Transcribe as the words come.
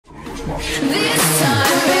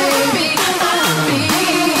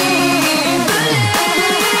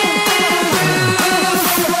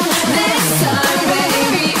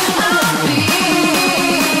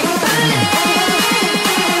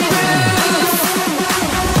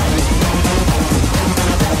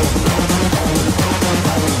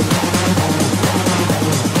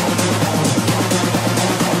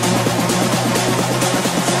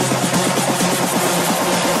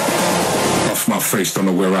Don't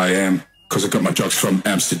know where I am, cause I got my drugs from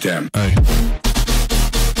Amsterdam. Hey.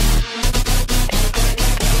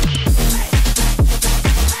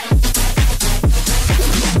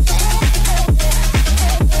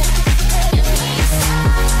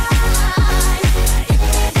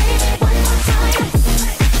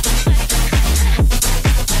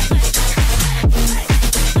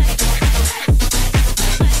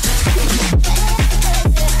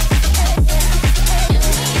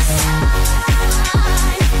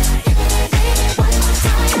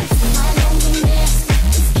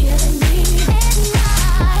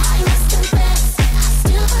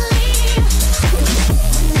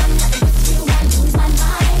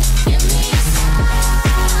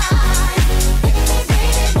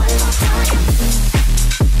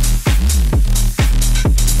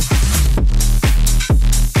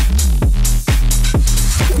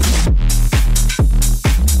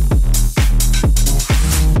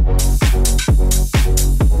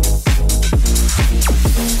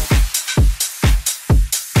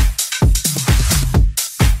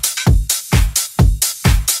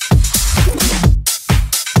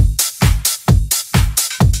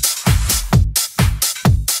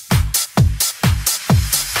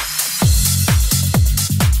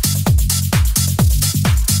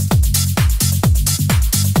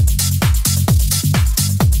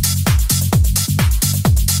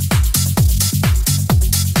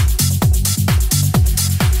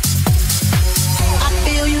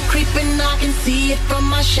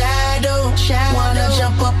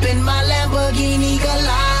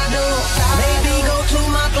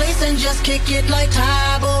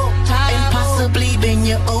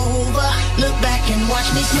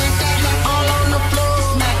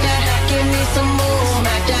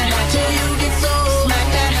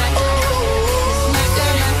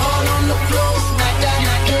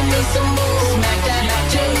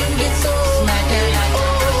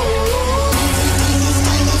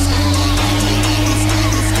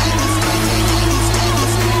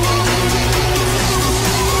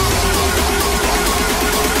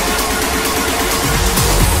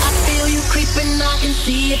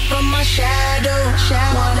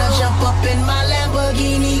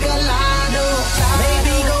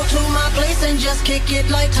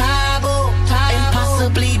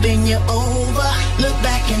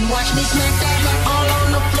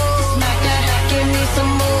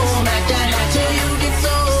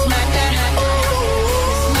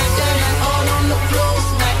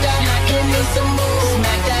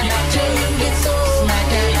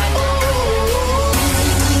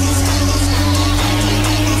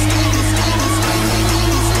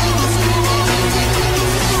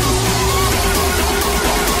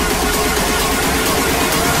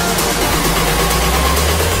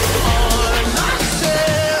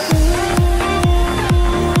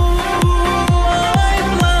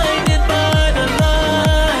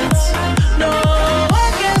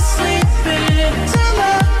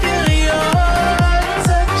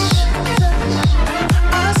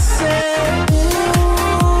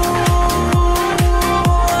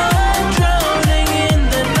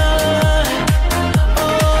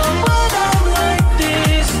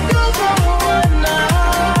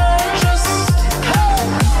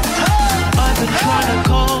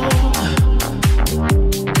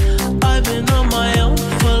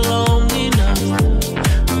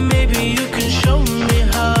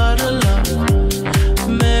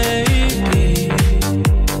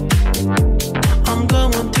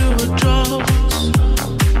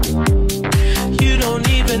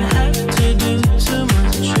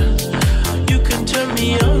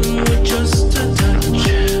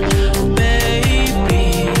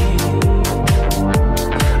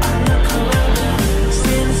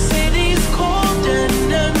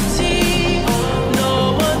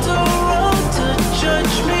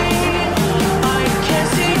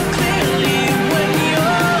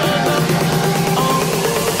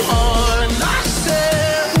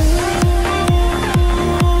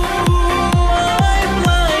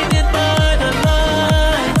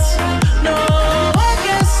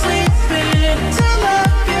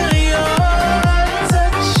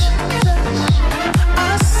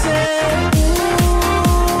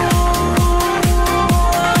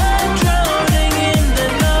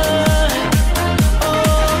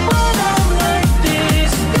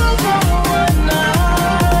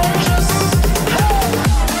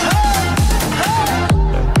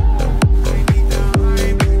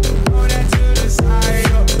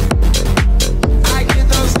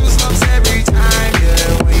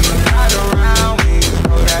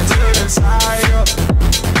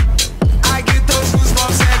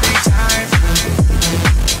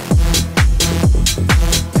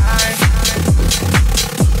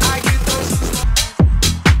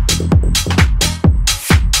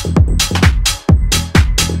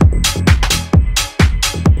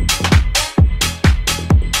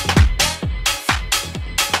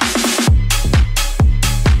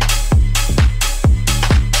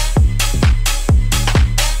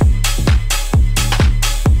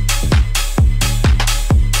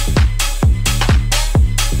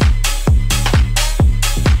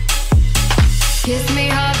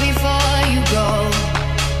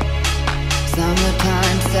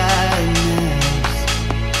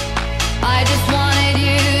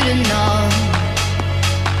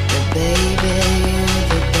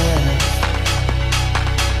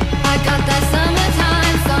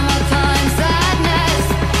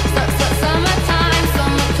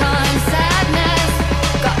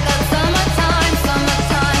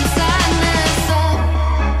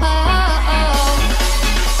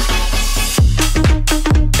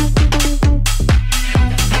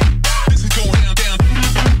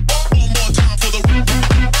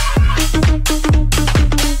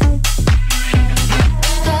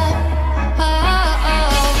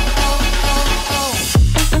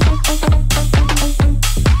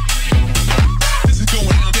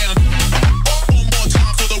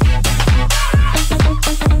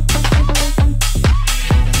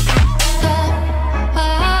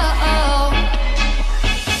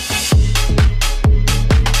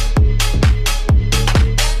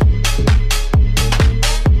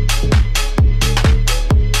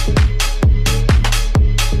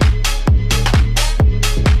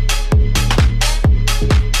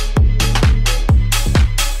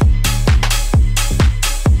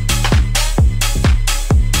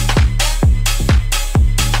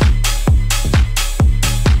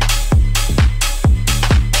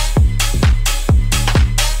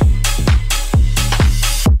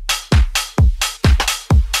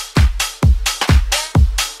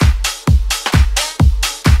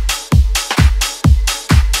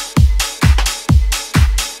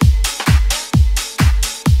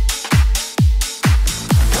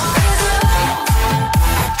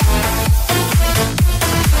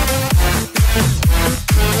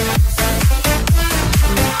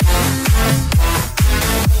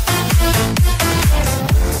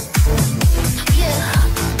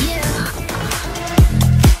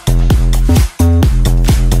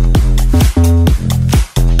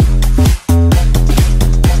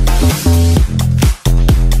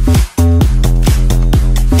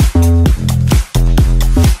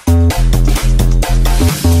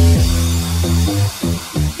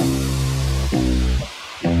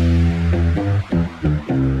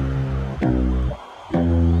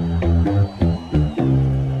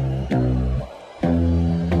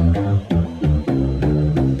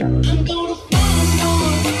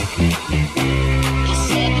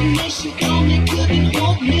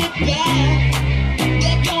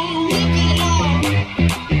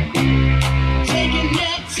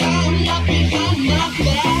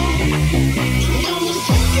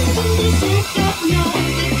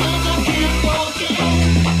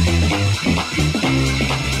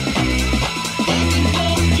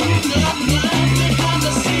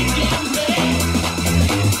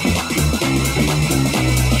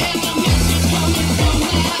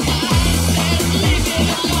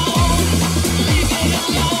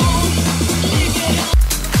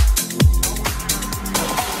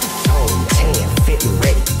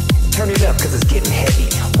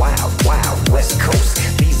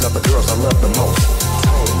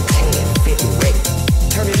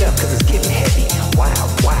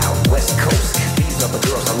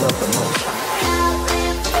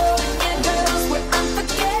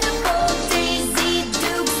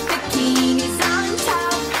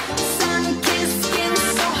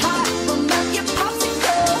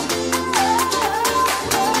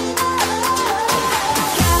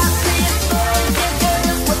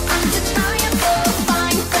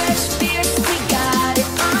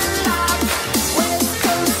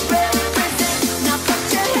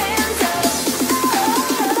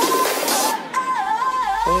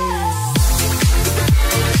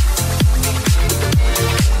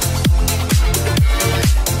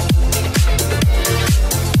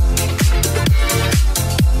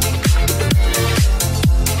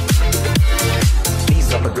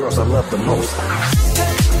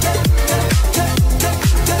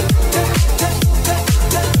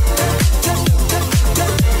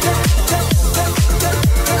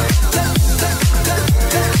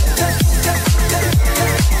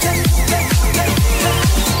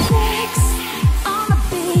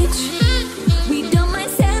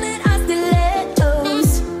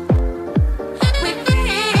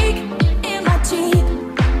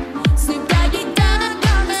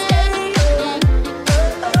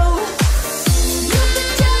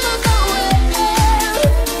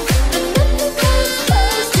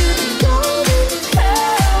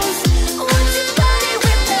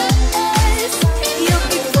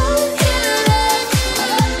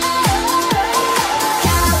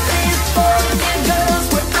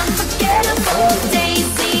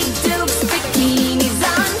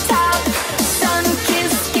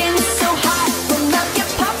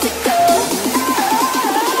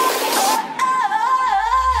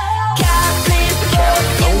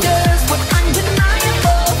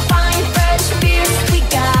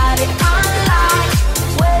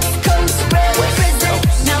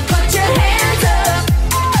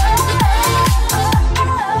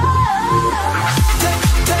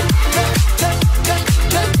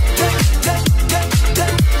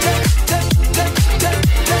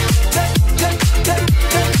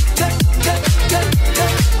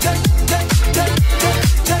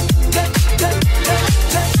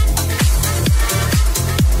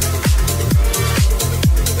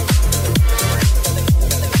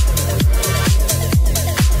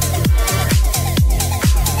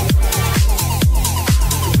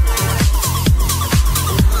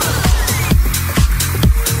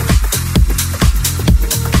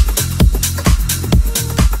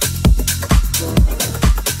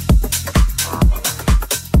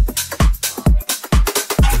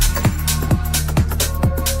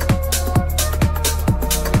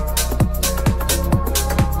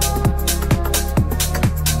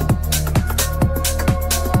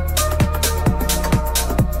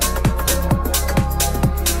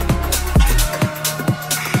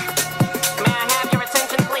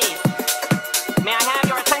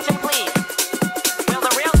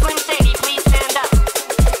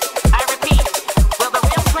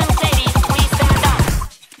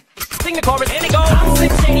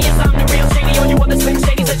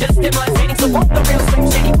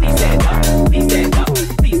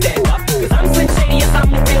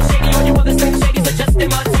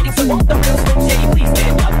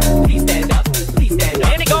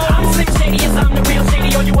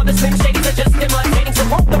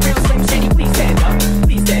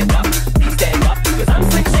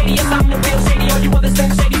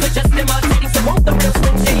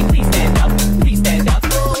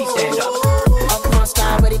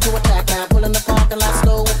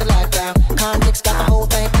 Convicts got the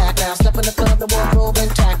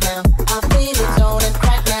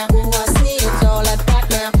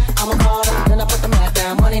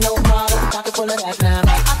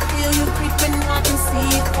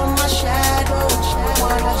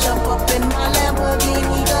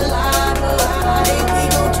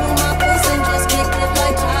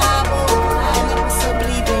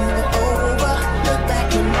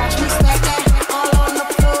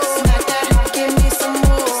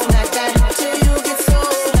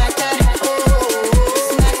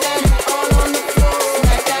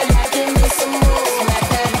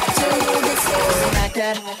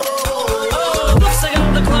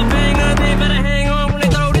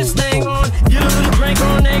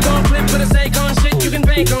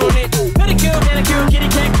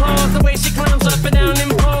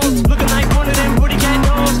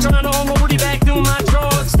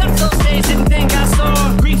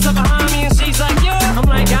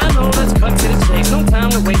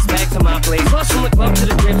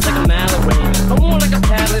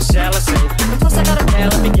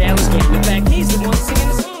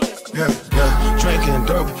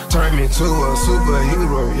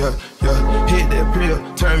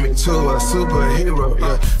turn me to a superhero,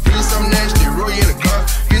 yeah. Bitch, I'm nasty, roll you in the car.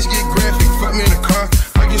 Bitch, get graphic, fuck me in the car.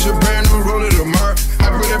 I get your brand new roller tomorrow. I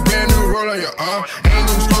put that brand new roll on your arm. Ain't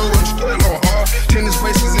no slow, but you still on hard. Tennis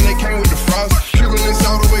places and they came with the frost. Cuban's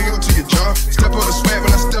all the way up to your jaw. Step on the swag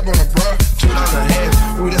when I step on the bra. $2 a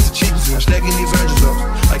half, ooh, that's the cheapest one. Stacking these virgins up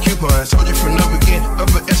like coupons. Told you from up again,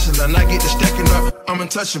 upper echelon. I get the stacking up, I'm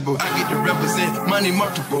untouchable. I get to represent money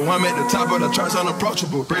multiple. I'm at the top of the charts,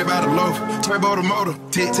 unapproachable. Bread by the loaf, turbo the motor.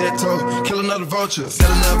 Tic-tac-toe, kill another vulture.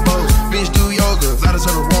 Selling up bows, bitch do yoga. I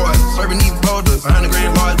deserve rewards, serving these boulders. 100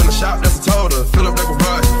 grand large in the shop, that's a total. Fill up that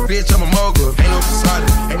garage, bitch, I'm a mogul. Ain't no facade,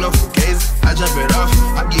 ain't no fugazi. I jump it off,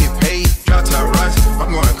 I get paid. Drop top rise,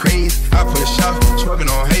 I'm going crazy. I put a shop, smoking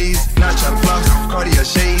on haze. Not trying to floss, Cartier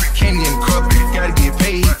shades. Candy in the cup, gotta get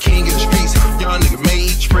paid. King in the streets, young nigga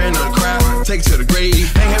made. Spraying on the crowd, take it to the grave.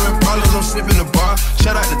 Ain't having problems, I'm sipping the bar.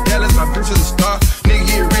 Shout out to Dallas, my bitch is a star. Nigga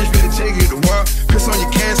get rich, better take it to war. Piss on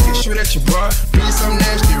your casket, shoot at your bra. Bitch, I'm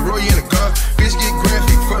nasty, roll you in the car. Bitch, get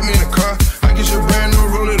graphic, fuck me in the car. I get your brand new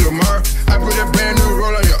roller tomorrow. I put that brand new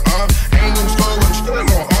roll on your arm. Ain't no slow, but you still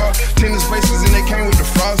on hard. Tennis places and they came with the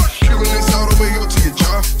frost. Cuban's all the way up to your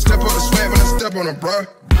jaw. Step on the swag when I step on the bra.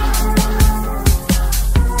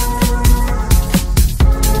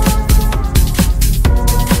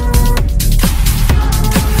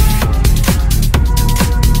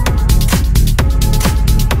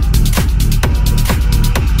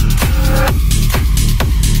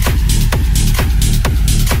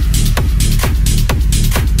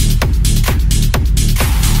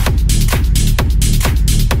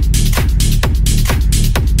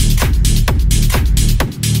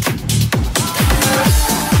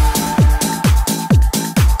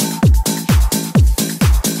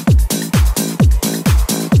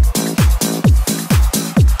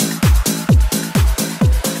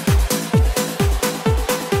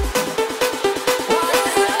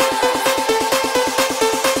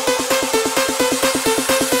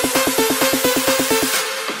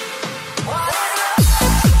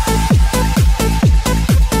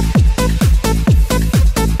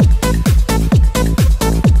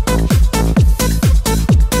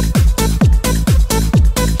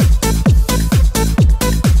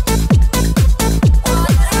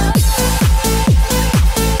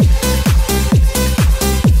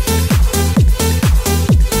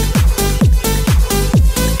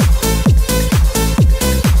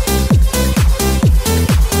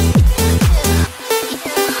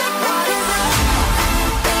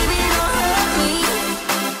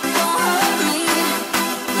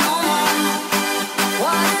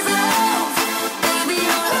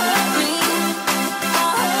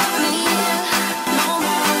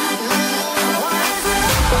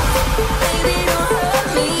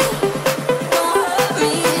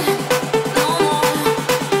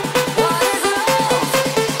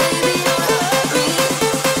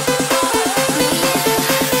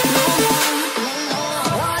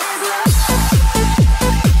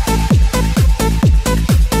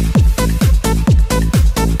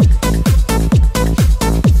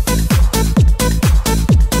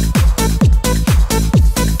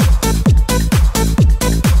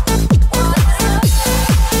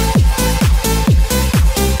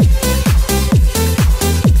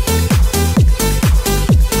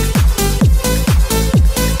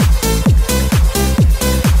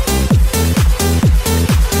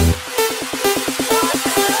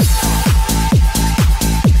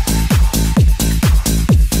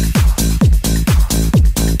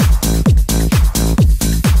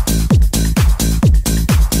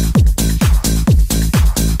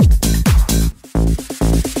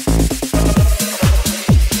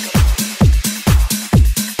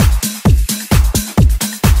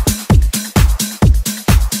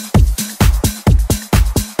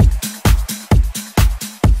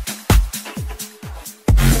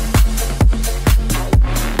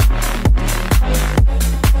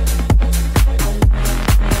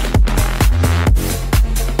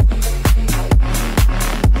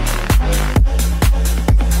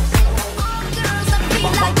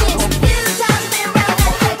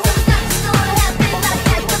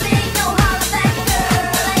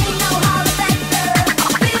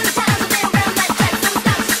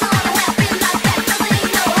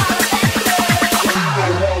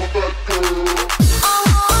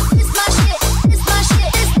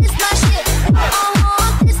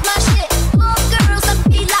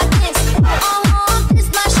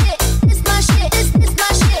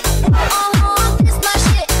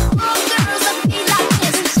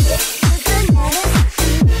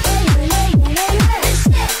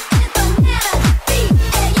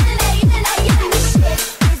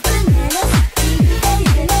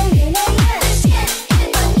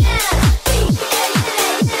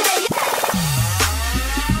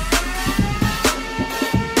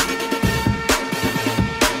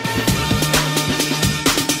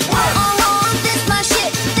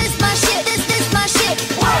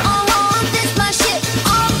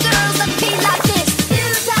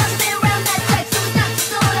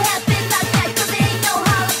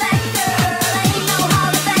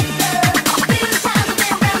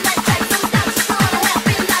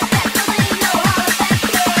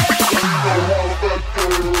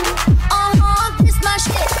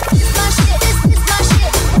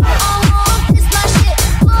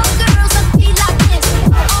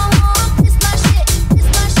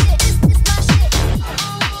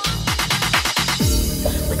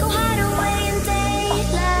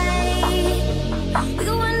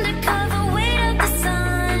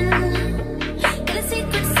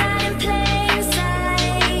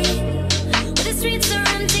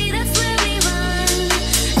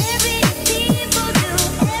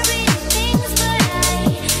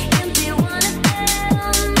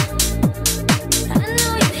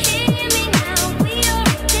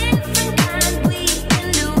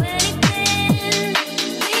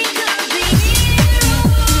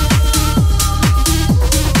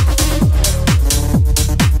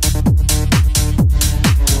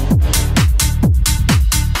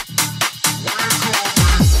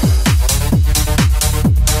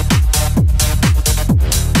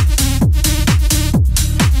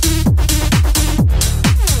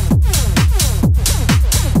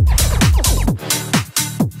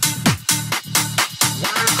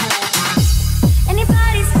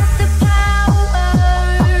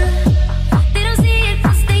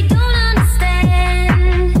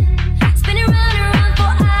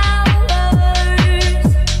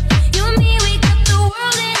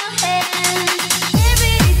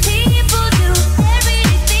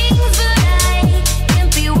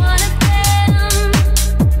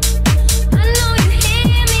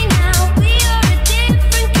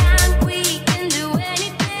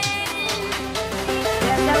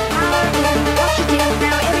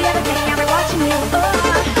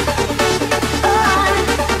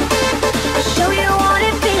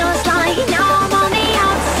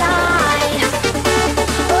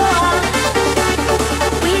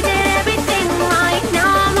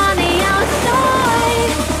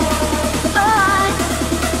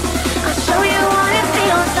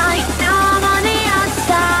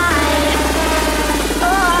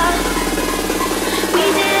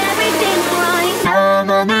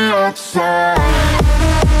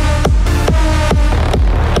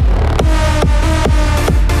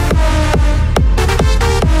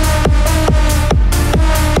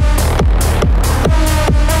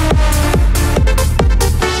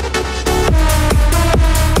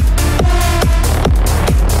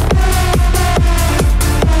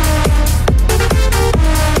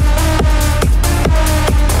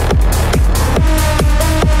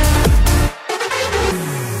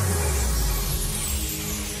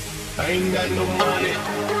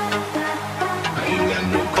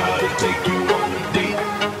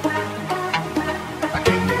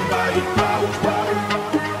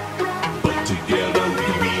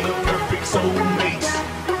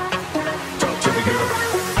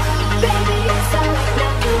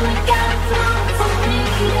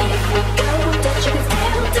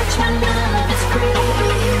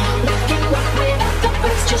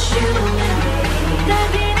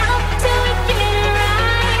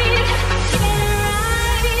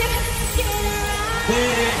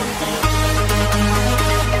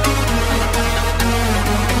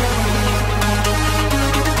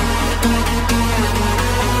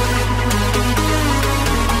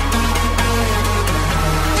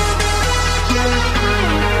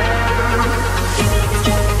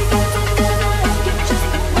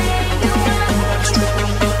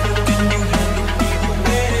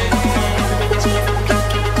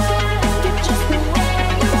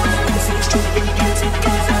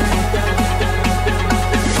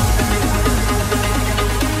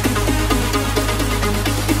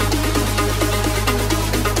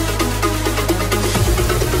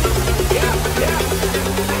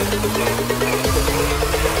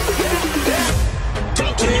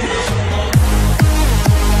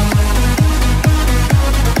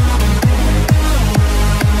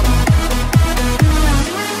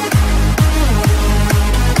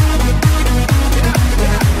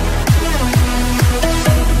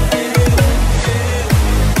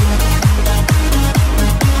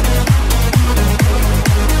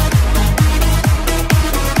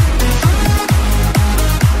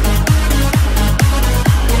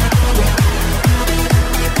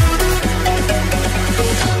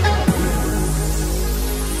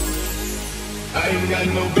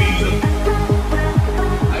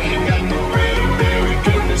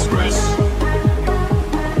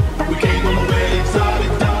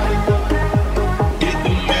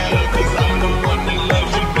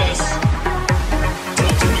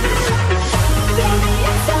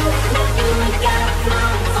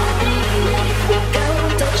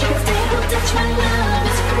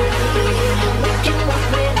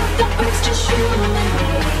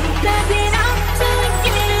 Back it up till we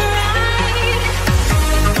get it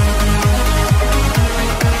right.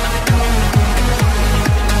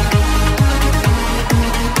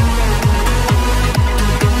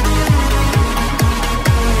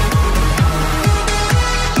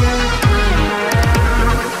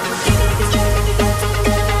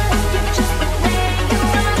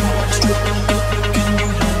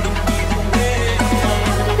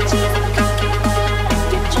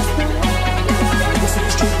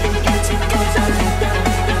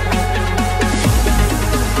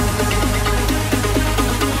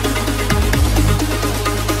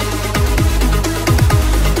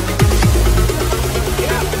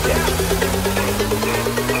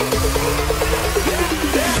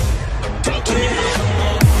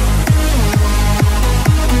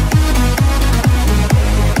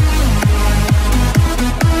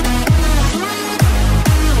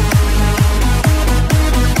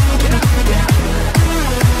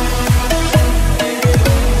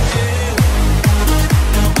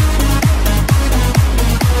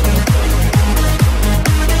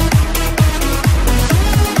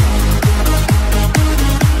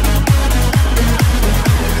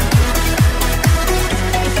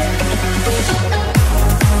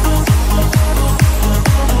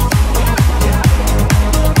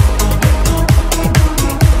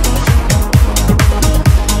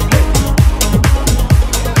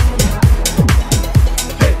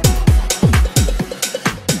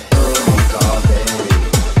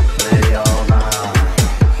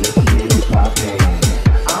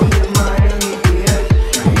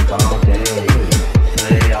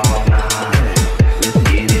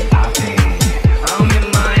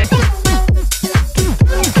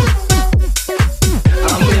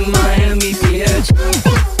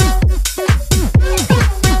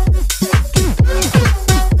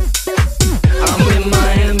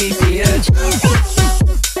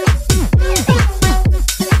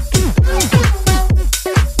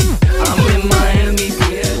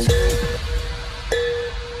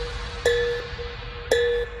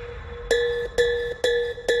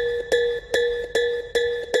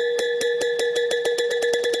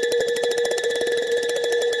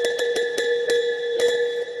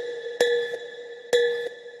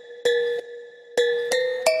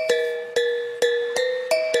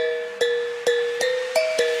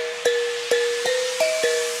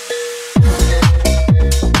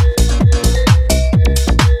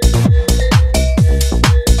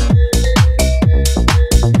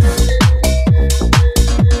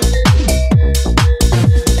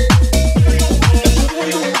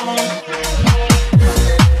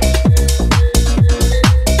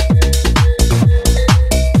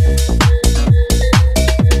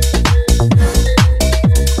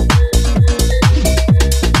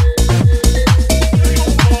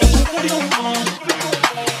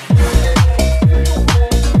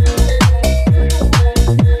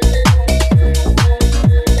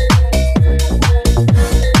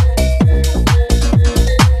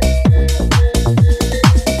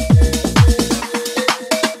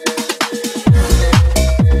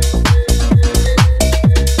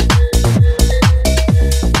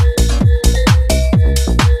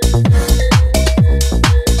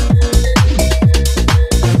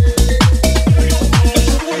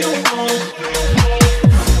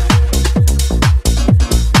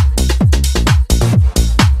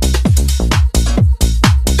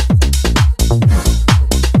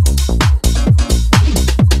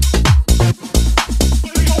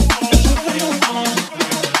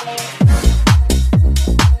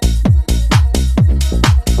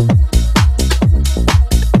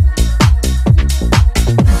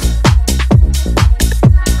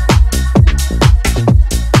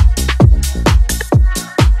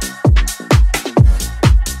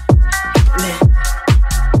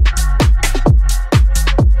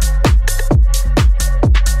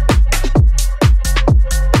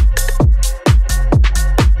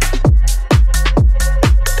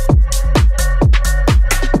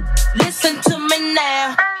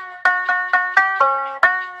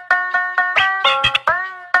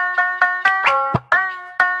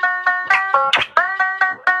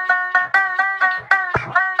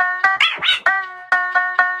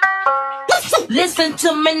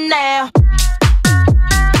 me now.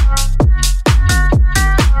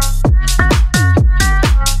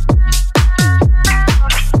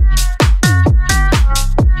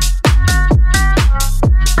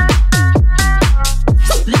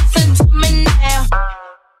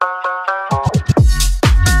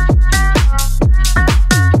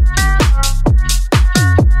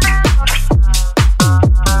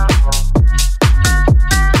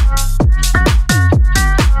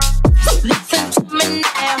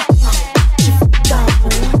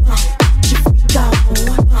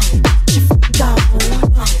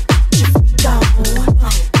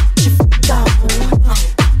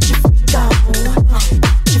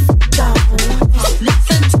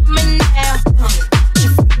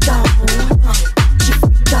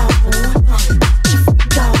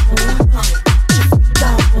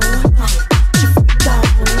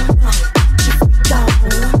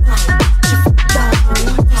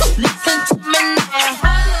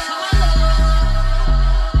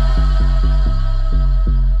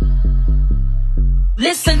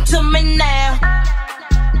 Listen to me now.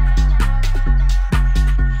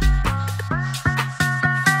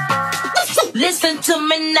 Listen to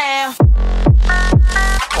me now.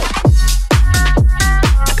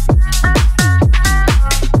 Listen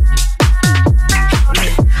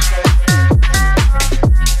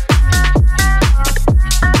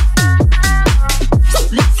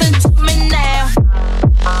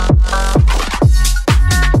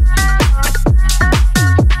to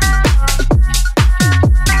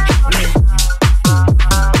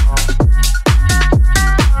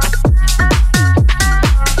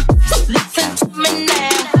me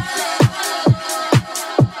now.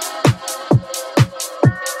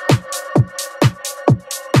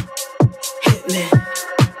 Hit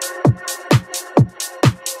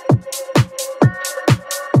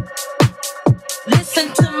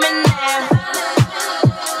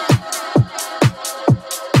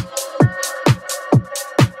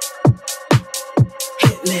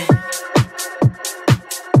me.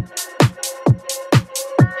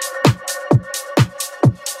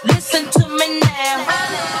 Listen to me now.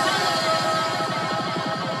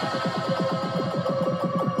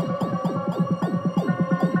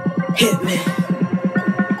 Hit me.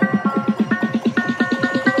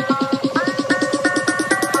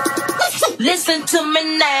 Listen to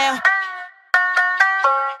me now.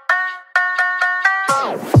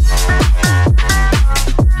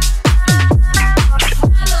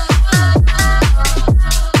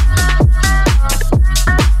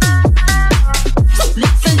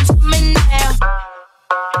 Listen to me now.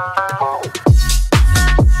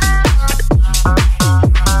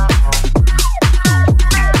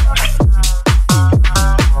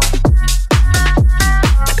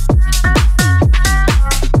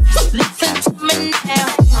 Listen to me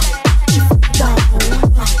now.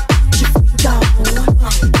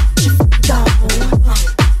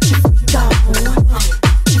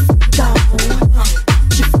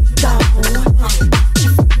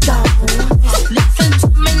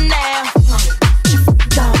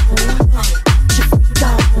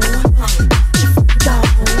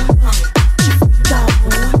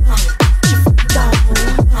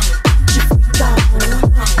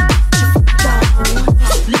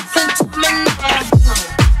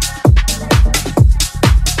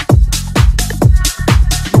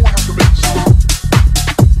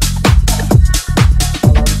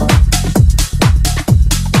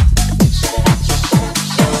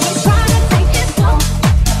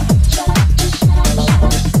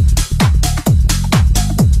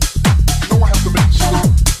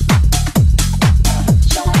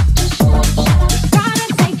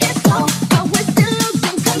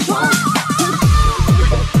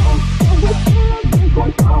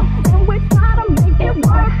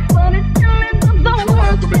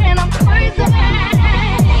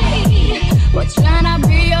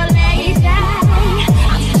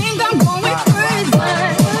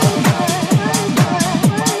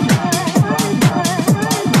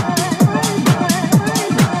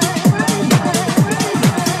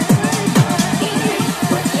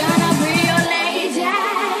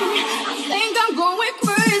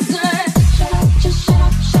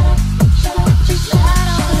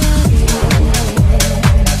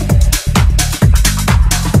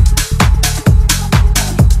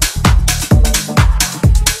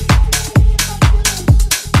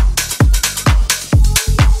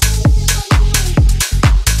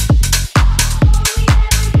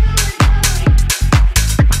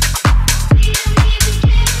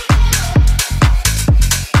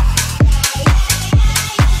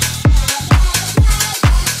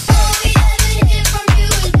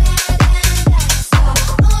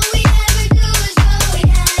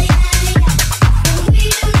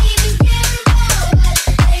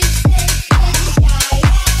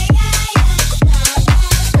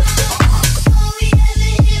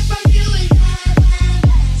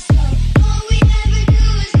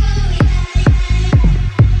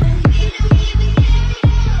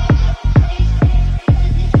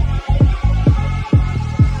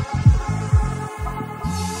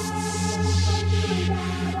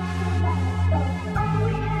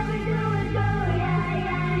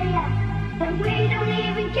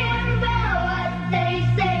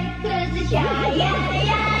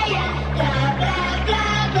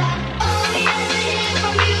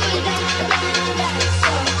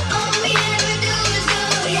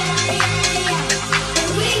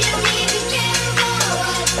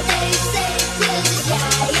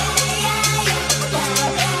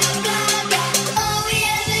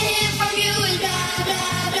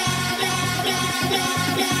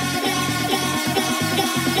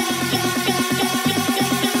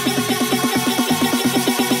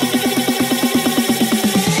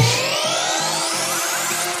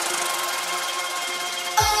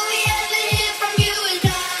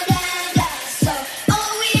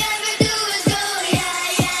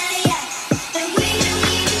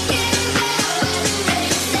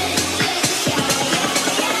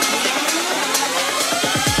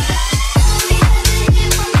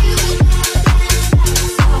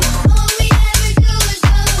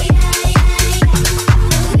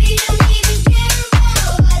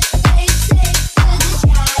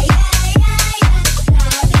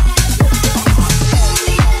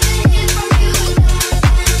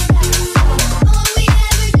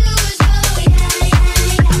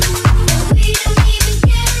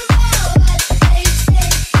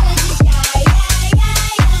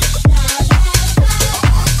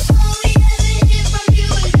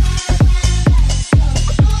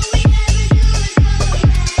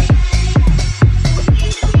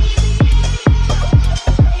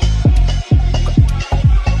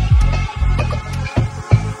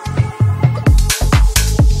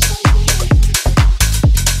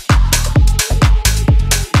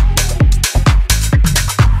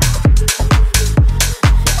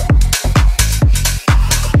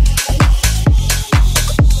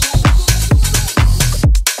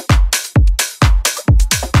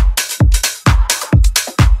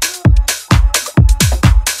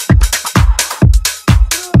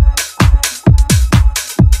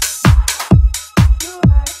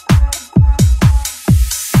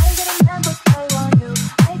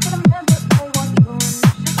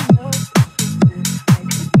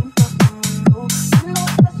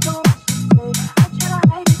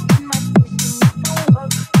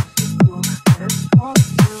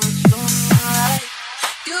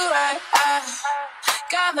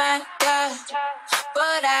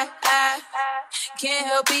 Can't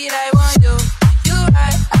help it, I want you. You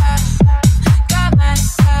right, got my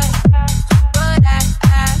eye, but I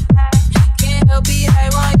can't help it, I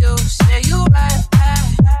want you. Say you right,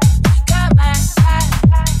 got my eye,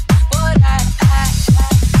 but I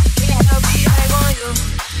can't help it, I want you.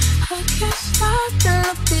 I can't stop and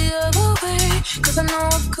look the other way, 'cause I know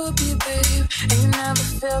it could be, babe, and you never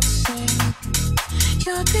felt the same.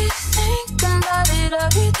 You'd be thinking about it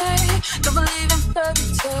every day. Don't believe in fairy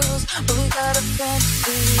tales, but we got a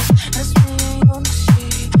fantasy. That's me and you on the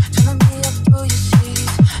street, trying to be up through your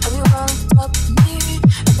sheets. Have you all on top of me?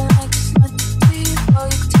 Acting like it's meant to be. Oh,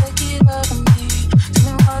 you can take it out of me. Tell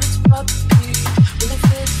me what it's about to be. Really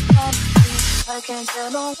feels not to be. I can't tell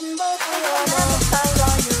no one but you. I know I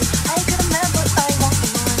want you. I can remember I want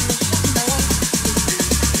you, and you should know.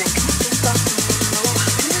 Thinking it's just about me.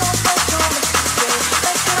 You know there's so much to say.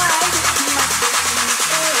 Like can I hide it in my face when you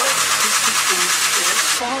say it?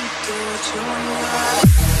 Just wanna do what you want.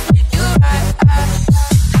 You're right,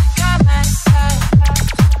 got my eye,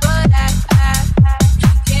 but I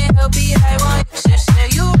can't help it, I want you. Just say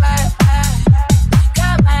you're right,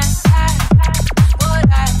 got my eye, but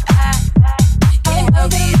I can't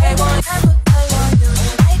help it, I want you.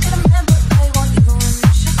 I can remember I want you, and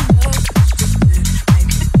you should know. Make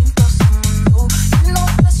me think of someone new. You know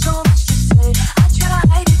there's so much to say. I try to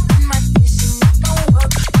hide it in my face and it don't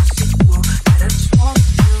work. You say you, but I just wanna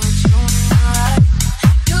do what you want.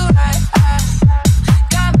 You're right,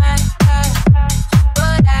 got my eye,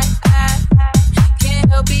 but I can't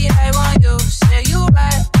help it, I want you. Say you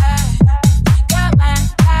right, got my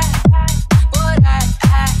eye, but I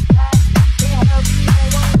can't help it, I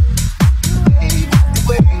want you.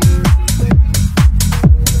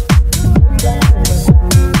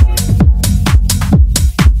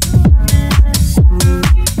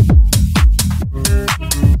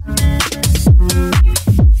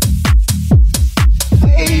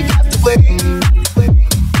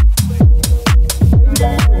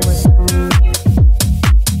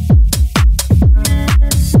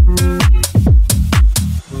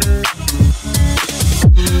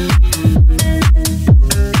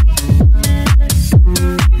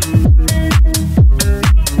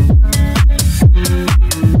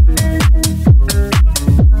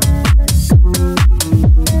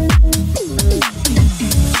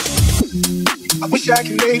 I wish I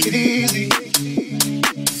could make it easy.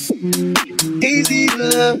 Easy to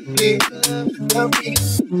love me, love me.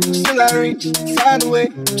 Still I reach, find a way.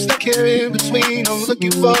 I'm stuck here in between. I'm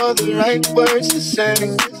looking for the right words to say.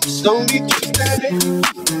 Slowly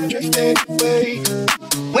drifting away,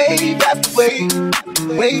 wave after wave,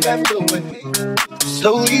 wave after wave.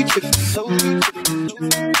 Slowly drifting.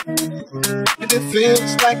 And it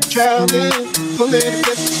feels like drowning, pulling against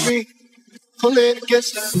the street, pulling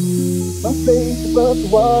against my face above the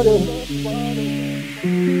water.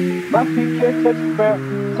 My feet can't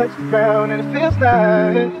touch the ground, and it feels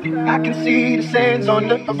like I can see the sands on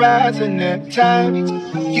the horizon. Every time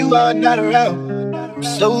you are not around, I'm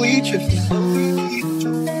slowly drifting.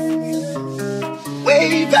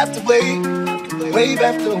 Wave after wave, wave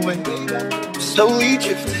after wave, I'm slowly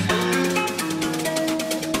drifting.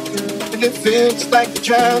 And it feels like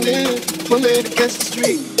drowning, pulling against the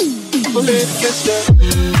street, pulling against the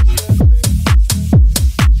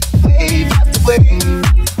wave after wave.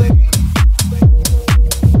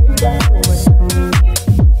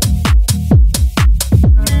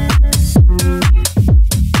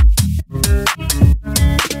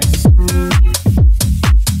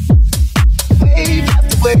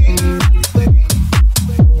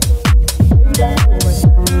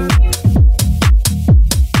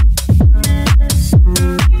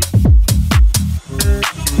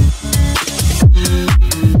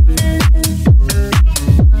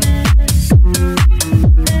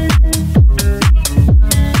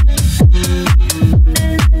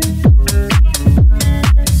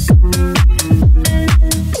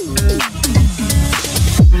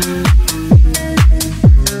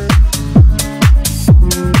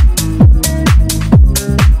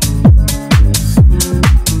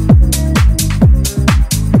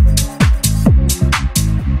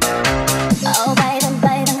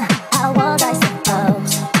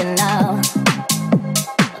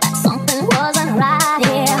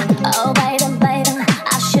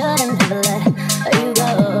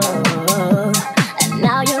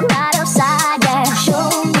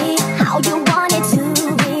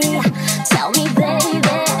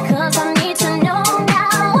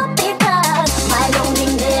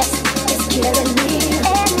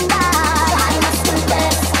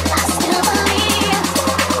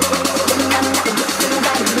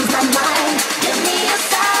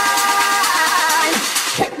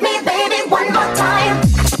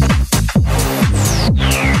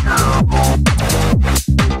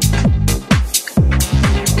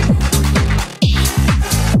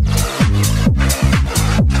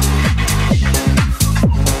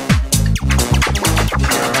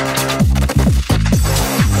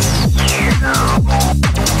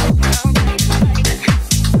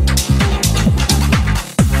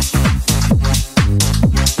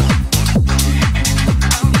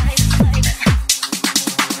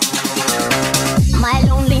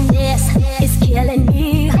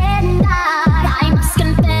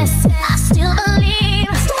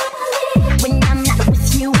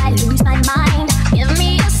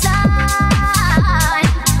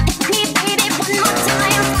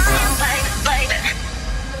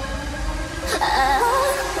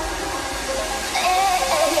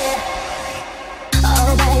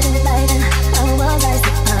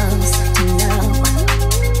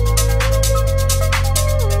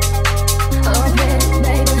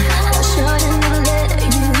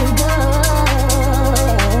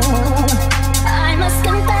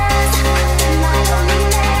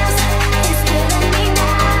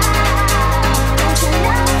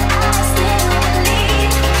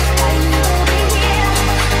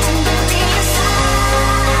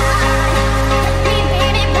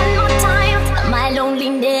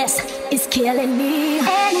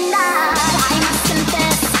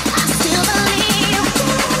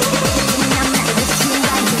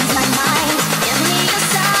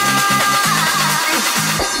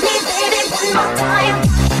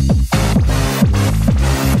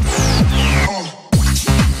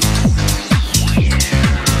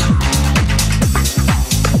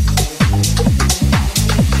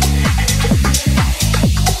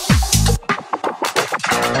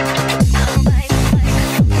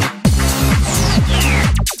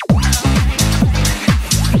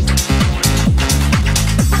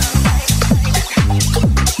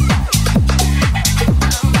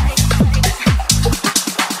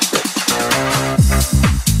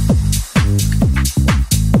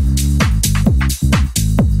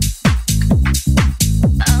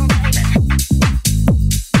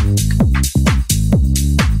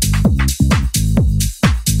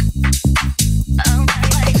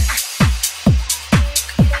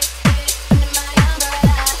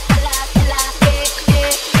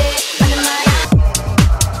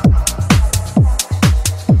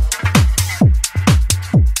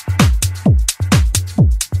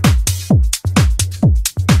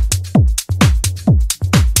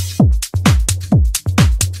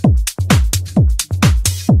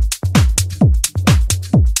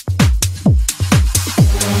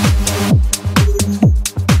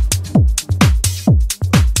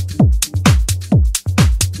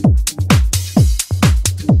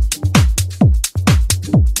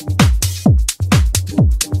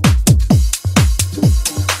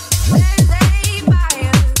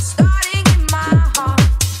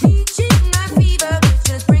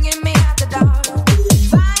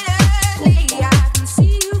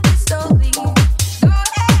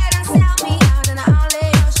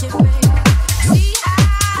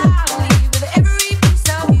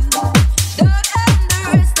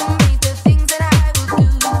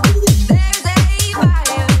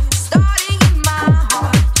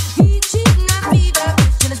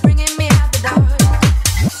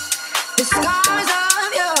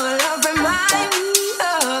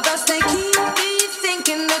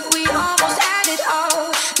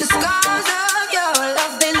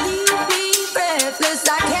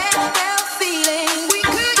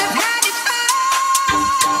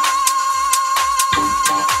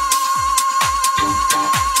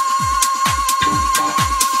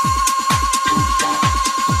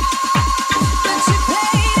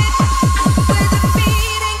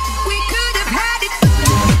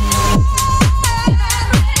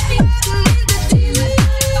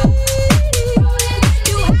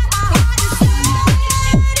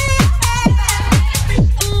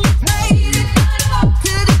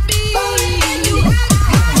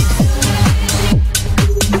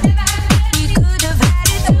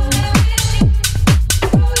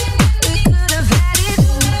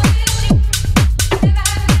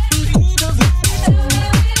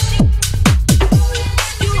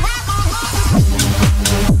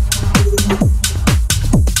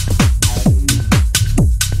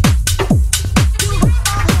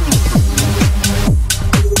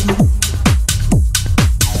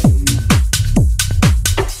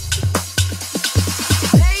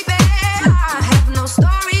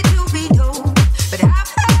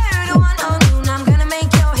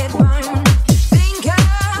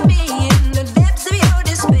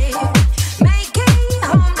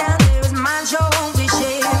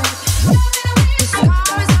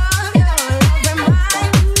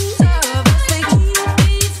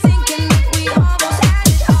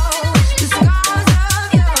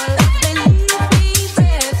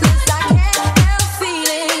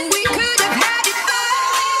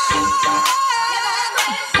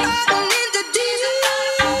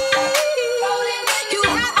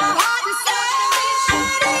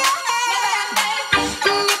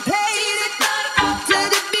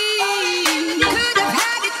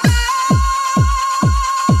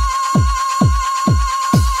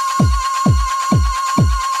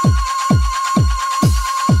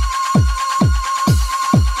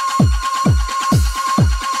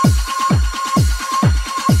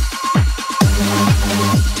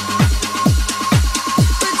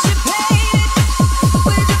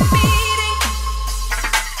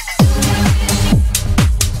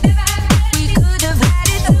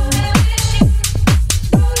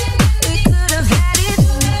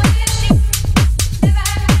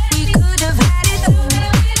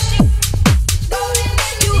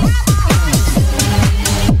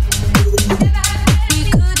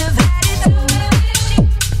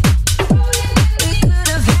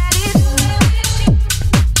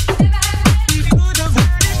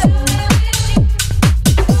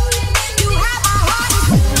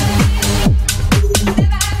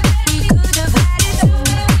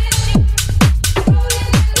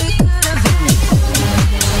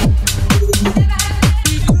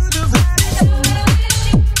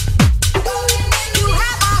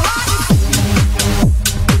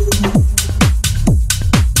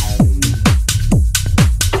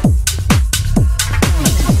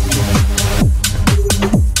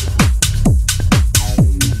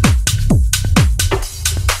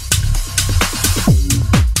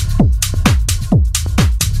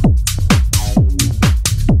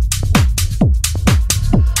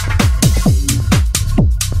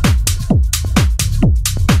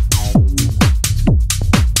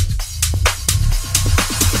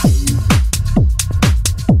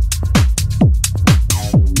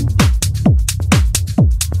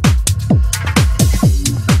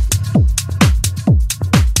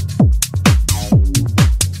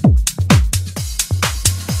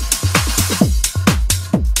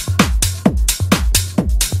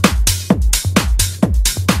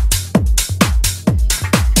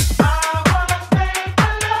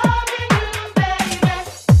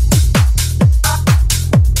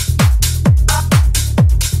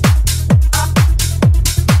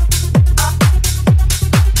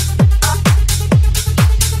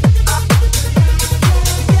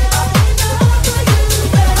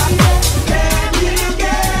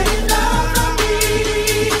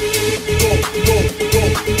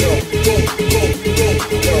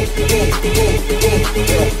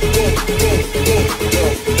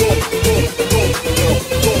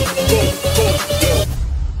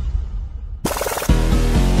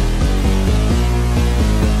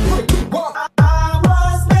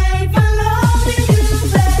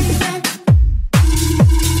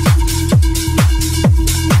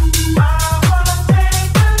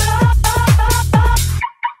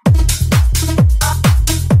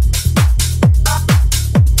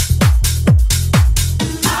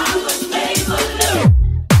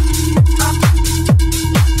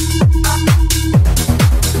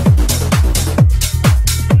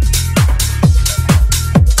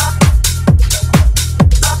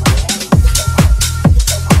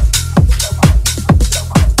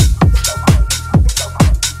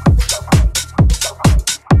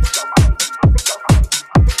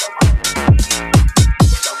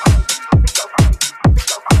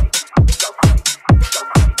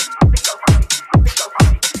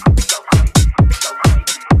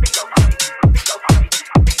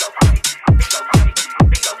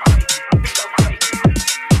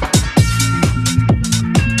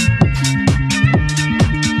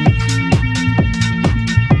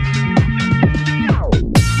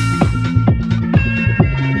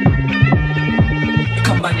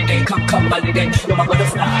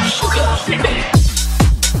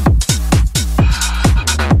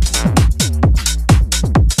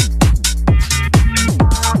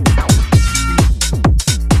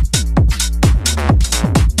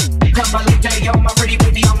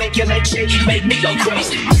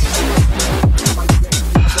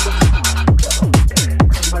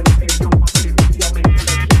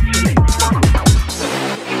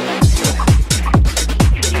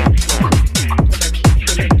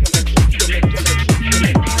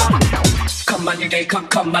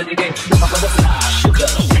 come, my nigga. You're my butterfly, sugar,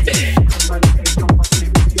 baby.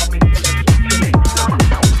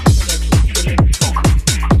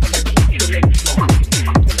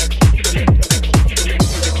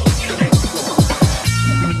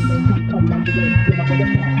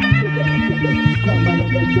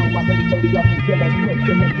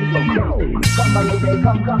 Come my lady,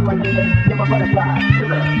 come my lady, you're my butterfly,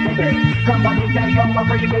 sugar, baby. Come my lady, you're my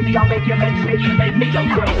pretty baby, I'll make your legislation make me go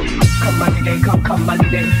crazy. Come my lady, come my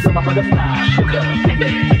lady, you're my butterfly, sugar,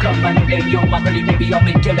 baby. Come my lady, you're my pretty baby, I'll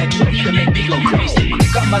make your legislation make me go crazy.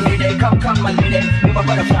 Come my lady, come my lady, you're my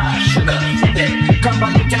butterfly, sugar, baby. Come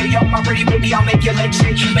my lady, you're my pretty baby, I'll make your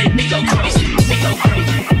legislation make me go crazy, me go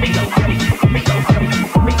crazy, me go crazy, me go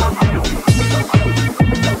crazy, me go crazy.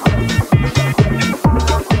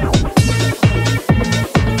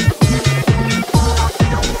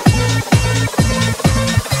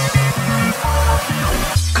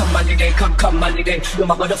 Come my lady, you're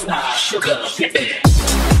my butterfly, sugar, baby.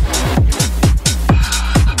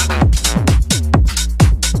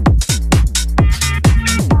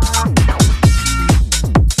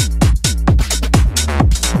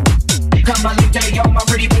 Come my lady, you're my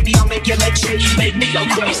pretty baby, I'll make your legs shake, you make me go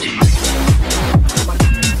crazy.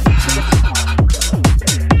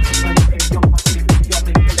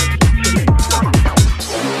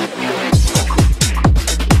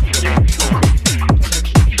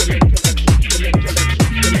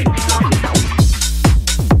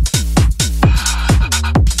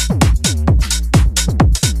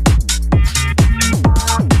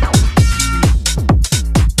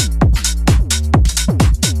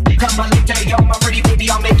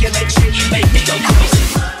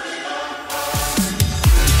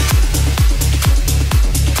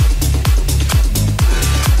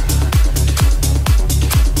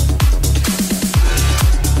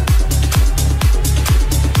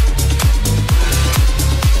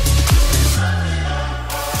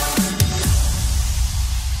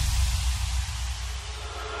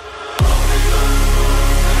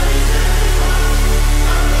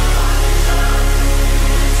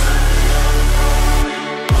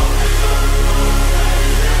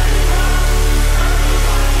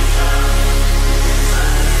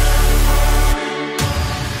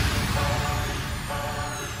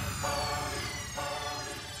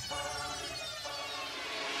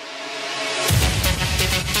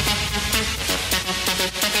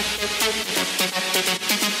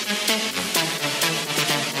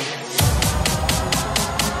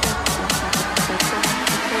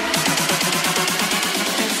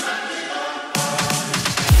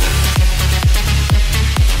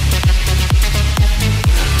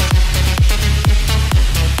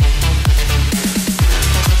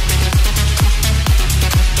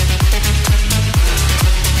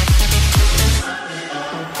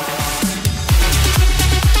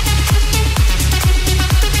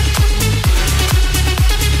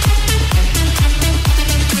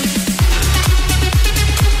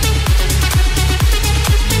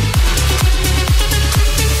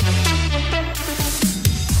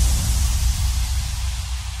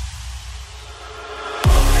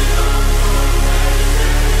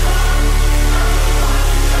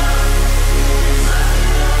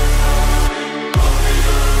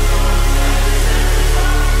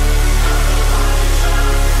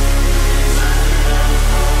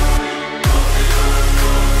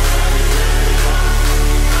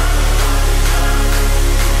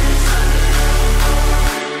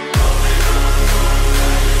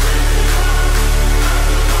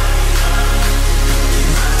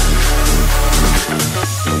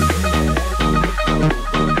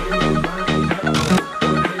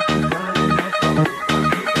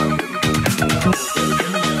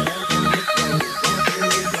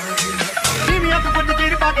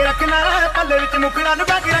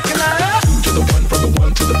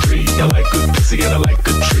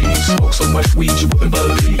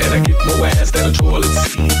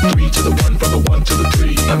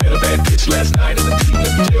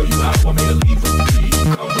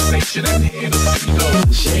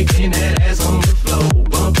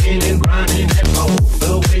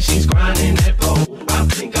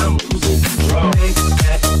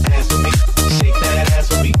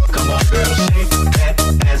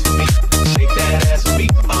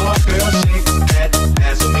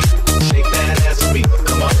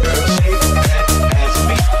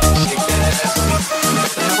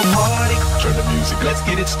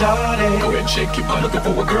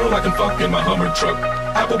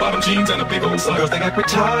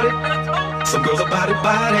 Some girls are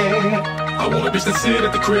body. I want a bitch that sit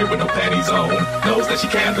at the crib with no panties on. Knows that she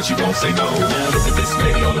can, but she won't say no. Look at this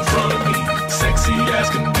lady all in front of me. sexy as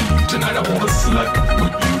can be. Tonight I want a slut,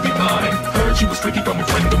 would you be mine? Heard you was freaky from a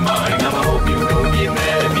friend of mine. Now I hope you don't get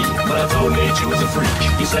mad at me, but I told Nate you was a freak.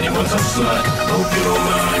 You said he was a slut, hope you don't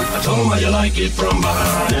mind. I told him how you like it from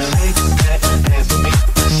behind. Shake that ass for me,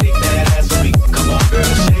 shake that ass for me. Come on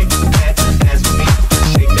girl, shake that ass for me,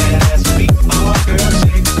 shake that ass for me. Oh girl,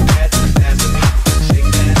 shake that ass for me, shake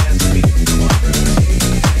that ass for me. Come on girl.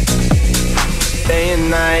 Day and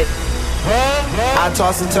night, I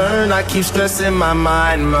toss and turn, I keep stressing my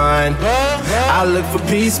mind. I look for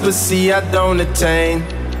peace, but see I don't attain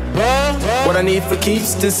what I need for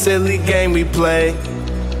keeps this silly game we play.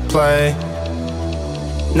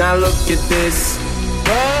 Now look at this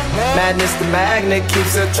madness, the magnet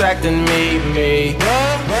keeps attracting me.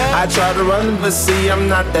 I try to run, but see I'm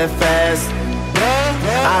not that fast.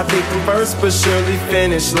 I think I'm first, but surely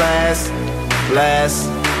finish last.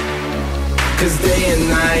 Cause day and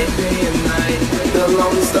night, the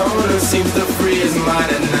lonely stoner seems to free his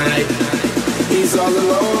mind at night. He's all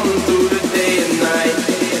alone through the day and night.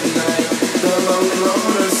 The lonely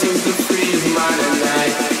loner seems to free his mind at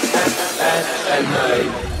night. At night.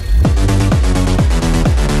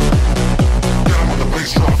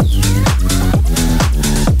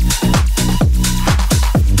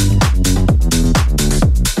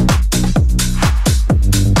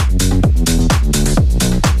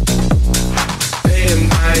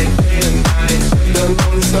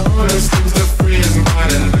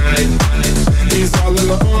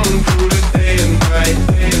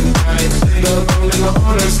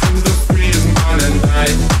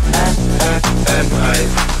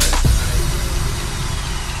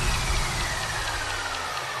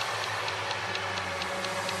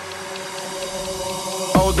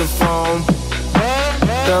 Hold the phone,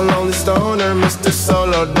 the lonely stoner, Mr.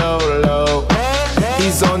 Solo Dolo.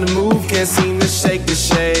 He's on the move, can't seem to shake the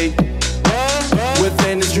shade.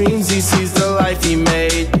 Within his dreams he sees the life he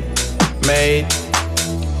made.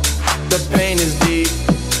 The pain is deep,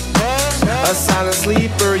 a silent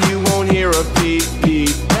sleeper, you won't hear a peep.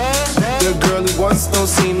 The girl he wants don't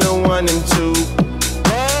seem to one and two.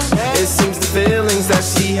 It seems the feelings that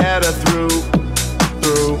she had her through.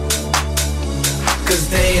 Cause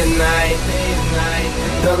day and night,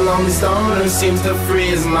 the lonely stoner seems to free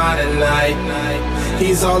his mind at night.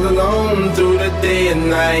 He's all alone through the day and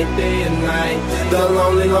night. The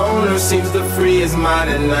lonely loner seems to free his mind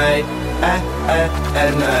at night.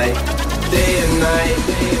 At night. Day and night,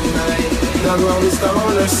 the lonely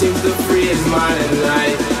stoner seems to free his mind at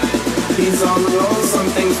night. He's all alone, some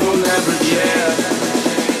things will never change.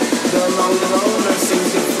 The lonely loner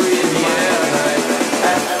seems to free his mind at night.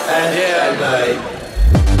 At night.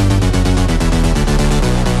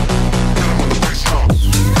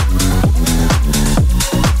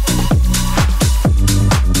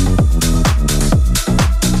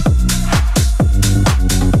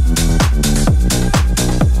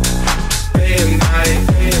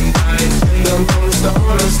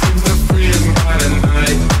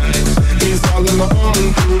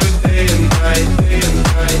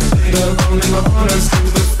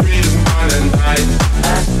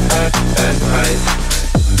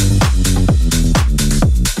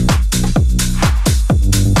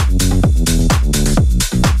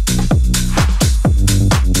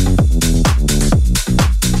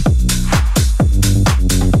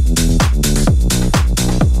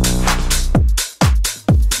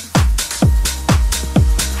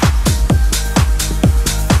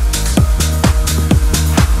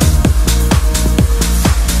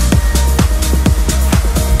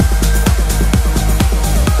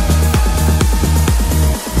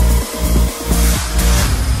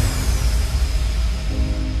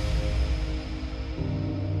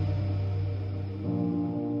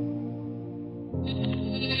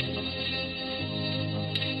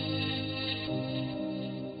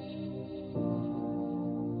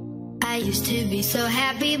 I used to be so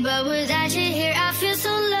happy, but without you here I feel so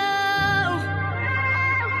low.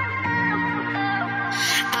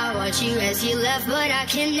 I watch you as you left, but I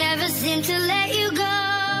can never seem to let you go.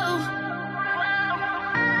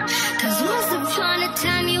 Cause once upon a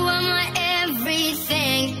time you were my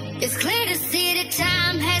everything. It's clear to see that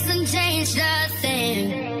time hasn't changed a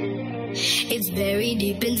thing. It's buried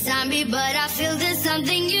deep inside me, but I feel there's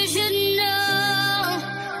something you should know.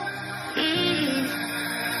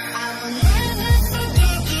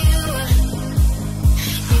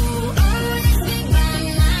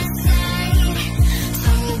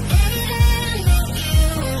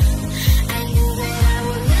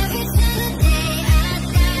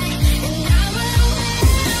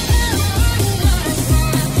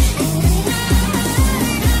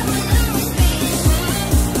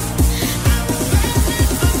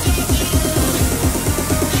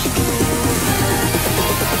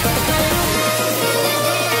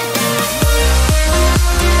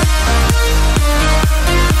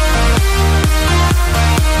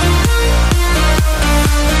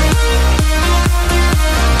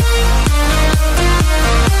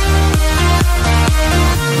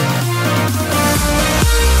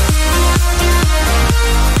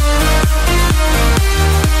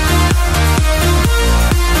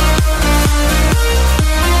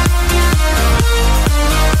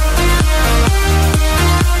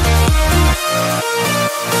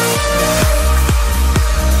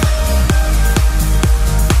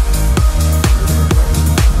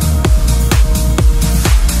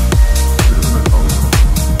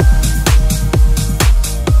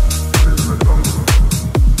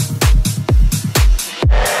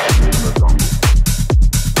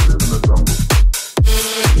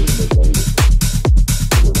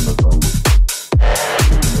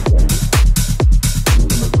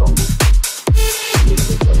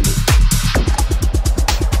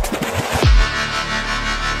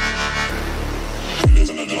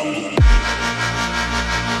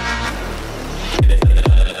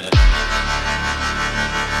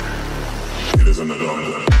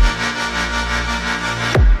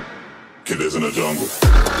 in the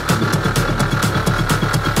jungle.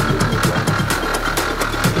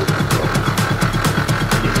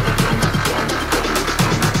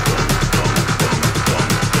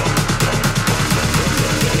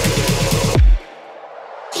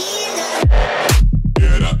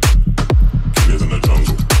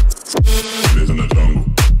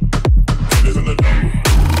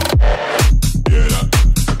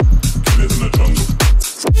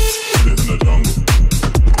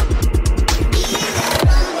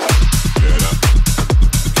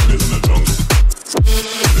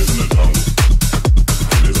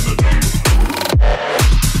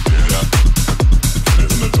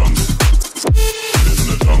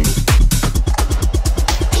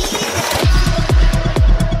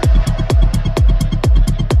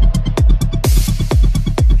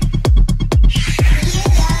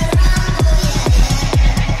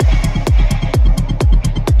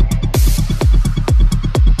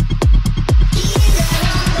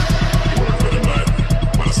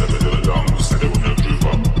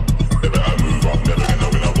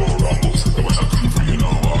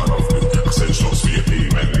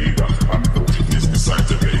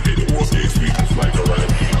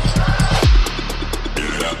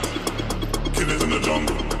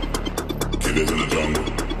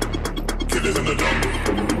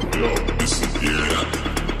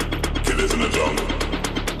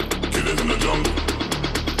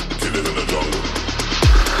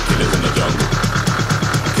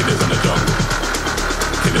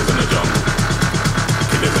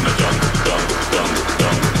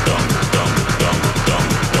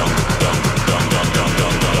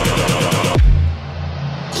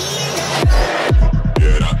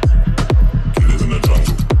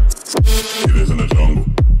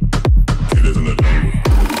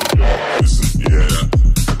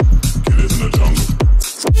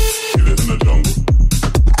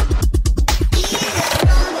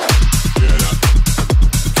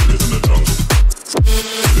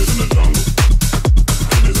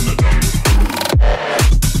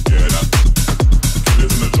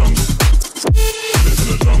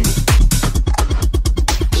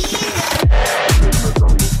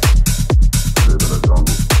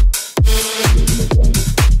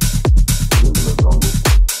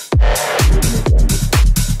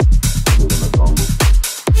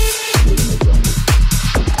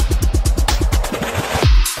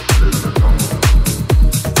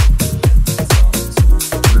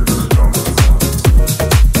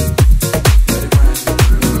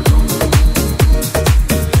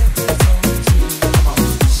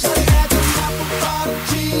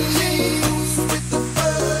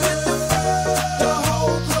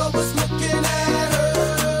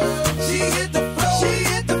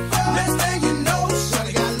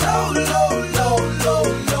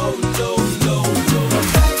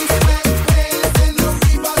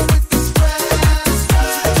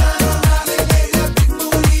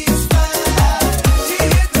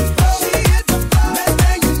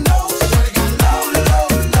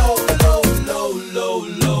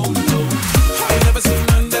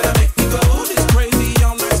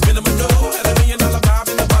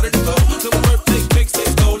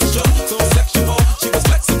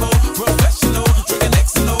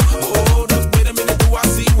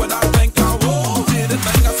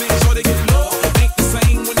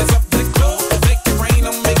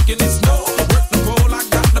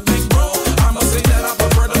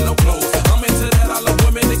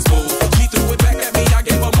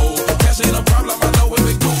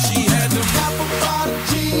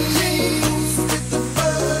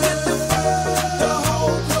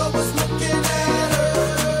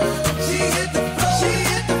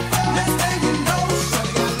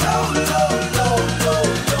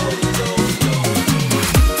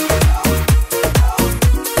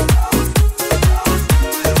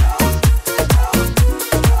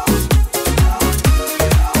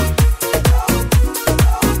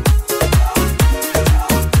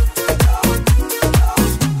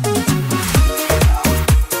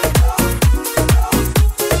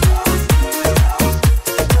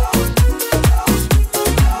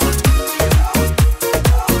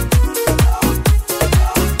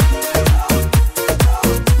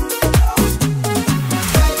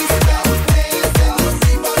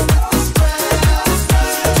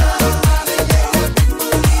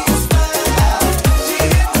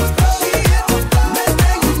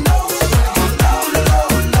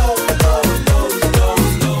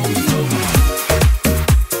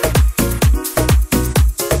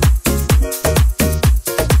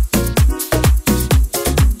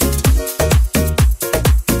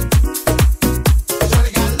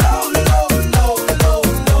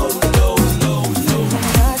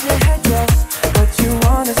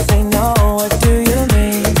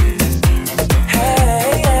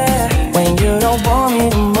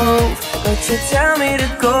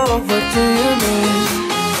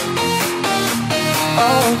 Oh,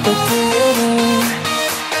 what do you mean?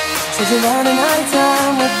 Said you're running out of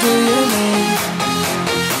time, what do you mean?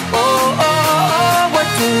 Oh, what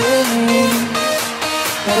do you mean?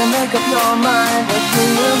 Better make up your mind, what do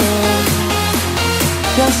you mean?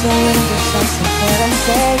 You're so indecisive, what I'm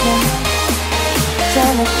saying.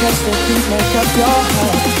 Trying to catch the beat, make up your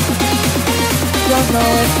heart. Don't know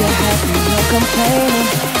if you're happy, you're complaining.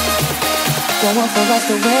 Don't want for us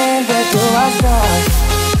to win, where do I start?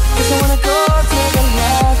 Cause I wanna go to the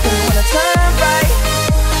left, and wanna turn right.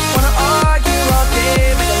 Wanna argue all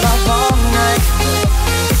day, make love all night.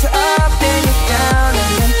 It's up, then you're down,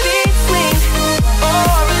 and in between. Oh,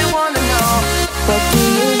 I really wanna know, what do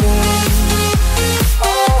you mean?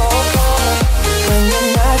 Oh, when you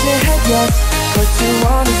nod your head yes, but you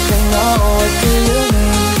wanna say no, what do you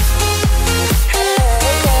mean?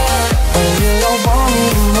 When you don't want me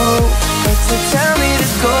to move, but you tell me to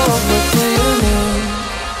go, what do you mean?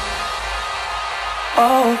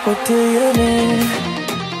 Oh, what do you mean?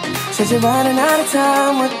 Said you're running out of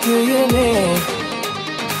time, what do you mean?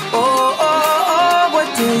 Oh, what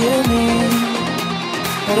do you mean?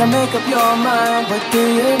 Better make up your mind, what do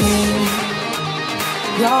you mean?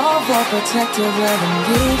 You're more protective when I'm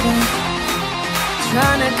leaving.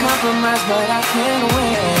 Trying to compromise, but I can't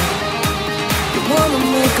win. You wanna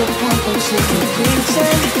make a point, but you keep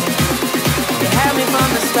preaching. You had me from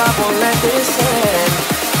the start, won't let this end.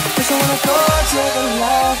 Cause I wanna go to the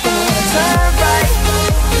left, and I wanna turn right.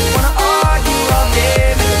 Wanna argue all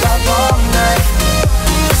day, make love all night.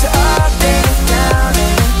 Push it up, then it's down,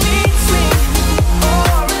 and in between.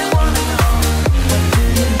 Oh, I really wanna know, what do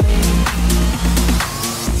you mean?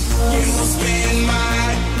 You spin my,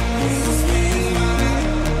 you spin my,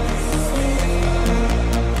 you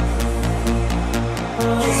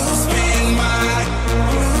spin my, you spin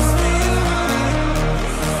my,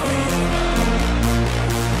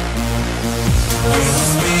 you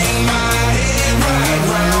spin my head right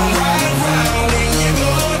round, when you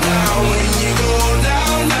go down,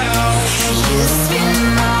 down. You spin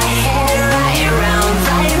my head right round,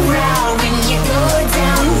 when you go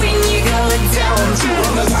down,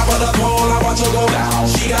 On the top of the pole, I watch her go down.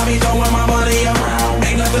 She got me throwing my money around.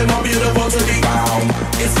 Ain't nothing more beautiful to be found.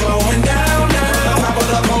 It's going down, down. On the top of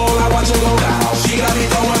the pole, I watch her go down. She got me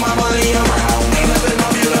throwing my money around. Ain't nothing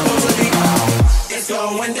more beautiful to be found. It's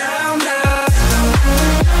going down, down.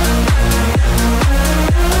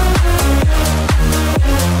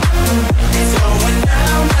 It's going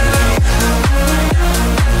down, down.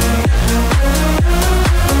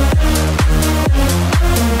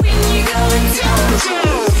 when you go down.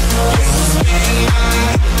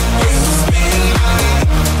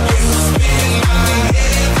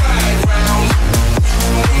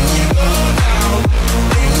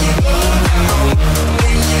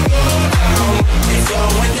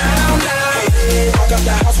 Got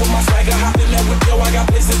the house with my swagger, hopping up with yo, I got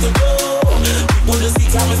places to go. People to see,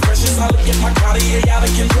 time is precious, I look at my Cartier out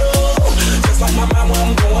of control. Just like my mind where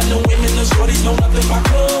I'm going, the women, the shorties know nothing but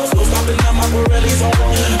clothes. No stopping at my Pirelli's on.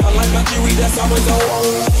 Unlike my jewelry, that's always on.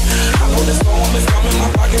 I know the storm is coming, my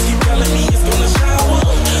pockets keep telling me it's gonna shower.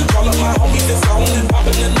 Call up my homies, it's on and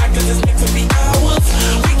popping the night, cause it's meant to be ours.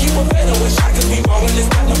 We keep a better with shot, cause we ballin' this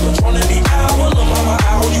platinum Patron every hour. Lil' mama,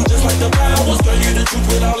 ow, you just like the powers. Girl, you the truth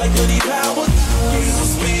with all like goody powers. You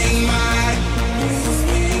spin my, you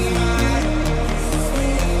spin my,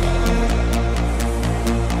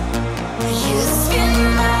 You spin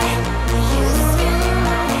my, you spin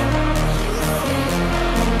my, you spin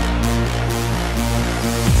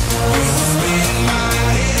my.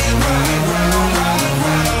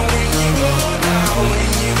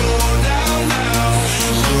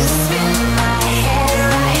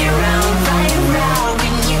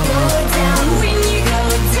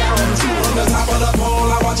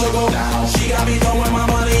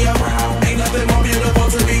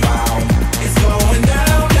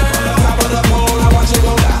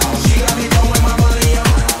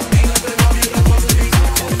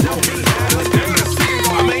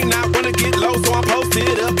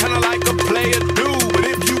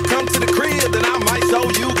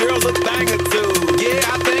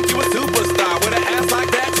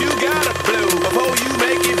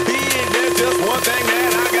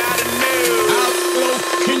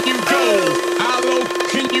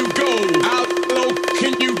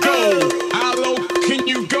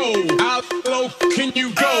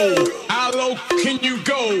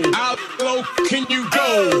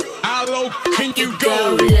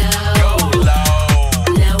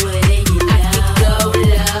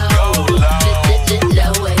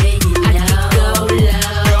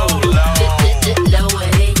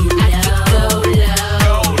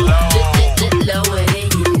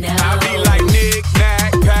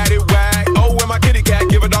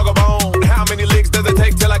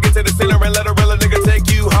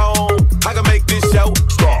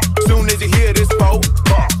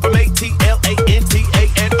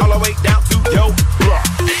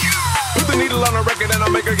 a record and I'll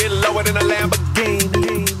make her get lower than a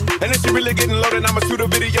Lamborghini. And if she really getting loaded, I'ma shoot a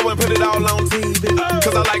video and put it all on TV.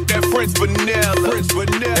 Cause I like that French vanilla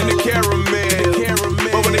and the caramel.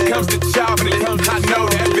 But when it comes to chocolate, I know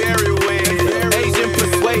that very well. Asian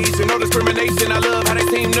persuasion, no discrimination. I love how they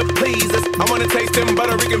seem to please us. I wanna taste them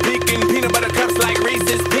Puerto Rican pecan peanut butter cups like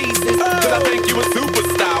Reese's Pieces. Cause I think you a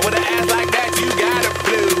superstar. With an ass like that, you gotta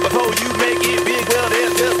blue. Before you make it big, well,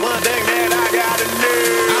 there's just one thing that I gotta know.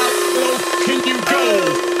 How low can you go?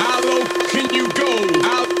 How low can you go?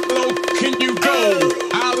 How low can you go?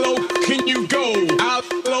 How low can you go? How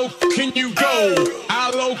low can you go? How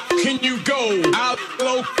low can you go? How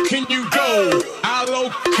low can you go? How low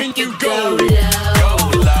can you go? Go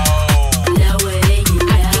low.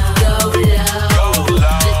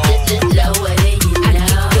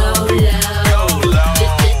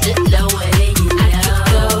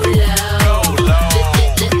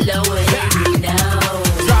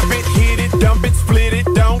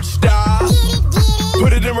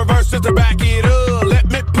 Just to back it up, let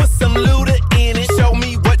me put some looter in it. Show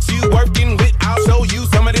me what you working with, I'll show you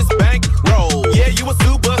some of this bankroll. Yeah, you a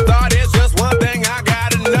superstar, there's just one thing I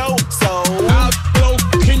gotta know. So, how low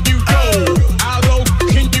can you go? How low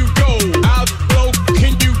can you go? How low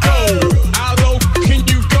can you go? How low can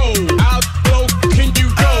you go? How low can you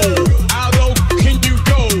go? How low can you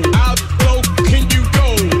go? How low can you go?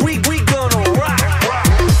 We gonna rock.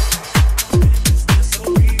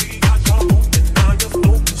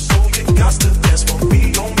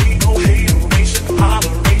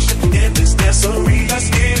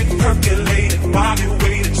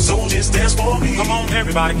 Come on,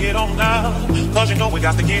 everybody get on now, cause you know we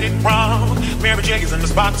got to get it wrong. Mary J is in the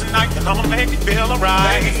spot tonight, and I'ma make it feel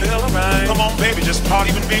alright. Come on, baby, just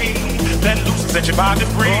party with me. Let loose and set your body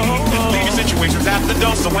free. Leave your situations at the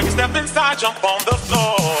door, so when you step inside, jump on the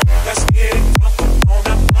floor. Let's get it on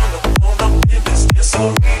up in this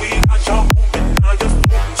dancery. We got y'all open, now you're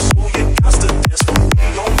floating, so you got to dance for me.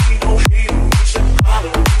 Don't need no hateration,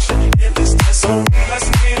 holleration in this dancery. Let's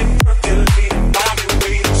get it percolating, body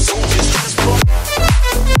waiting, so just dance for me.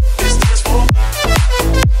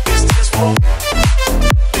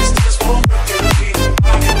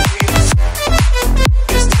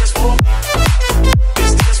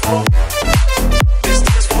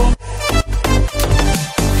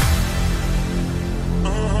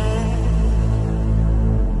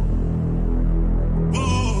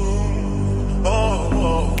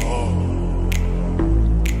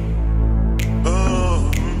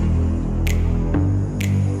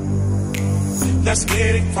 Let's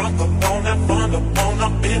get it from the on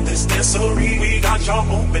up in this dancery. We got y'all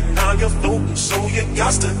open, now you're floating, so you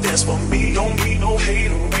got to dance for me. Don't need no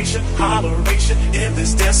hateration, holleration in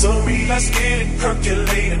this dancery. Let's get it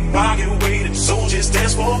percolating while you're waiting, so just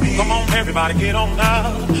dance for me. Come on, everybody get on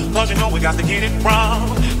now, cause you know we got to get it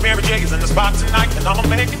wrong. Mary J is in the spot tonight, and I'ma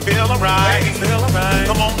make it feel alright.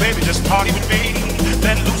 Come on, baby, just party with me.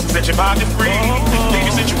 Let loose and set your body free. Leave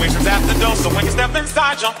your situations at the door, so when you step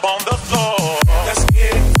inside, jump on the floor. Let's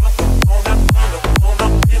get it on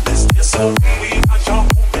up in this dancery. We got y'all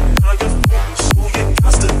open, now you're floating, so you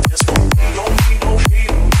got to dance for me. Don't need no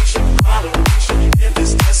hateration, holleration in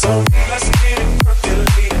this dancery. Let's get it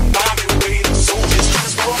percolating, body waiting, so just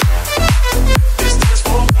dance for me. This dance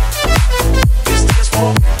for me. This dance for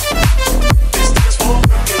me. This dance for me.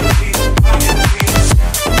 Percolating, body waiting.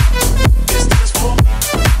 This dance for me.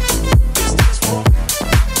 This dance for me.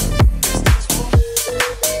 This dance for me.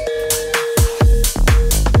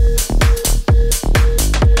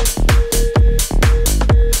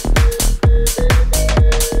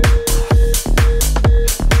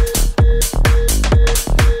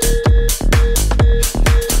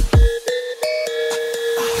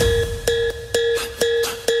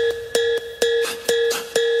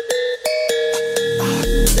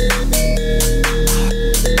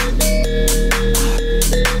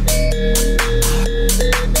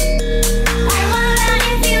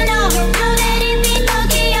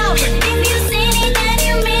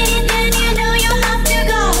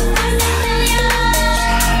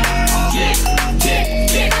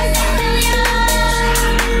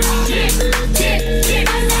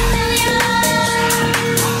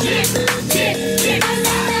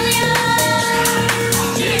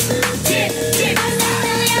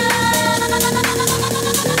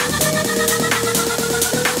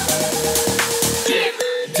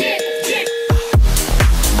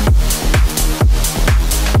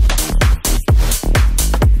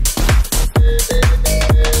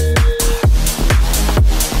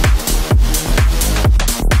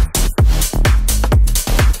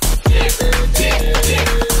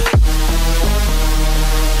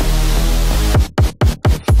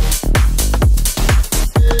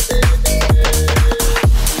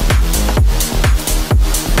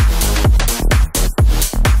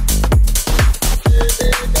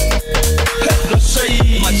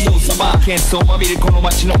 喧騒まみれこの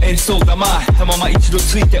街の演奏がまたまま一度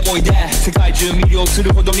ついておいで世界中魅了す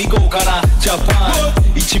るほど見豪華なジャパ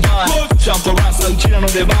ン一番ジャンプランスはうちらの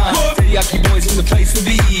出番照り焼きボーイズのプレイス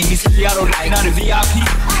B 見せてやろうライなる VIP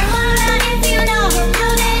If you know, know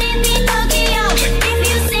that it be Tokyo. If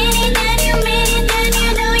you seen it, then you made it, then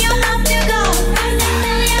you know you have to go.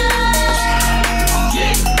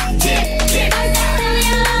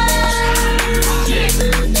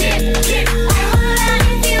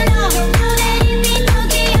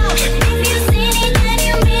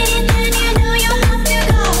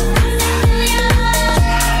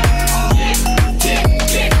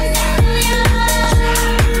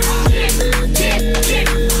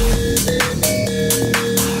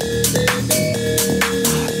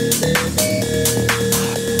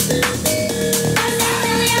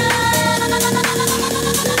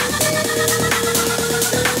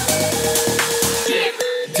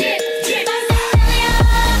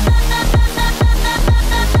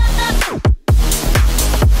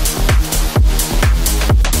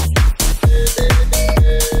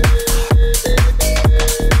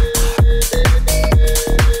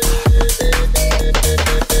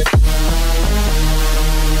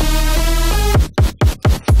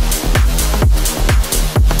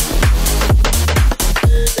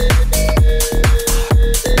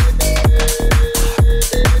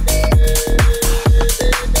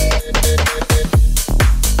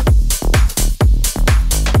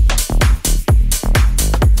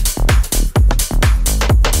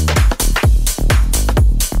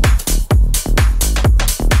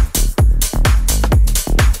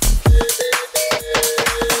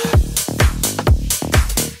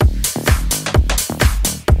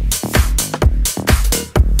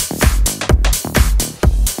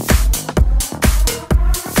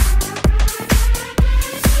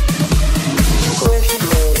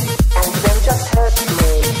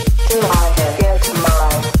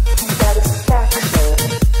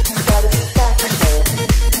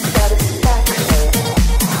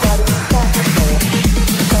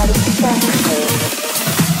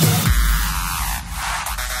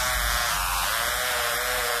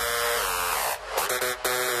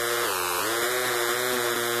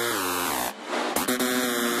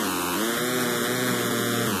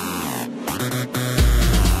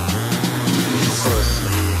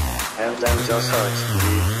 just hurt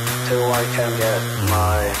me till I can get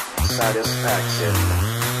my satisfaction.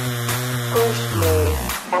 Push me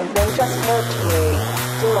and then just hurt me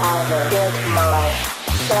till I get my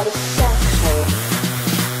satisfaction.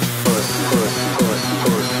 Push, push, push,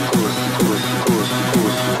 push, push, push, push, push,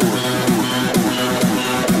 push,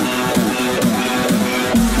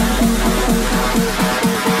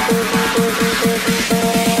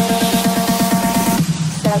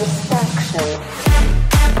 satisfaction.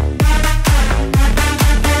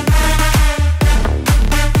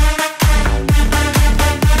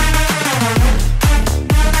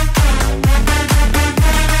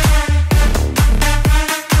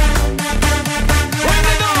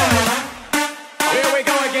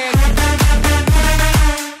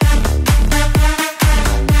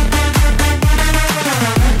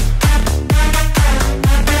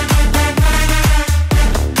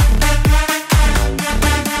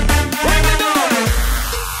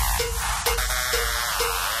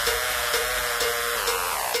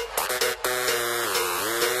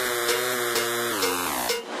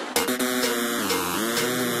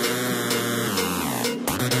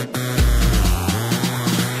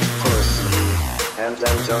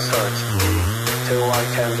 Just hurt me till I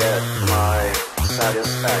can get my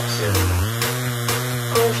satisfaction.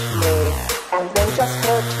 Push me and then just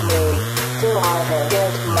hurt me till I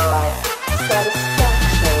get my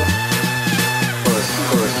satisfaction. Push,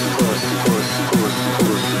 push, push, push, push,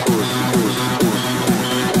 push, push, push, push,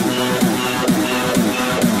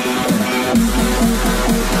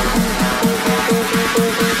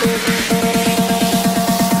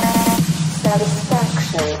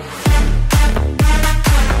 satisfaction.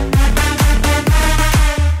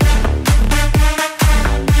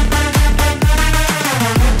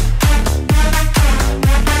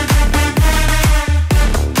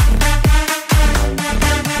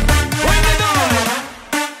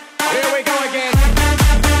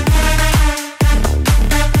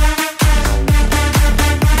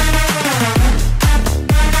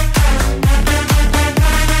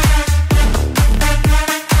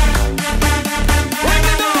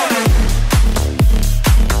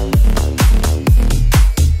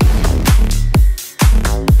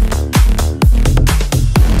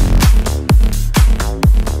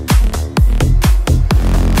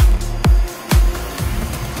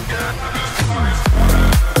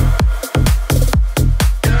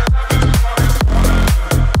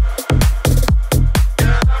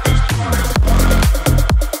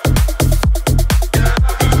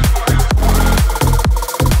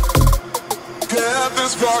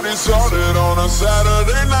 party started on a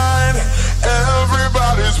Saturday night.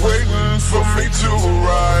 Everybody's waiting for me to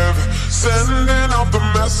arrive. Sending out the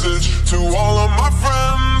message to all of my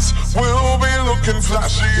friends. We'll be looking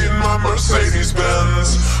flashy in my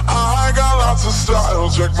Mercedes-Benz. I got lots of style,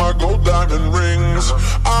 check my gold diamond rings.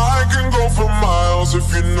 I can go for miles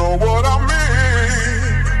if you know what I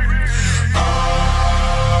mean.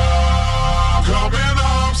 I'm coming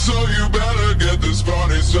up, so you better get this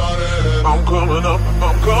party started. I'm coming up,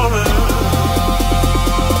 I'm coming up.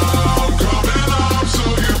 I'm coming up, so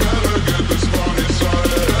you better get this party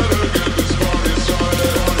started. Better get this party started.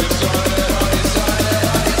 Party started,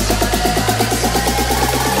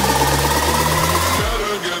 party started, party started.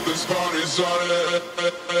 Better get this party started.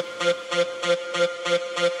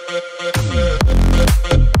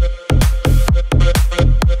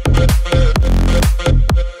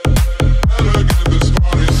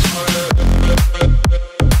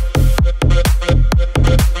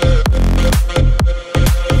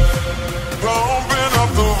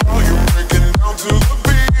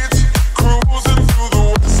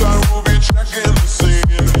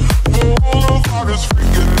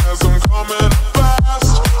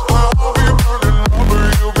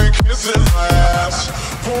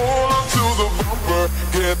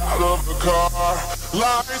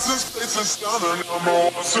 License plates are stunning, I'm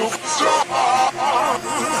a superstar.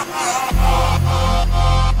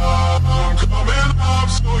 I'm coming up,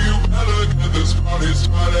 so you better get this party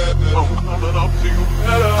started. I'm coming up, so you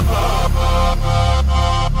better.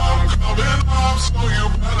 I'm coming up, so you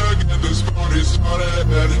better get this party started.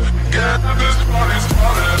 Get this party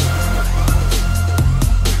started.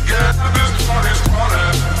 Get this party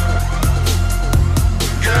started.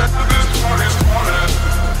 Get this party started.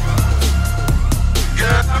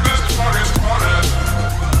 Get this party started.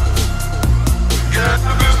 Get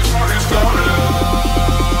this party started.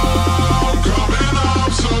 I'm coming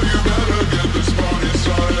up, so you better get this party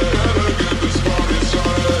started. Better get this party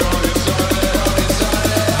started. Party started. Party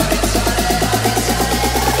started. Party started.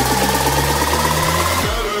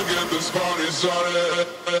 Better get this party started.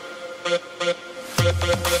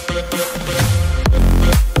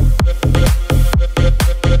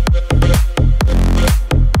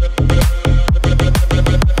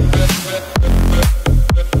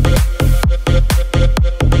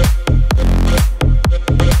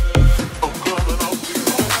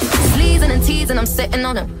 I'm sitting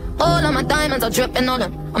on them. All of my diamonds are dripping on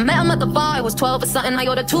them. I met him at the bar, I was 12 or something. I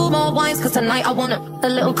ordered 2 more wines cause tonight I want him. A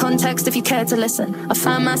little context if you care to listen. I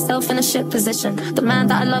found myself in a shit position. The man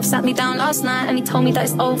that I love sat me down last night and he told me that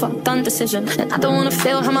it's over, done decision. And I don't wanna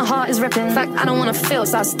feel how my heart is ripping. In fact, I don't wanna feel,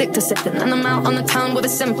 so I stick to sipping. And I'm out on the town with a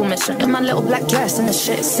simple mission. In my little black dress and the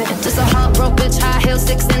shit is sitting. Just a heartbroken bitch, high heel,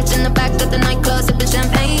 6-inch in the back of the nightclub, sipping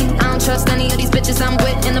champagne. I don't trust any of these bitches I'm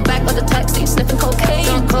with in the back of the taxi, sniffing cocaine.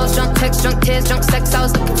 Drunk calls, drunk texts, drunk tears, drunk sex. I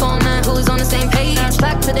was looking for a man who was on the same page.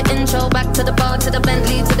 Back to the intro, back to the bar, to the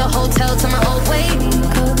Bentley, to the hotel, to my old way.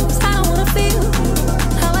 Cause I don't wanna feel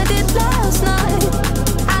how I did last night.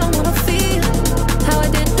 I don't wanna feel how I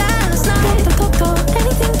did last night. Doctor,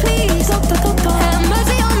 anything please. Doctor, have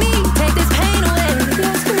mercy on me, take this pain away.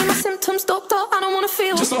 Yes, give me my symptoms, doctor, I don't wanna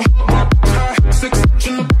feel. Just a hot, 6-inch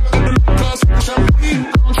in the back of the class, champagne.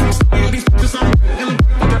 I don't trust any of these bitches I'm in the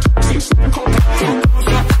back of the taxi, smoking cocaine.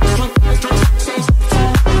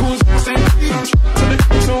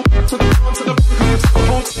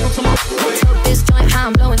 This joint, how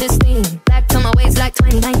I'm blowing this steam. Back to my ways like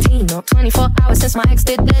 2019. No, 24 hours since my ex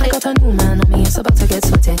did dead. I got a new man on me, it's about to get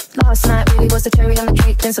sweaty. Last night really was the cherry on the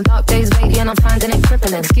cake. Been some dark days lately and I'm finding it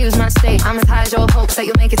crippling. Excuse my state, I'm as high as your hopes that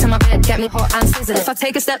you'll make it to my bed. Get me hot and sizzling. If I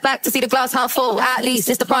take a step back to see the glass half full, at least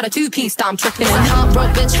it's the Prada 2-piece that I'm tripping in.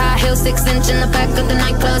 Heartbroken bitch, high heel, 6-inch in the back of the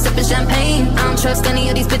nightclub, sipping champagne. I don't trust any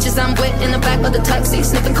of these bitches I'm with in the back of the taxi,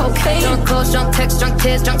 sniffing cocaine. Drunk calls, drunk texts, drunk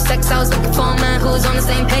tears, drunk sex. I was looking for a man who was on the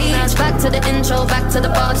same page. Back to the intro, back to the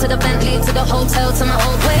bar, to the Bentley, to the hotel, to my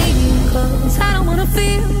old way. Cause I don't wanna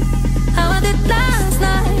feel how I did last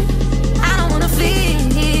night. I don't wanna feel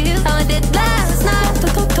how I did last night.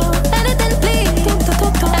 Anything please.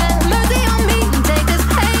 Have mercy on me, take this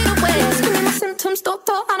pain away. Just give me my symptoms,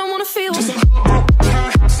 doctor, I don't wanna feel. Just a hot,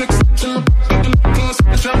 6-inch in the back of the class,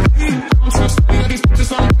 champagne. I don't trust any of these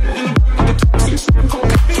bitches I'm in the back of the taxi, smoking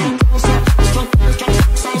cocaine.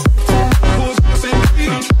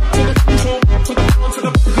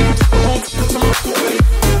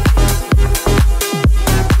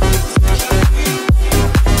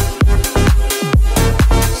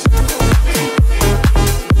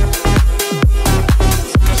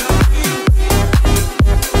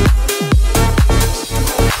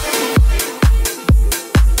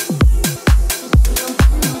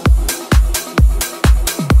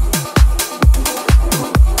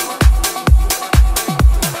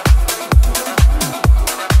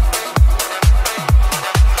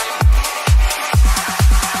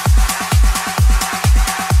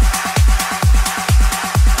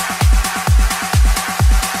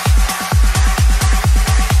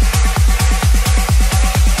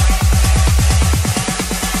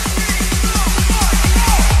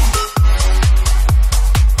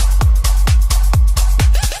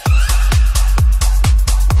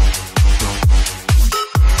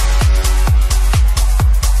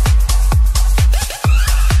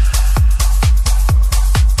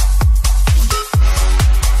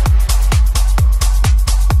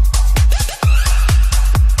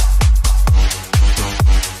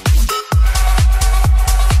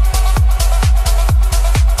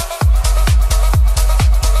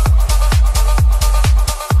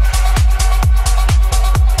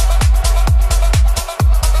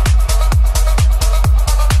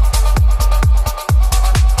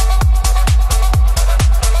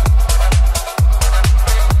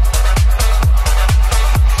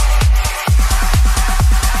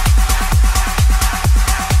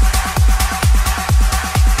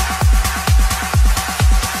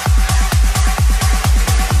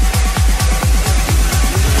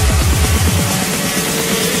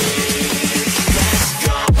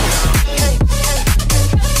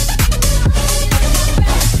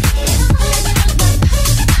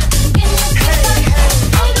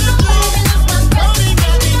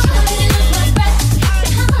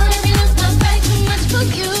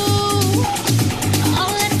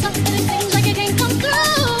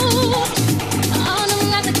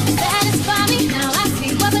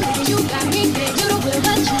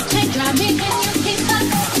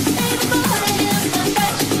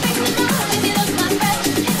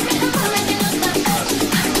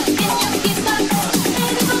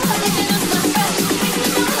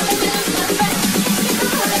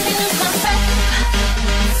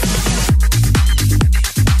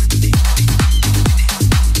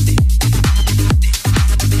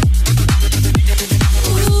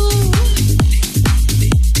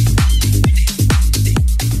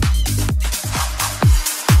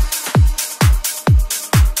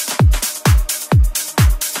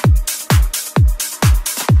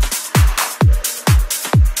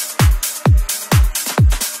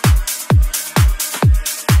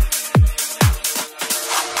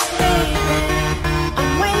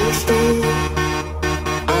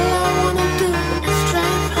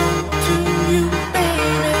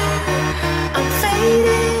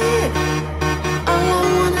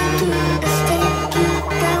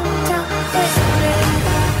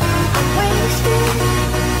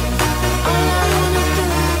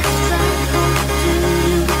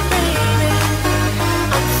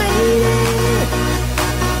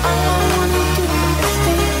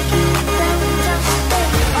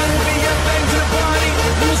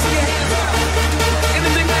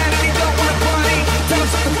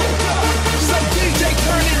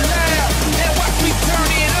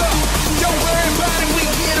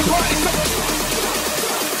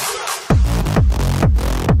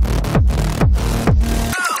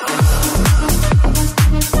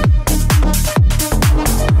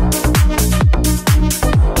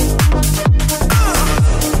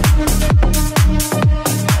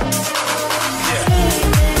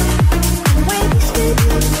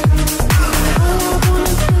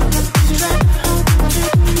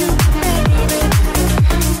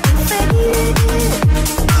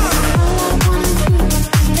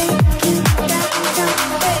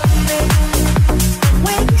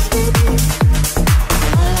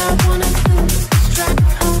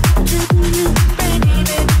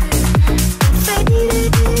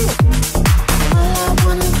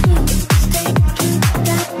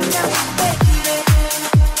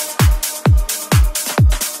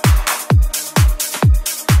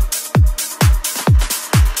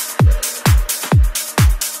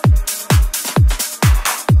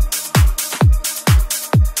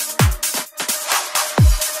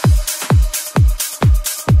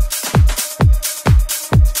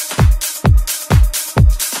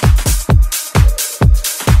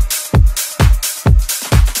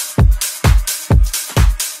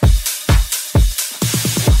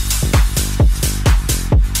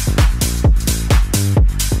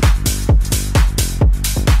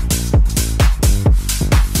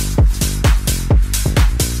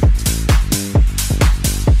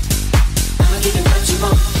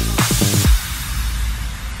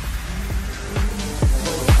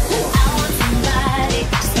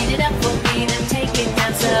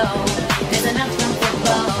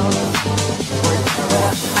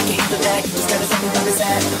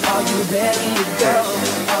 ready to go?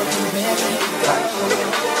 Are you ready to go?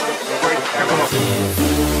 If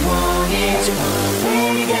you want it, you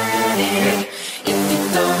already got it. If you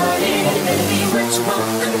thought it, it better be what you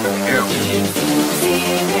want. If you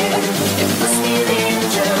feel it, it must be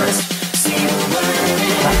dangerous. Say the word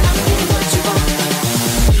and I'll give you what you want.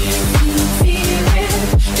 If you feel it,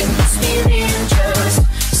 it must be dangerous.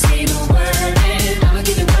 Say the word and I'll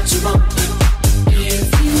give you what you want.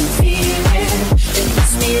 If you feel it, it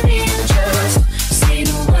must be dangerous. Say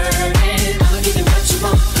the word and I'll give you what you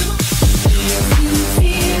want. If you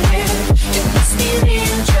feel it, it must be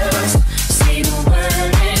dangerous. Say the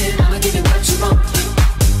word and I'll give you what you want.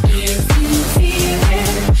 If you feel it,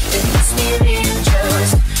 it must be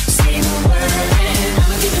dangerous. Say the word and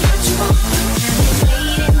I'll give you what you want.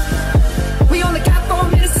 We only got 4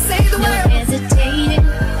 minutes to say the word. No hesitating.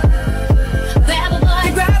 Grab a boy,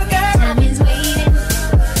 grab a girl. Time is waiting.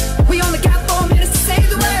 We only got 4 minutes to say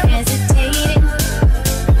the word. No hesitating.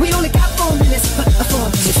 We only got 4 minutes. 4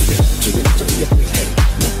 minutes.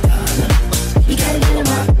 You gotta get 'em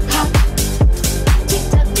up. Hop. Tick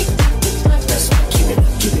tock, tick tock, tick tock. That's right. Keep it up,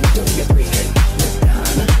 don't get free.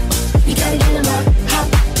 You gotta get 'em up. Hop.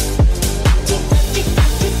 Tick tock, tick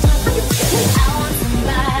tock, tick tock. I want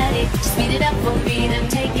somebody to speed it up for me and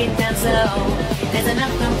take it down slow. There's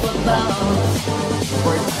enough room for both.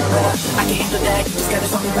 I can't handle that. You just gotta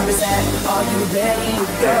show me where it's at. Are you ready to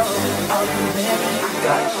go? Are you ready to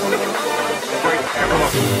go?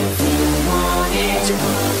 If you want it, you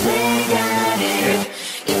already got it.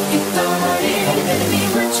 If you thought it, it better be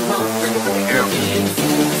what you want. If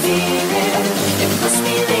you feel it, it must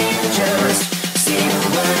be dangerous. Say the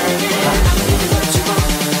word and I'll give you what you want.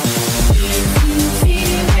 If you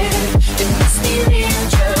feel it, it must be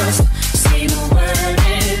dangerous. Say the word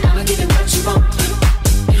and I'll give you what you want.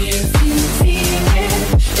 If you feel it,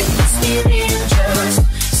 it must be dangerous.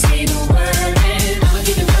 Say the word and I'll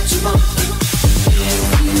give you what you want. If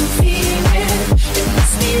you feel it, it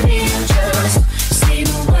must be dangerous. Say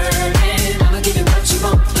the word and I'll give you what you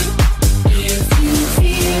want. If you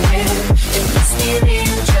feel it, it must be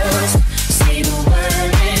dangerous. Say the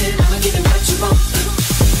word and I'll give you what you want.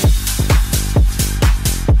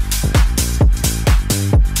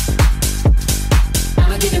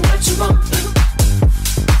 I'ma give you what you want.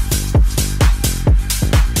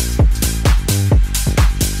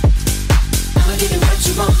 I'ma give you what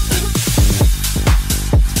you want.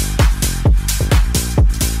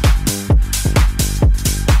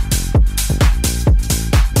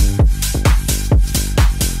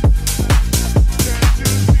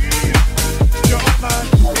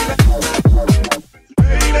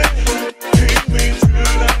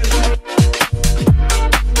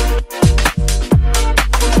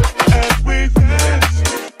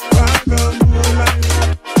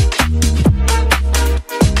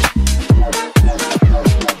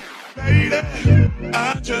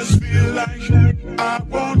 I just feel like I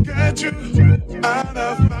won't get you out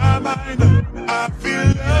of my mind. I feel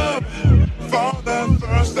love for the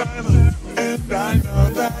first time, and I know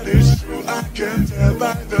that it's true. I can tell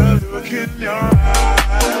by the look in your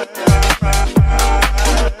eyes.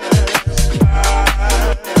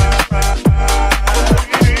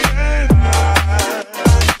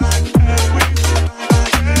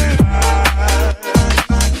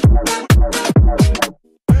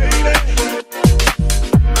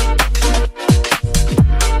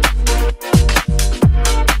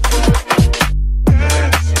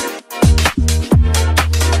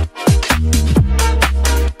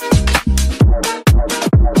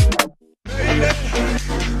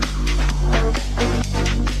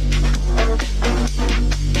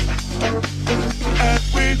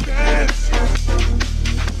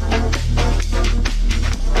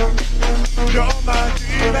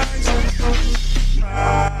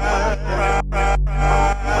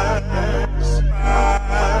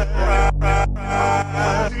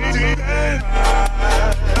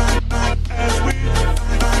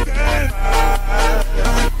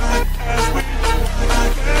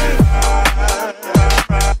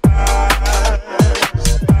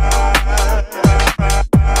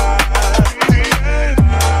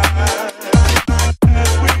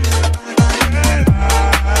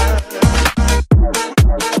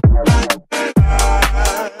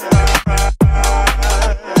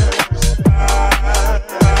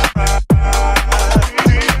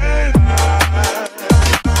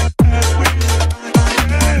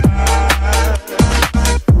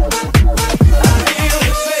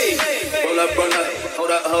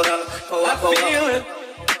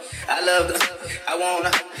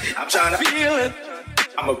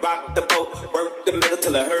 I'ma rock the boat, work the middle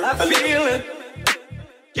till it hurt. I feel it.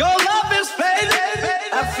 Your love is fading,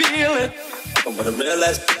 I feel it. I'm gonna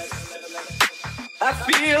realize I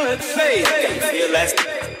feel it fading. Feel that.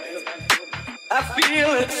 I feel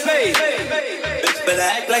it fading. Bitch, better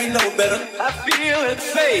act like you know better. I feel it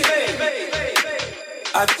fading.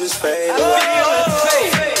 I just fade I away. feel it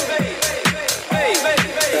fading.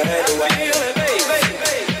 Fade away.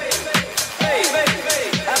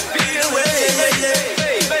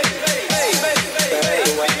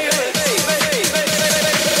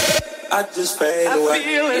 I just fade away. I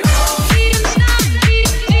feel it.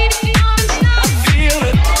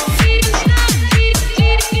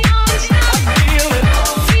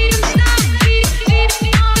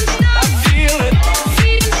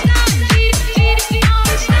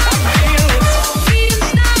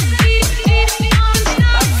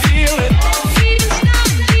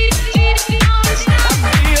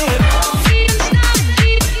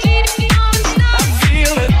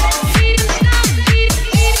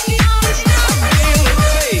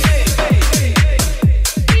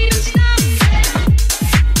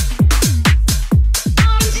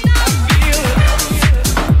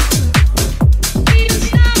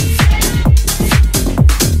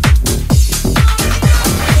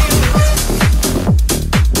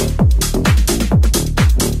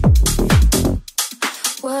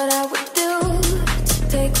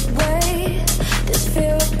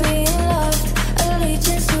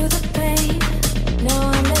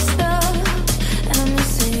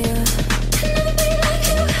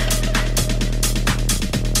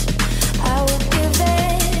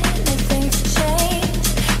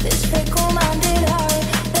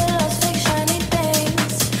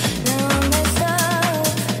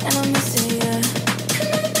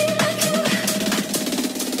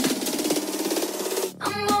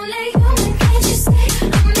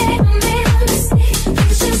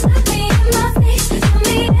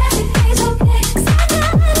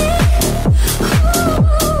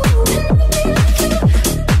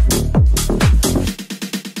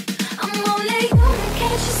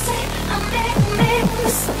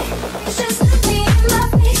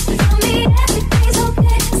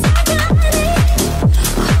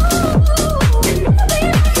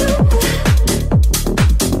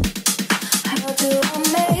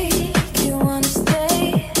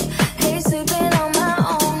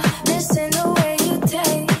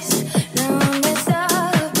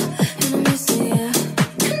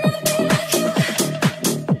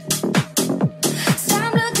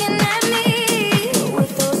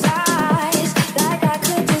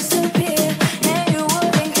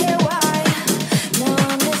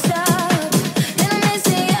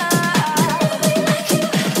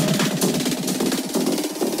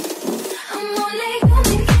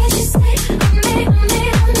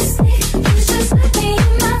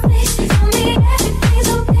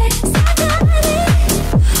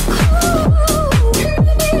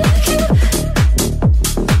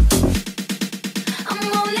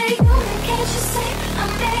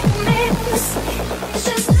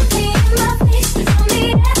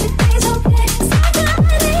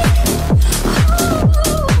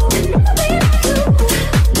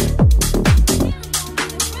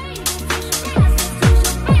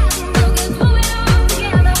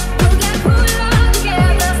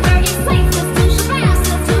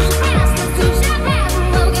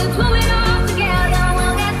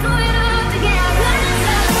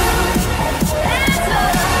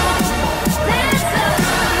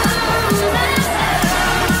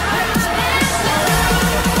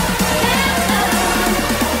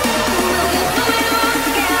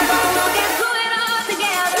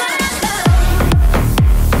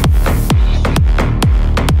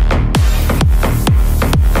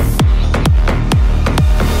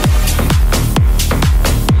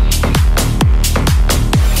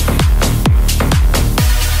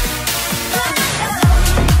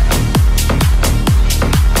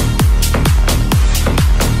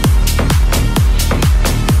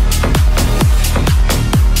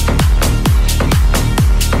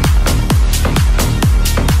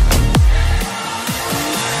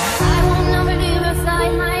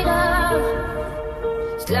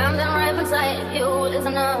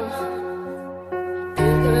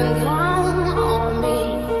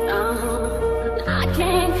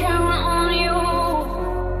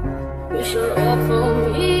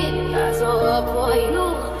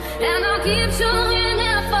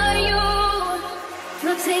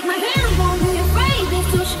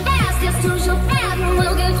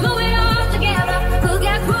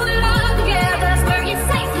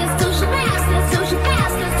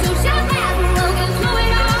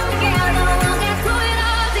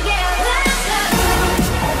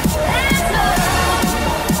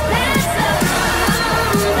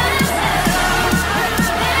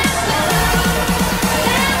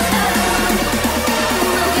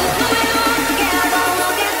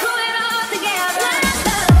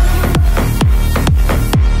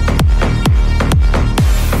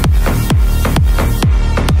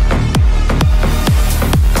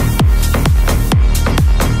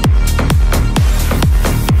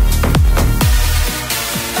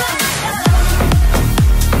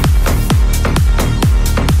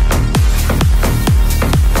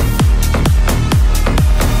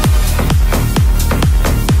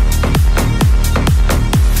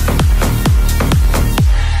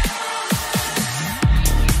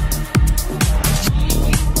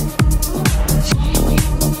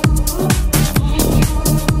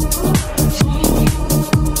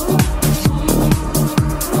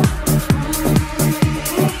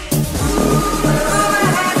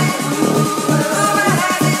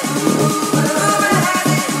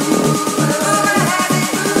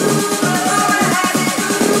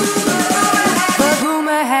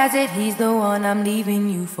 I'm leaving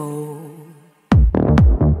you for.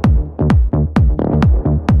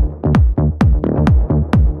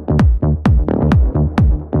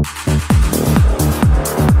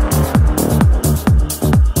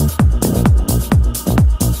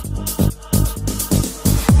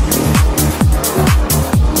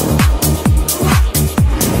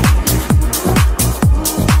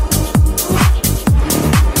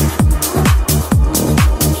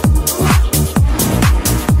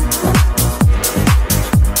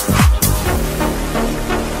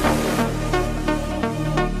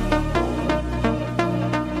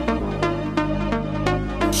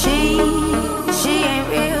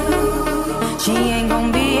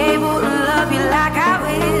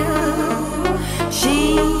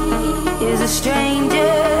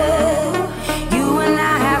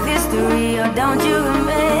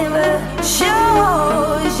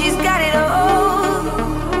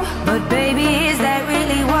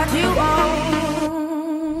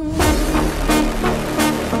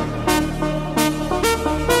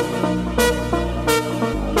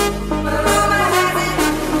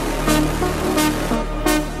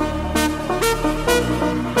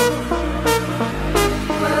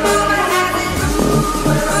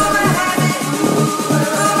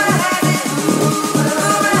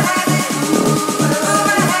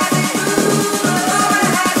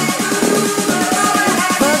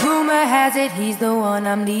 He's the one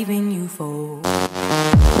I'm leaving you for.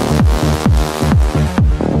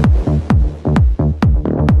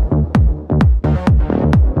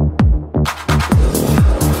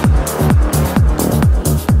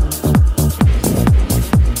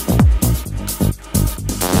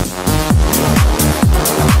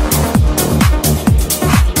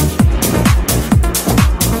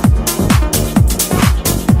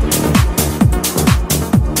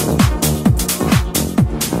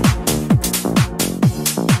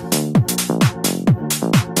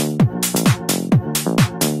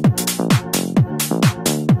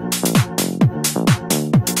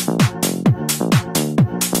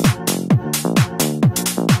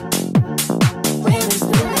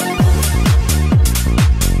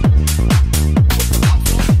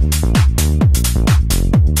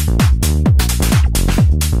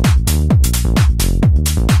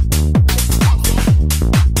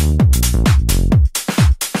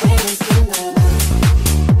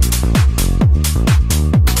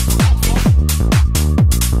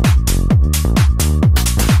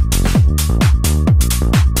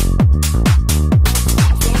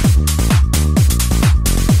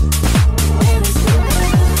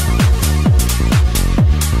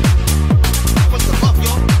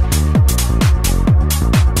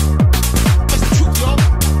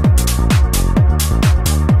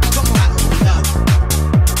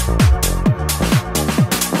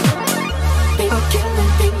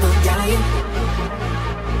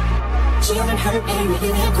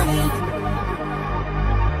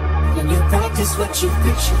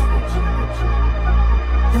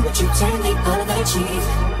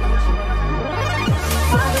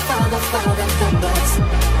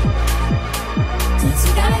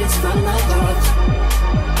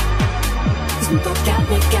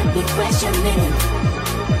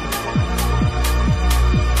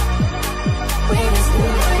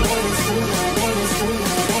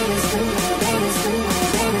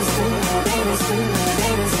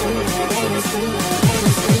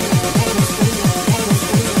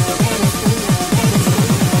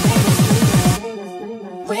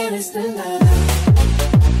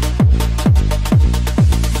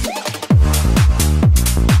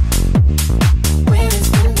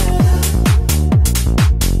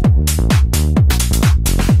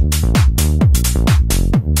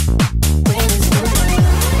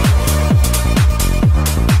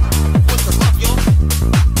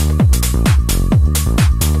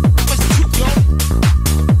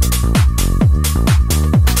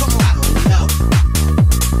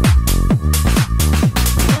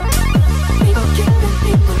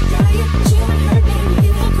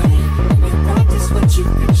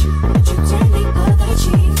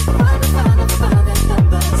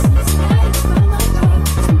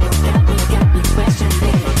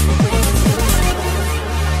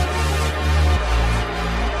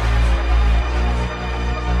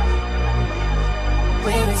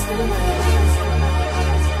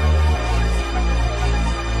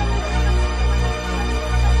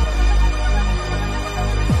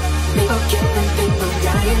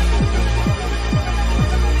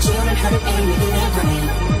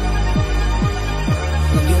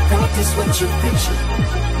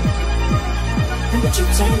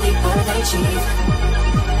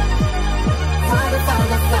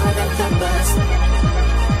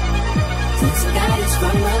 It's guidance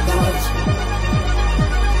from above.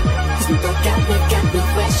 'Cause people got me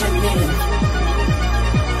questioning.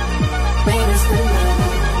 Where is the love?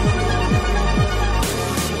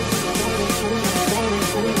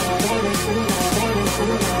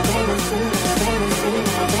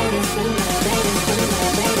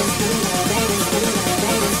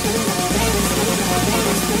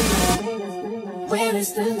 Where is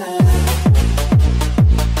the love?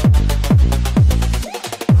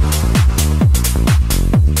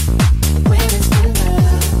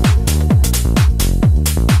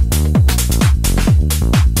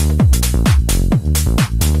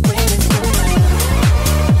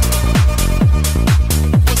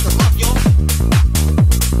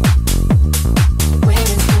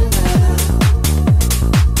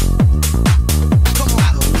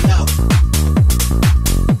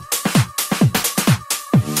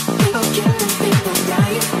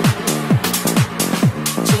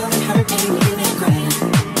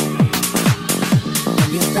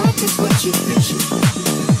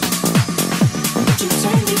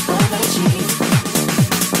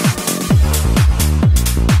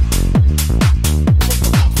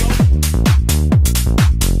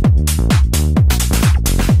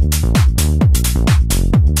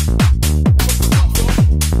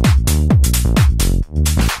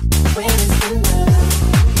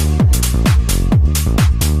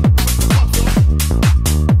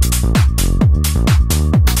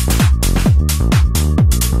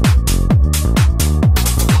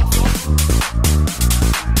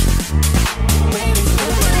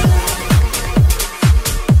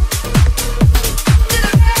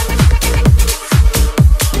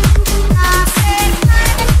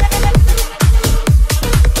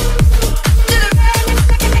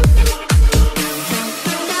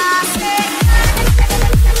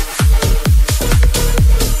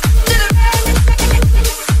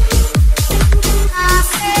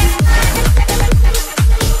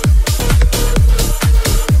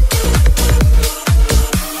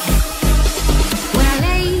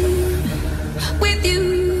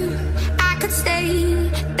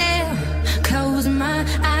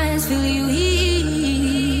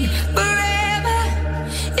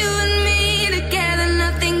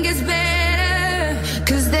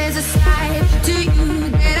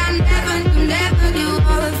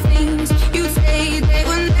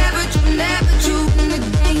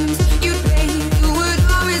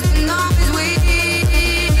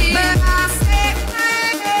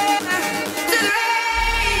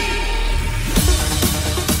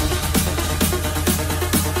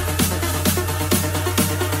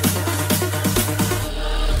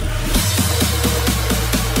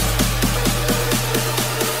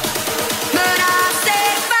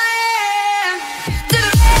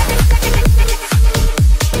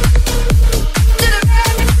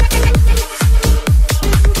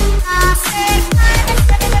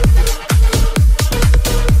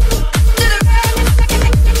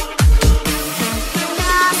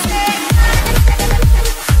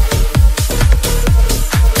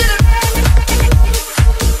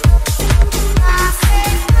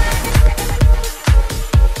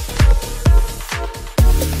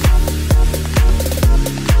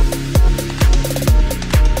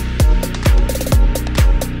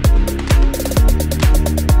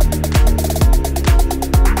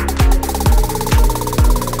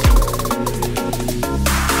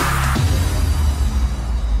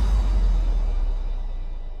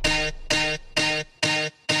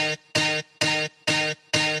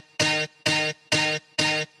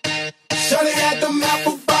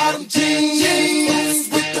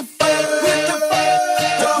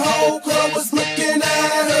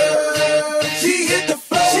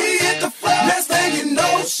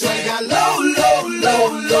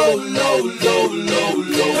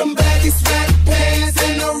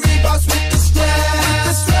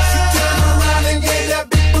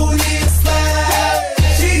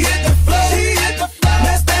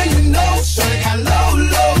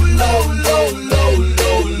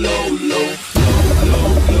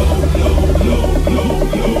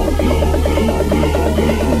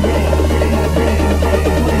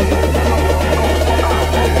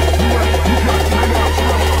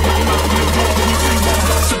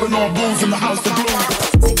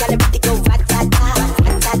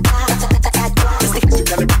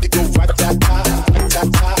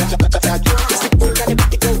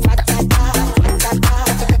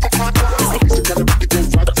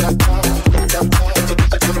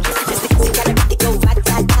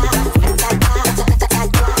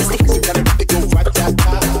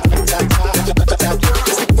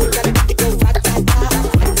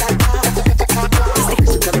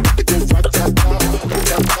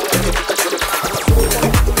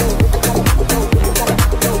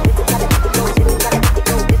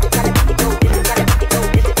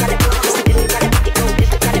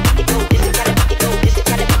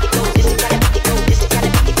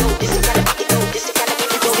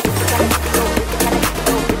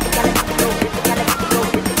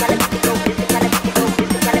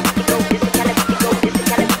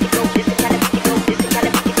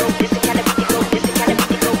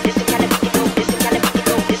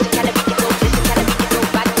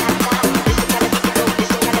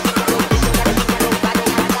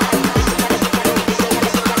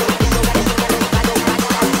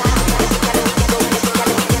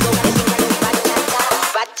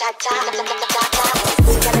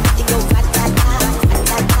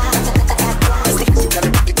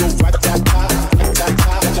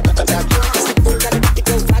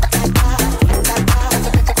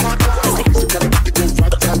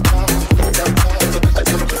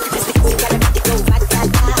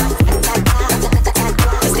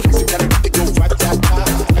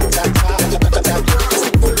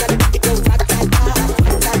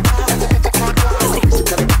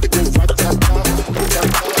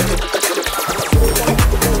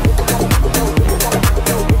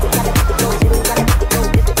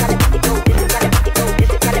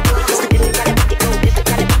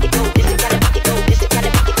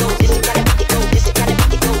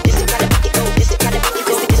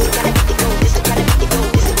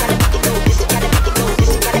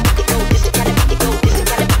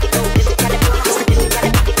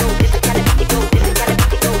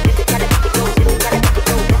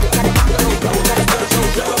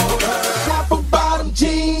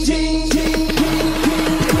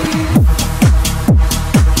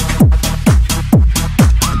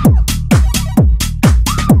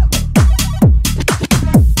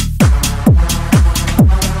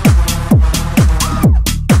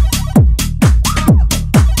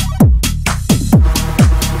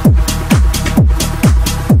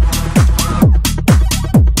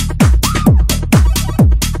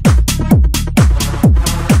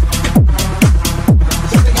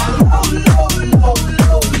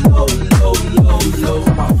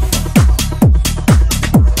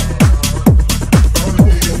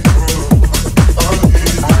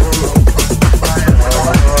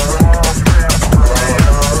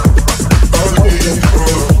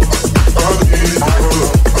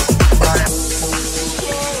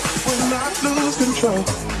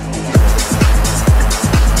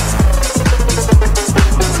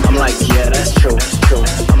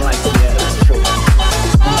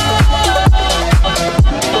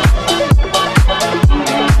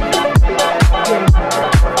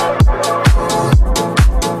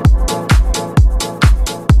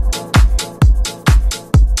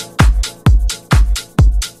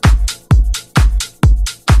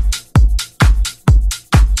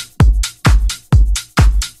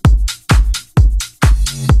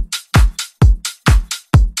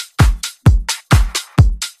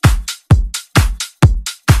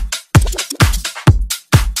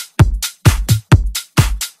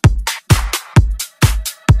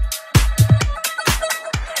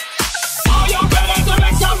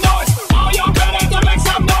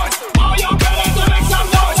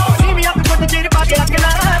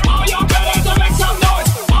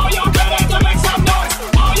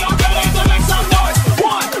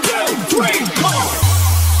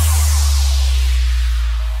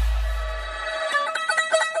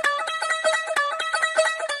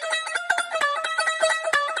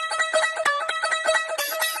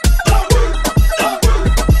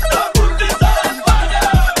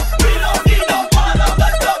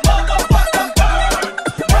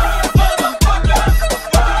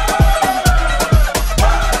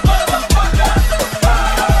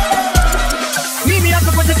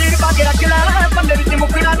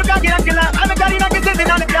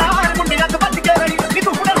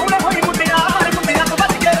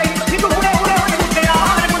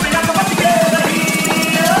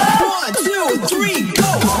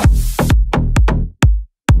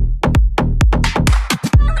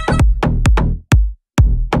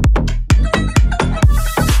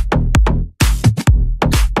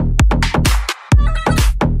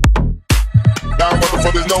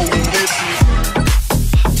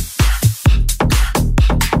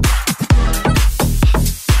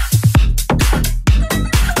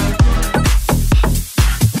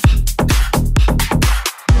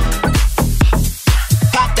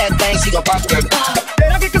 she gon' pop that.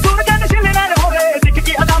 तेरा की कसूर क्या नशीले नैन हो गए दिख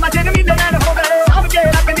की अदा में तेरे नीले नैन हो गए साम के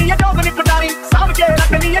रखनी है डोगनी कटारी साम के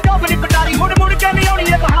रखनी है डोगनी कटारी मुड़ मुड़ के नहीं आनी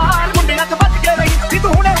है बहार मुंडे हाथ बच के रही नी तू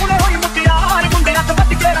हुने हुने होई मुटियार मुंडे हाथ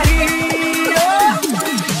बच के रही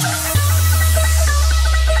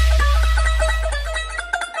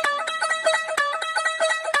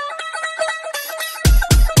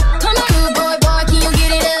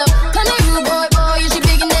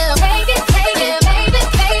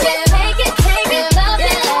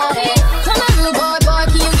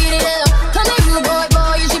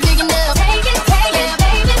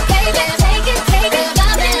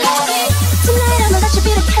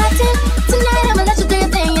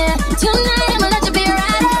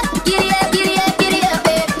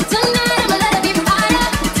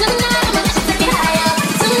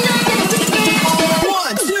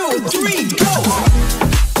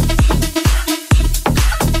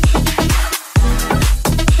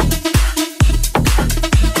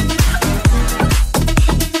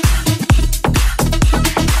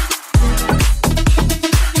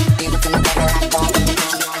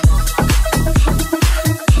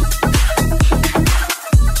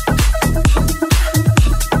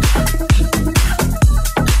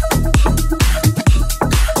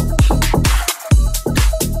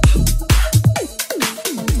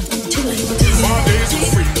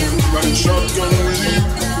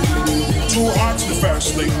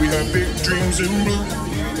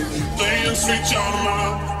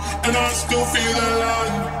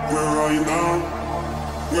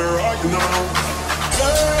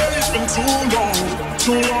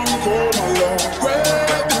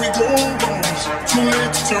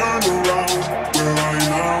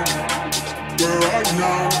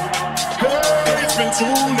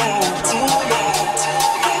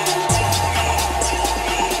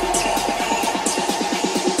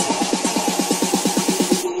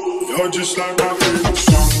Just like my favorite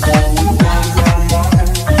song, round, round, round my head.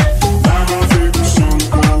 Like my favorite song,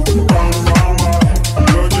 round, round my head.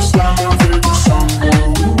 You're just like my favorite song,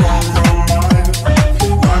 round, round my head.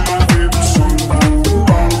 Like my favorite song,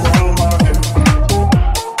 round, round my head.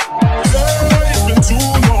 Yeah, it's been too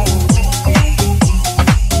long.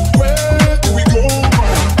 Where do we go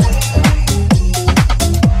wrong?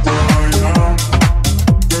 Where are you now?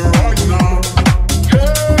 Where are you now?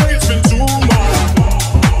 Hey, it's been too long.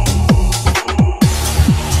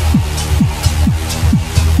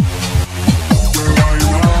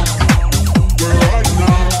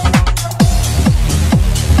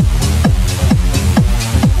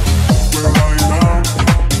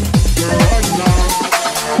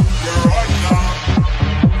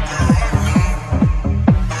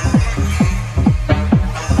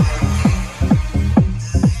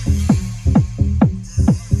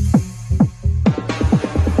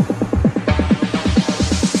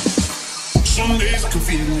 Some days I can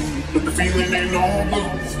feel it, but the feeling ain't no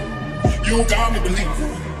blues. You got me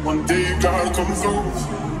believing, one day you gotta come through.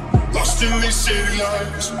 Lost in these city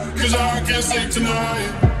lights, cause I can't sleep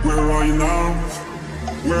tonight. Where are you now?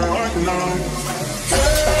 Where are you now?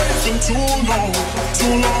 Hey, it's been too long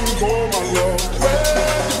ago, my love. Where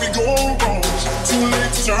did we go wrong? Too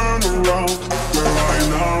late to turn around. Where are you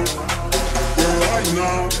now? Where are you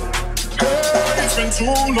now? Hey, it's been too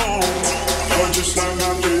long. You're just like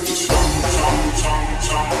my favorite song.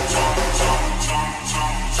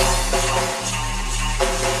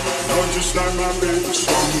 You're just like my favorite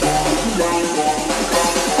song. Round, round, round,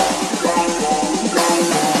 round, round, round,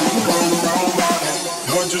 round, round my head.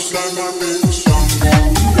 You're just like my favorite song.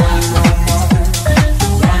 Round, round my head.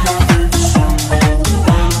 Like my favorite song.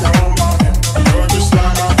 Round, round my head. You're just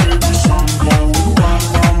like my favorite song. Round, round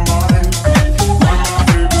my head. Like my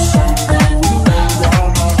favorite song. Round, round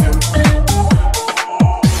my head.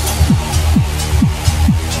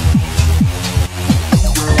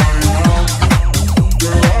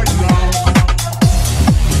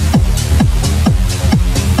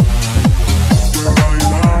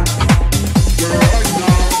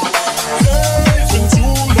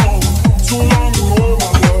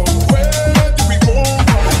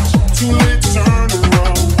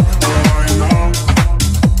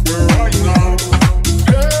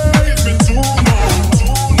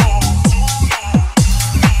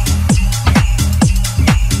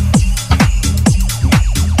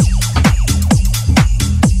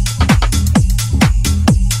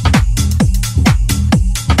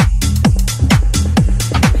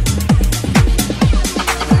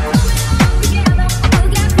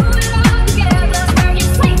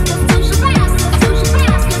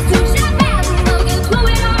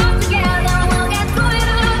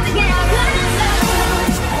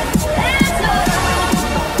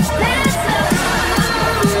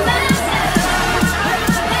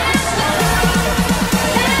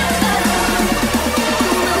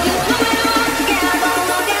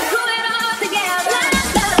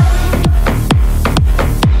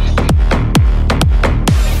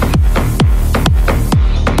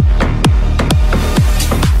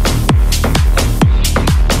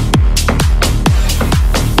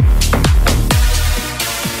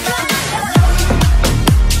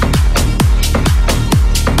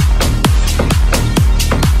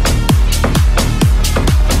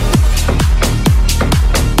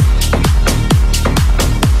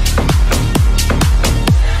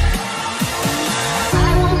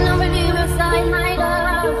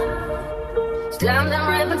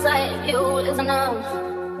 you is enough.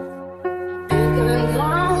 Thinking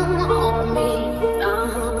down on me,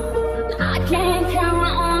 I can't count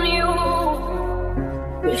on you.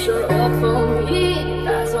 You show up for me,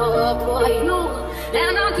 that's all up for you,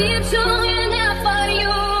 and I'll keep showing up for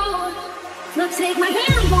you. Look, take my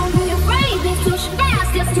hand, won't be afraid. It's too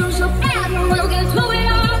fast, it's too fast. We'll get through it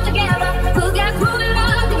all together. We'll get through it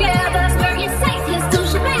all together. Where you safe, it's too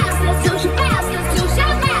fast, it's too fast, it's too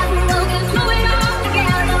fast. We'll get through it all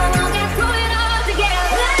together. We'll get through it all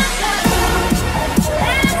together.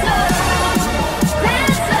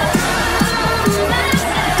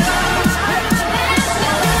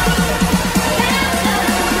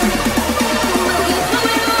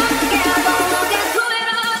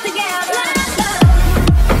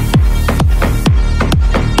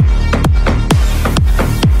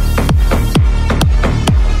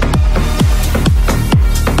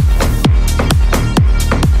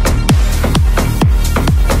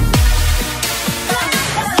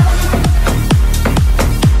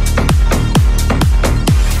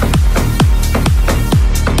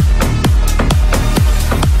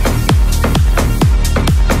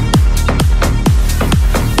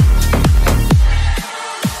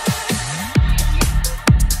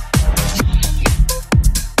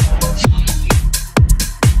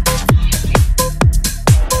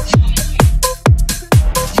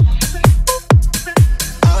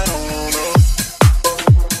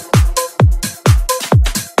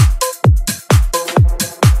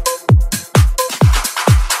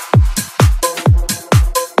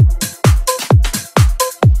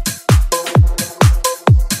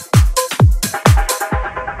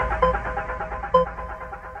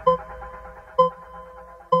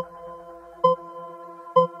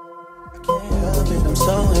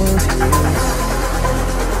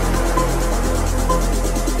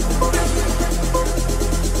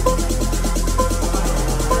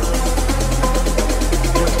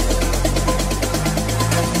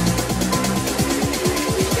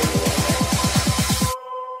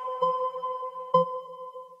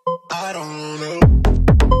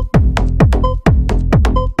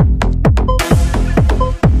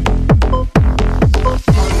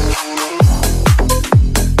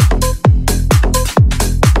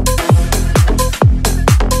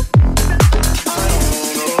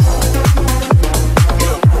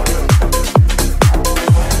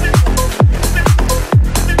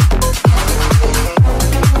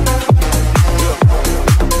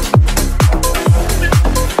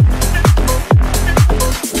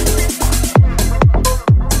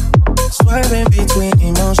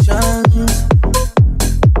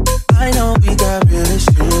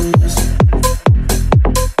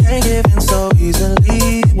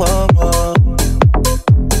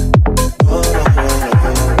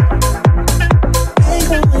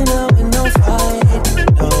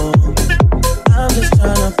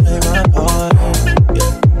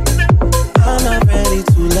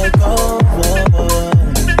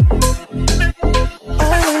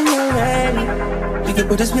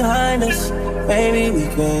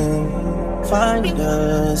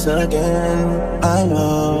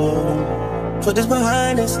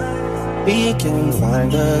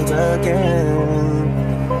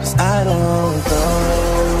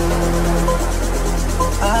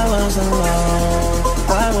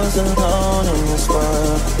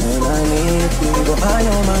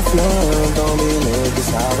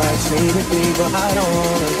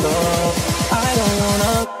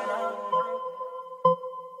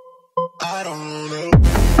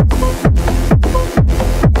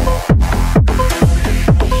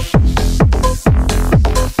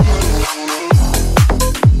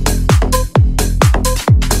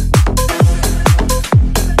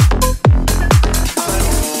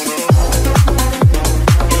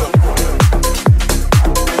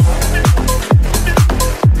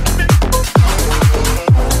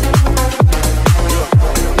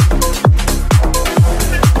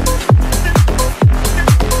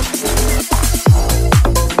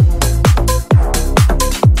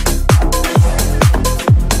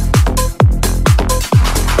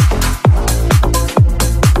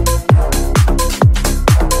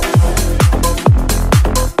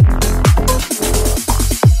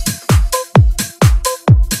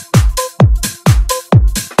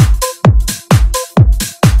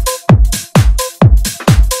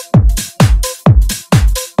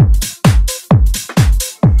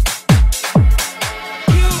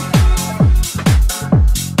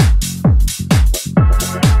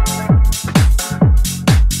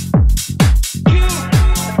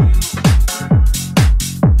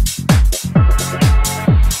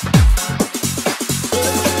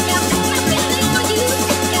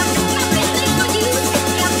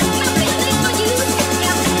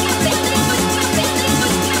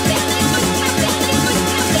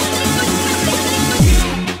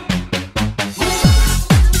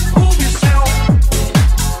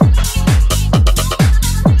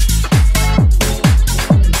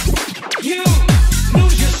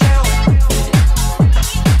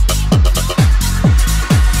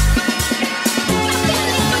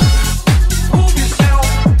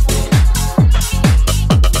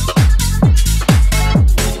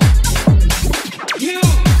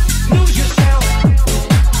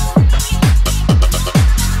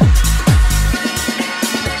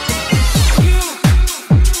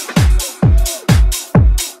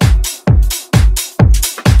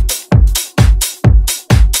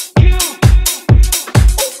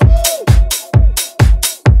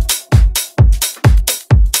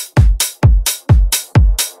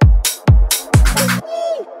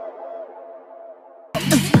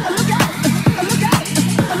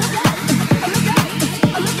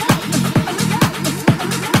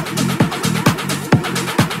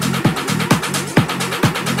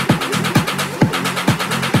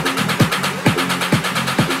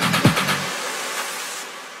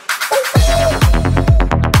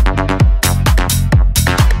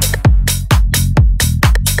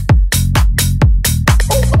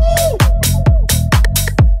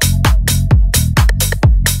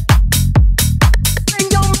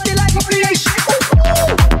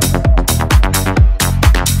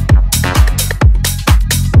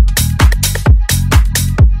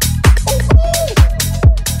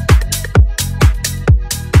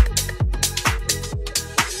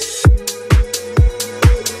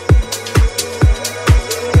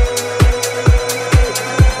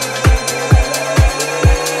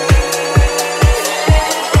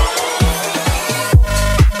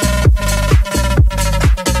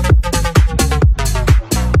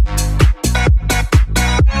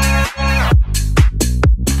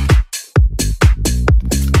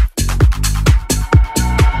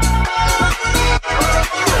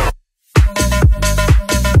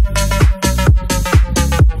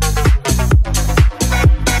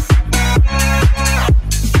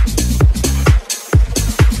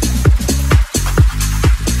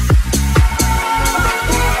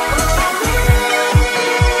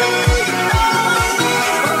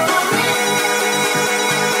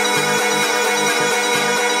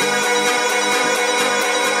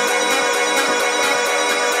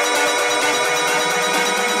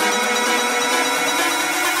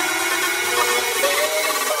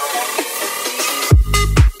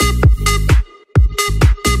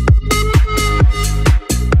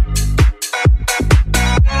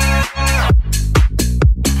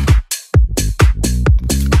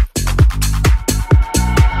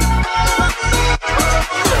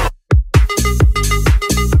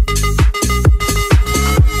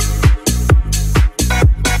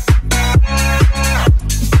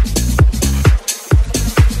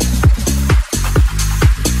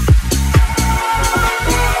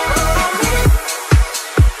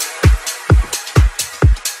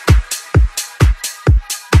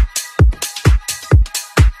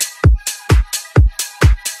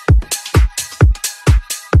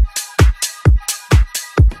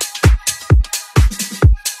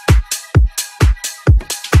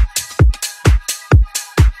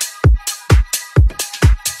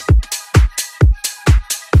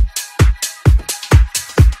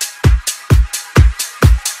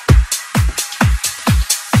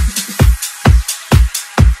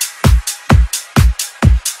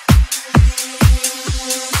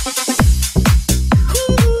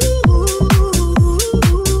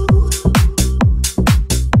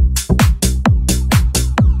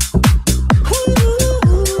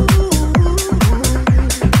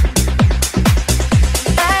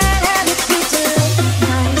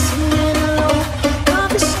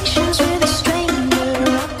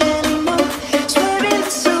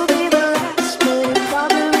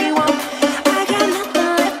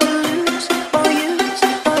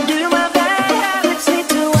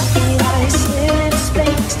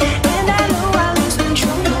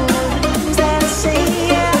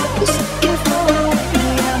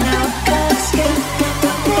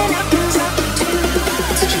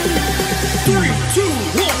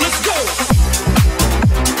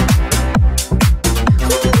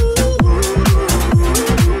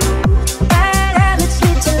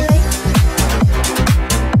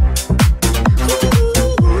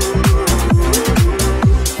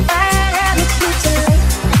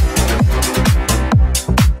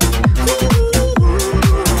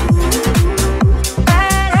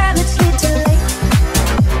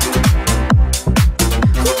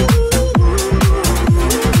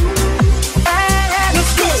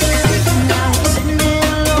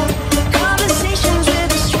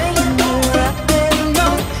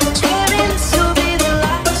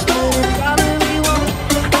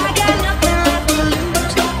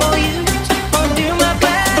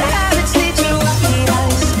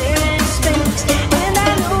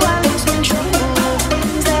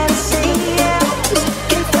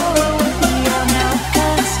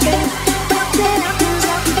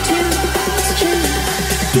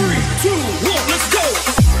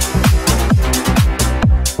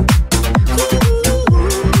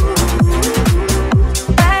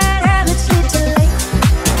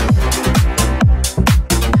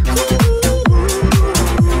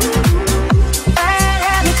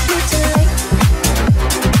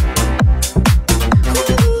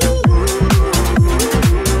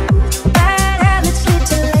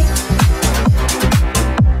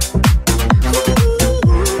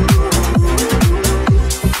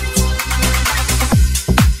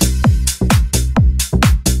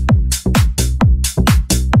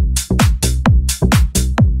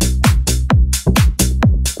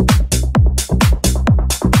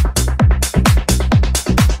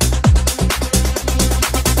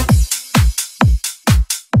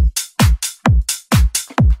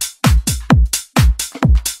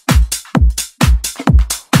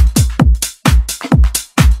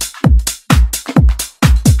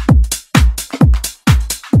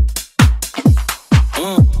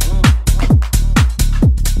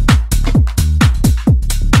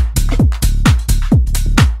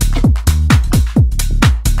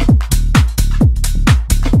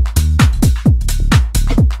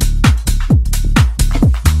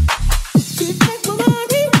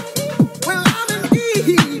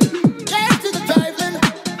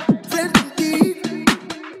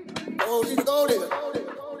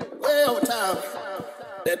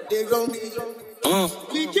 Now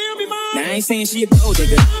I ain't saying she a gold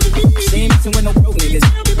digger. She ain't messing with no broke niggas.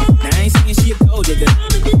 Now I ain't saying she a gold digger.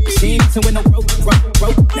 She ain't messing with no broke.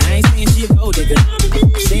 Now I ain't saying she a gold digger.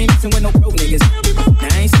 She ain't messing with no broke niggas.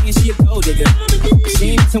 Now I ain't saying she a gold digger.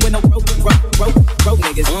 She ain't messing with no broke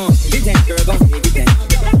niggas. Get that girl, gon' get that.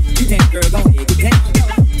 Get that girl, gon' get that.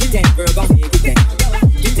 Get that girl, gon' get that.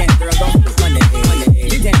 Get that girl, gon' run that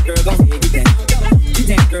head. Get that girl, gon' get that. Get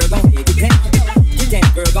that girl, gon' get that. Get that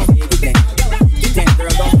girl, gon' get that. Get that girl,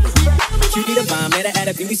 gon' cutie the bomb, met her at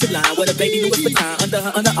a beauty salon with a baby Louis Vuitton under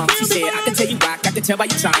her underarm. She said, I can tell you rock, I can tell by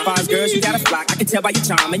your charm. Fars girls, you got a flock, I can tell by your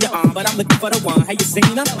charm and your arm. But I'm looking for the one, have you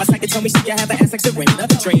seen her? My psychic told me she can have an ass like Serena,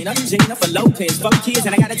 Trina, Gina for Lopez, 4 kids,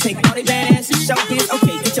 and I gotta take all they bad asses, show kids.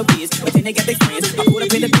 Okay, get your kids, but then they got their friends. I pulled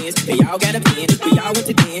up in the Benz, they all got a pen, we all went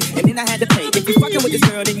to den, and then I had to pay. If you fucking with this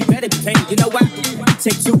girl, then you better be paid. You know why?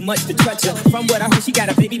 Take too much to touch her. From what I heard, she got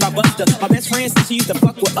a baby by Buster. My best friend said she used to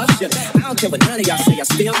fuck with Usher. I don't care what none of y'all say, I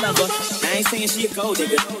still love her. I ain't saying she a gold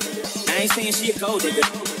digger. I ain't saying she a gold digger.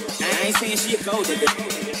 I ain't saying she a gold digger.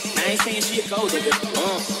 I ain't saying she a gold digger.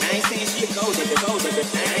 I ain't saying she a gold digger. Gold digger.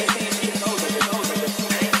 I ain't saying she a gold digger. Gold digger.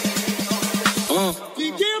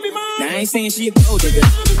 Now I ain't saying she a gold digger.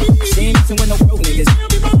 She ain't messing with no broke niggas.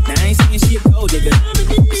 Now I ain't saying she a gold digger.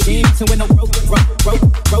 She ain't messing with no broke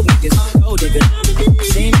niggas. Gold digger.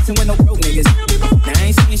 She ain't messing with no broke niggas. Now I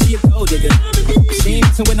ain't saying she a gold digger. She ain't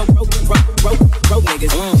messing with no broke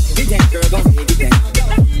niggas. Get that girl, gon' get that.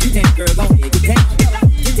 Get that girl, gon' get that.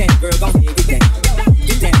 Get that girl, gon' get that.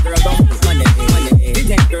 Get that girl, gon' run that head. Get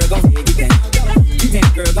that girl, gon' get that. Get that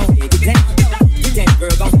girl, gon' get that. Get that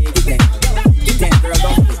girl, gon' get that. Get that girl,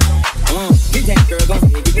 gon' get that girl, gon'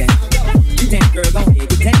 get that. Get that girl, gon' get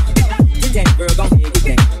that. Get that girl, gon' get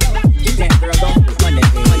that. Get that girl, gon' run that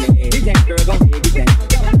head. Get that girl, gon' get that.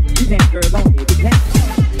 Get that girl, gon' get that.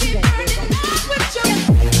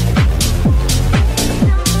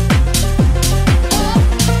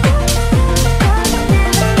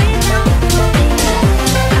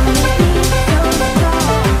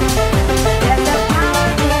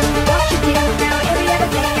 What you do now, every other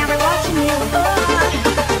day.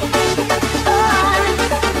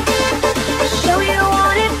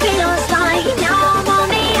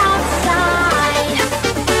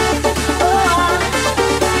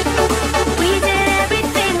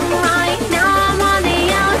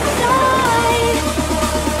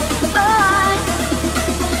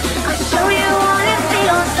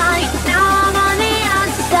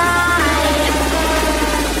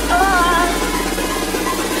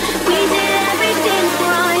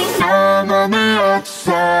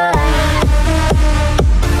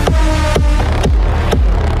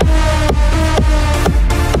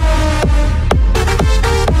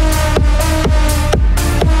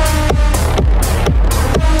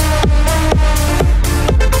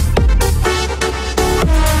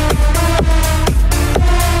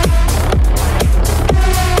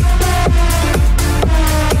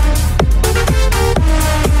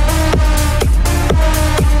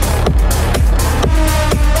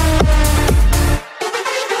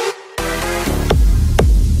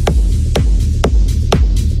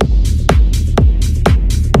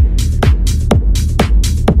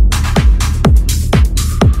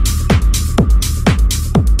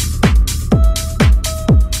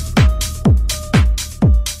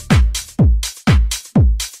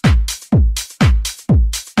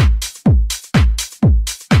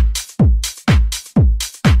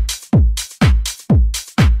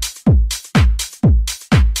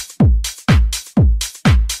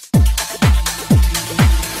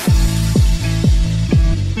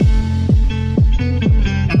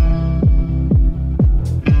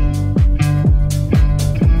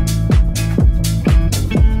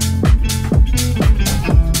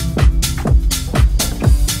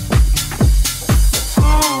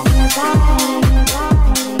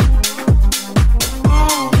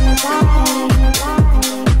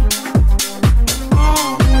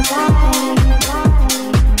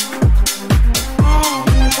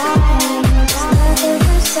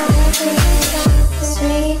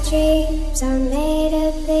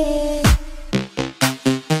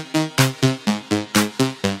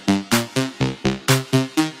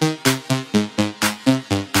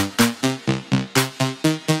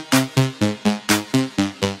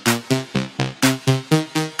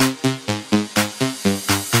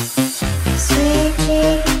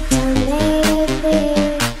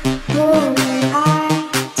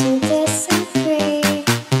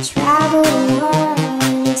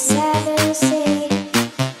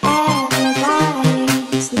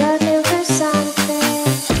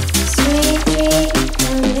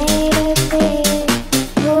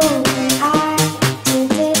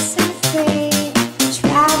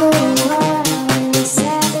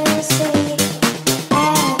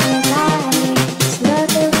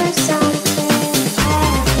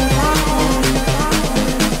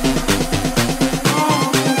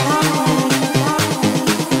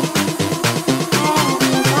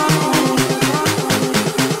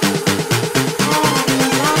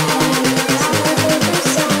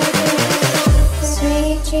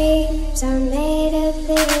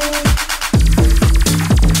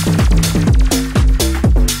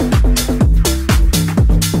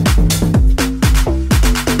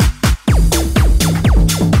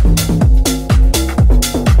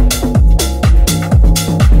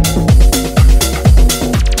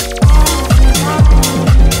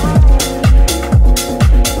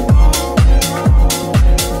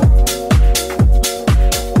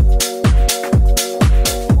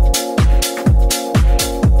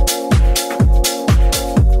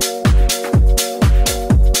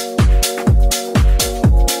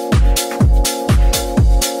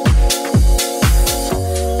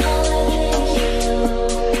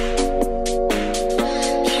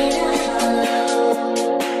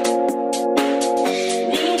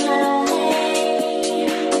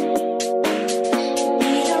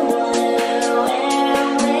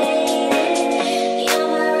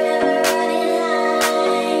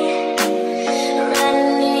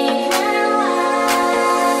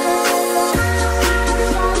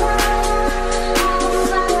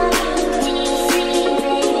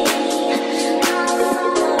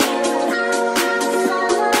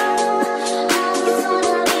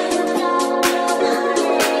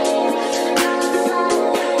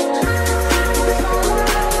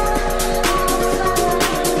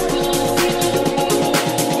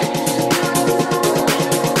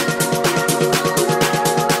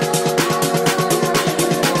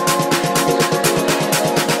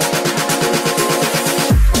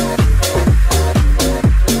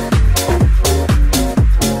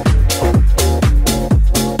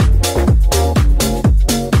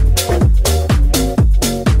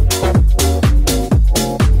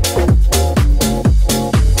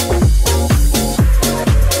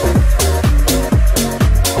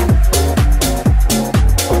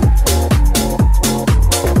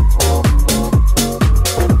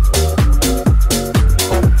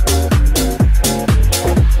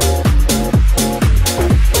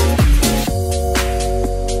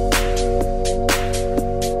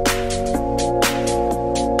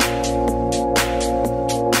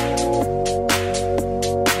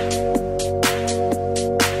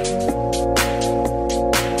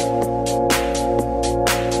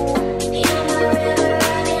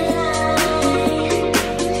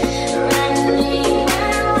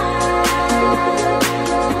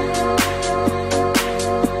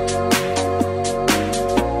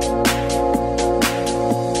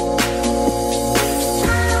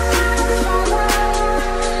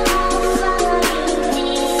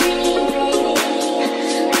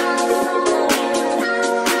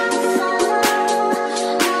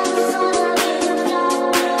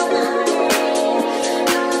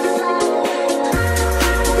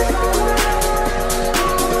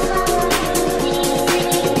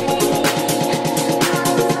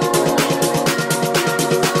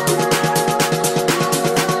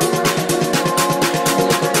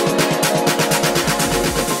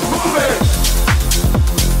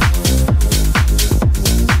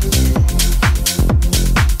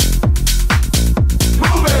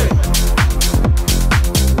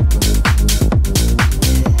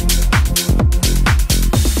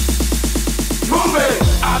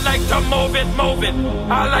 move it.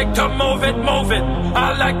 I like to move it, move it.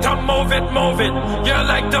 I like to move it, move it. You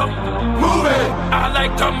like to move it. I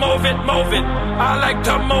like to move it, move it. I like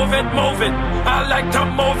to move it, move it. I like to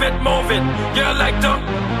move it, move it. You like to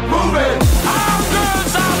move it. All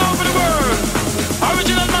girls all over the world.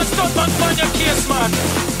 Original man, stunt man, find your case, man.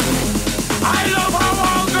 I love how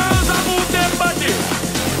all girls are move their body.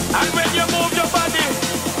 And when you move your body,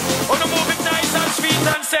 oh, you move it nice and sweet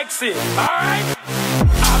and sexy. Alright?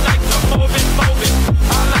 I like to move it, move it.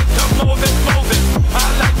 I like to move it, move it. I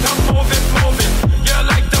like to move it, move it. You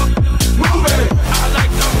like to move it. I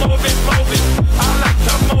like to move it, move it. I like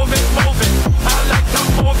to move it, move it. I like to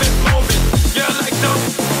move it, move it. You like to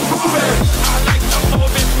move it. I like to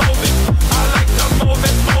move it, move it. I like to move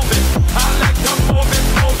it, move it. I like to move it,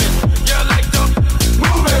 move it. You like to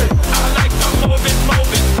move it. I like to move it,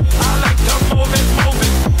 move it. I like to move it, move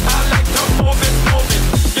it. I like to move it, move it.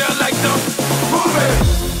 You like to move it.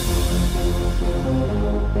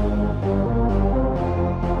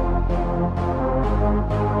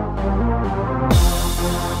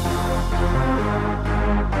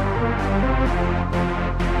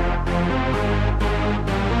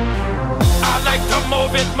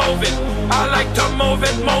 Move it, move it. I like to move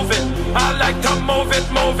it, move it. I like to move it,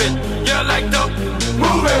 move it. You like to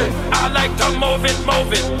move it. I like to move it,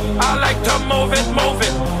 move it. I like to move it, move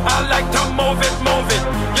it. I like to move it, move it.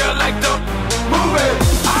 You like to move it.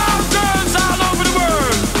 All girls all over the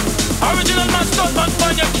world. Original man, stunt man,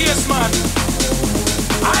 find your case, man.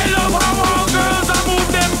 I love how all girls are move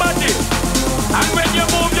them body. And when you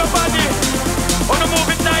move your body, oh, you move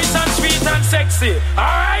it nice and sweet and sexy.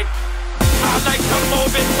 Alright? I like to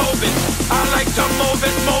move it, move it. I like to move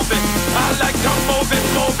it, move it. I like to move it,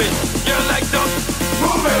 move it. You like to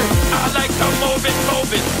move it. I like to move it,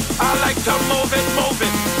 move it. I like to move it, move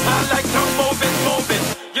it. I like to move it, move it.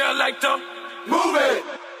 You like to move it.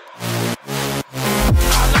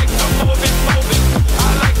 I like to move it, move it. I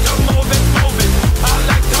like to move it, move it. I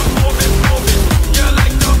like to move it, move it. You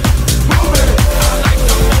like to move it. I like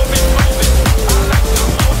to move it, move it. I like to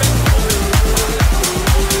move it, move it.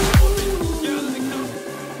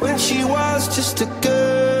 When she was just a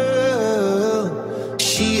girl,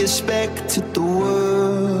 she expected the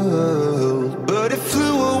world, but it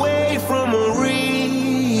flew away from her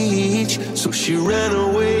reach. So she ran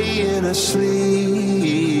away in her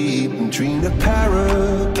sleep and dreamed of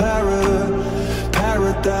paradise,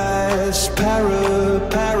 paradise,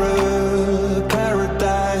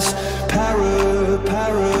 paradise.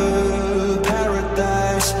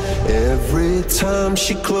 Every time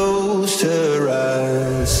she closed her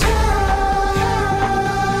eyes.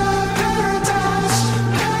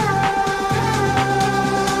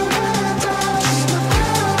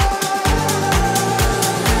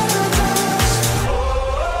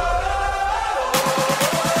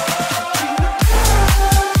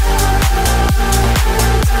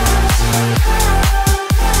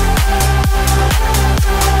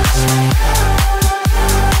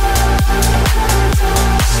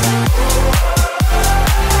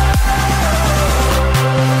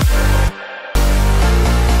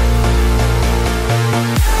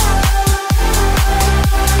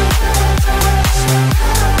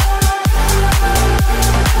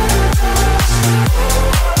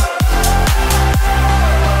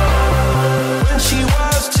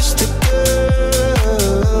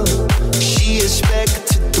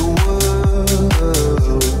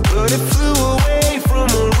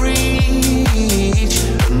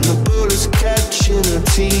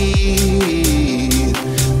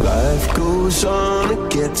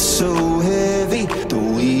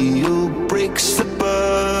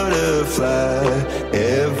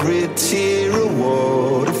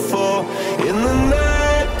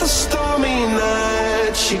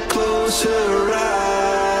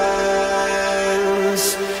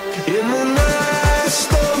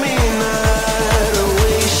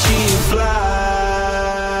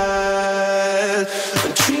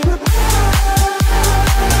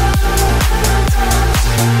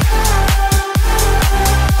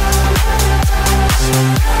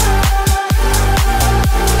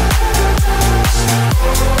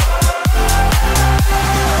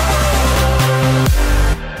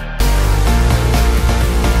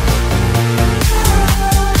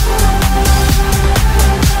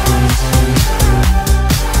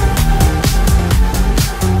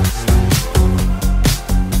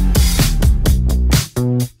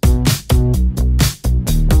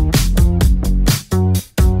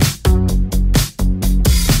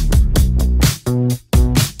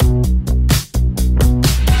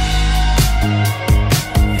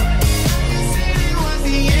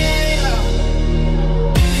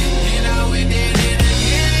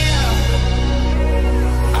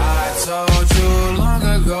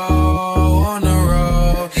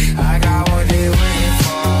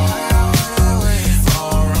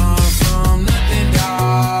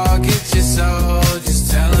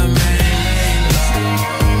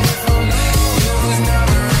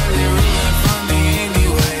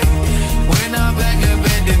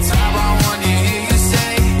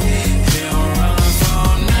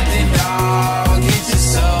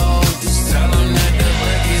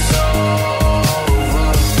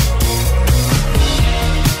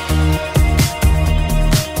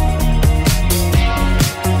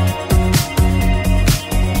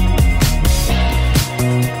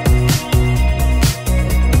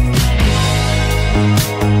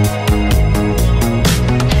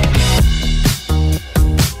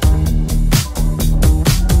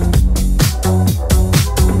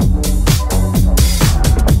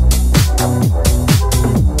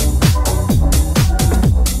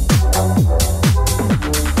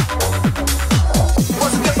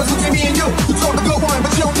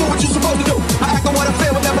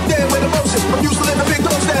 big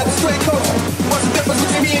dogs down, the straight coach. What's the difference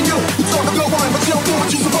between me and you? You talk a good one, but you don't do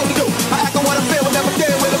what you're supposed to do. I act on what I feel and never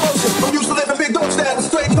care with emotion. I'm used to living big dogs down, the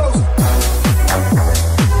straight coach.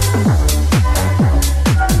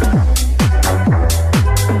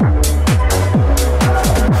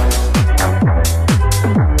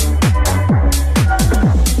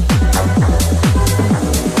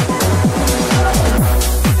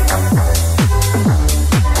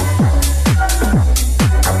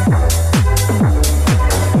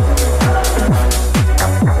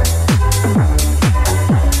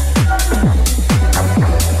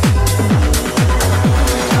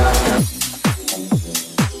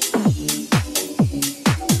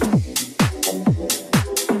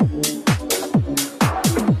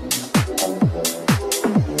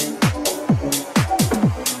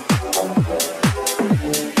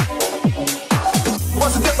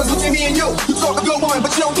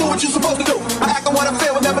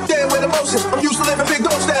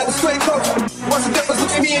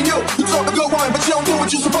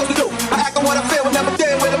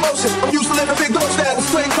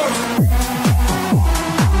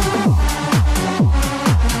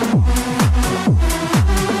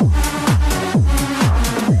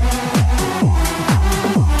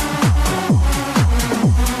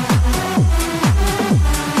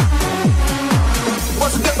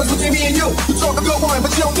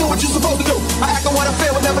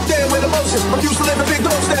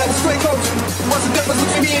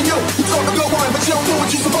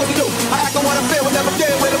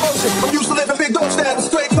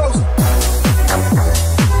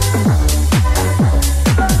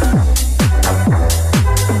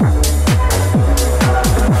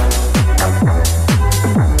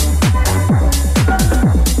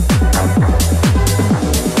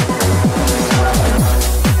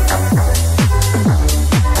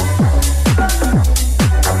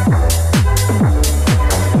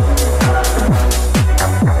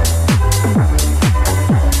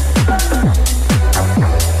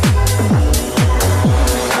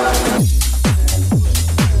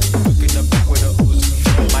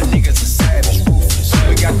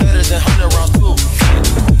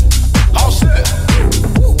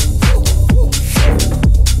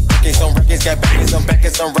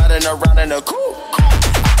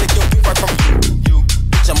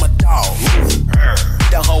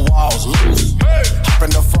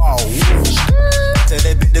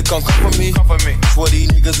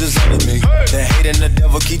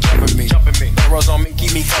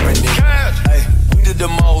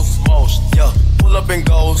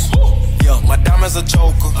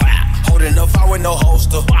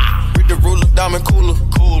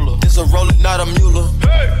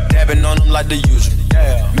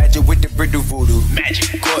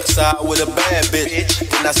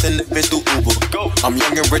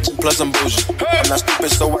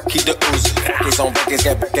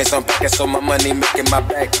 So my money making my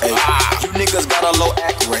back ache. You niggas got a low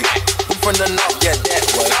act rate. We from the north, yeah, that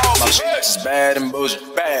way. My bitch is bad and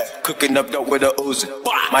bullshit. Bad. Cooking up dope with a Uzi.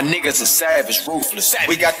 My niggas are savage, ruthless.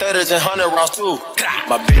 We got 30s and 100 rounds too.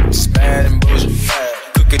 My bitch is bad and bullshit.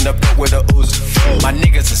 Bad. Cooking up dope with a Uzi. My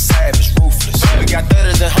niggas are savage, ruthless. We got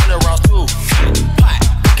 30s and 100 rounds too.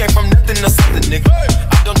 Came from nothing to something, nigga.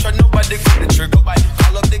 I don't try nobody, grip the trigger.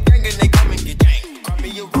 Call up the gang and they come and get gang. Cry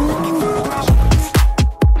me a room.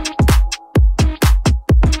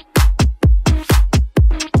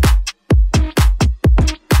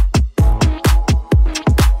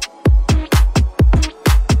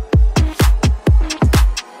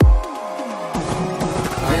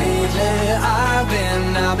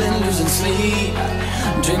 I've been losing sleep,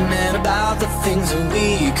 dreaming about the things that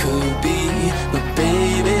we could be. But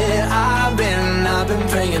baby, I've been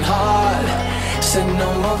praying hard. Said no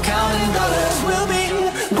more counting dollars,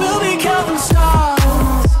 we'll be counting stars.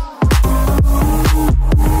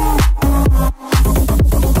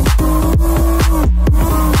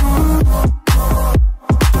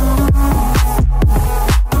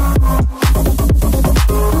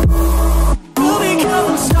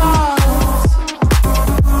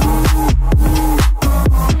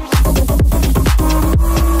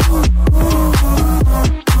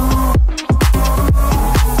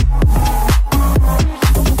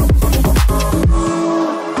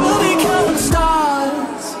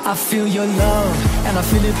 I feel your love, and I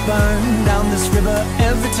feel it burn down this river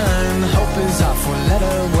every turn. Hope is our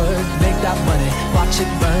four-letter word. Make that money, watch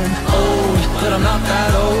it burn. Old, but I'm not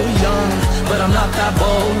that old. Young, but I'm not that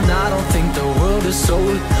bold. And I don't think the world is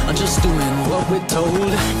sold. I'm just doing what we're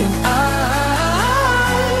told. And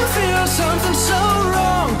I feel something so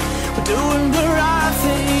wrong. We're doing the right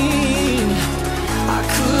thing. I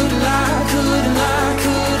couldn't lie, couldn't lie,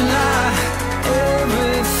 couldn't lie.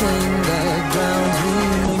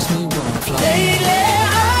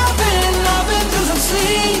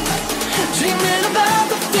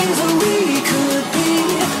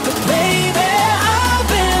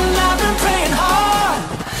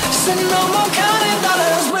 counting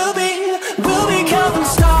dollars, we'll be counting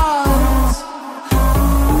stars.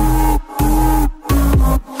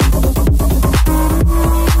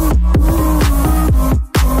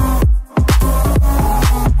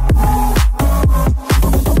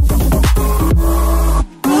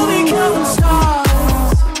 We'll be counting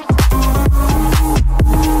stars.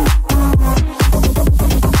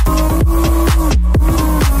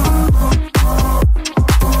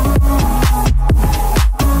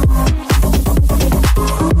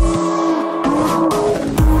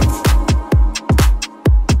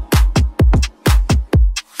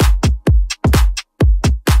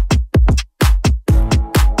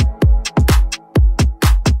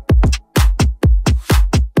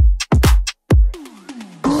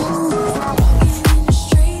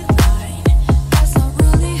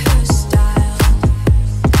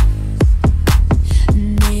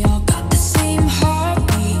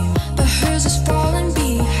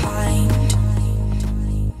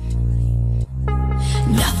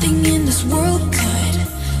 Nothing in this world could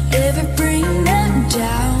ever bring them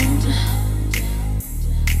down.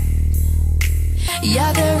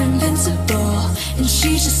 Yeah, they're invincible, and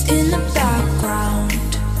she's just in the background.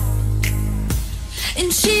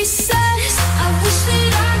 And she says, I wish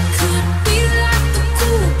that I could be like the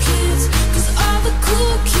cool kids, 'cause all the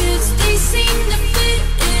cool kids, they seem to fit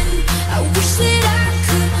in. I wish that I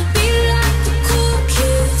could be like the cool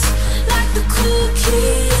kids, like the cool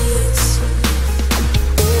kids.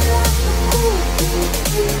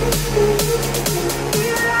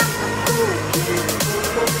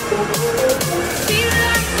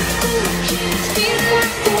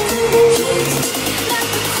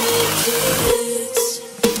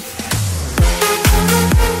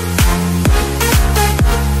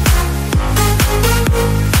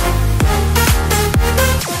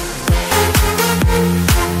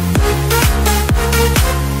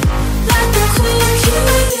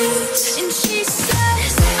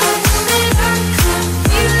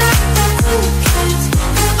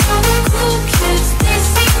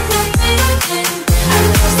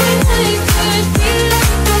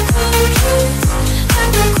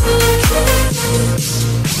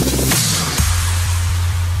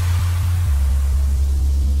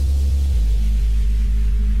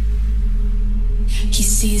 He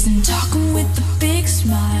sees them talking with a big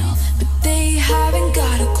smile, but they haven't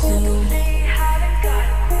got a clue.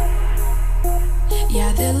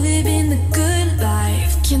 Yeah, they're living the good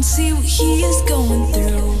life, can't see what he is going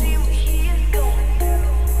through.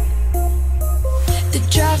 They're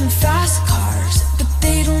driving fast cars, but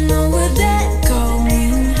they don't know where they're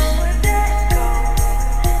going.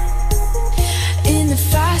 In the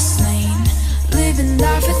fast lane, living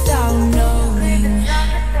life without knowing.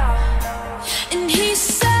 And he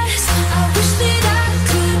says, I wish that I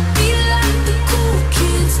could be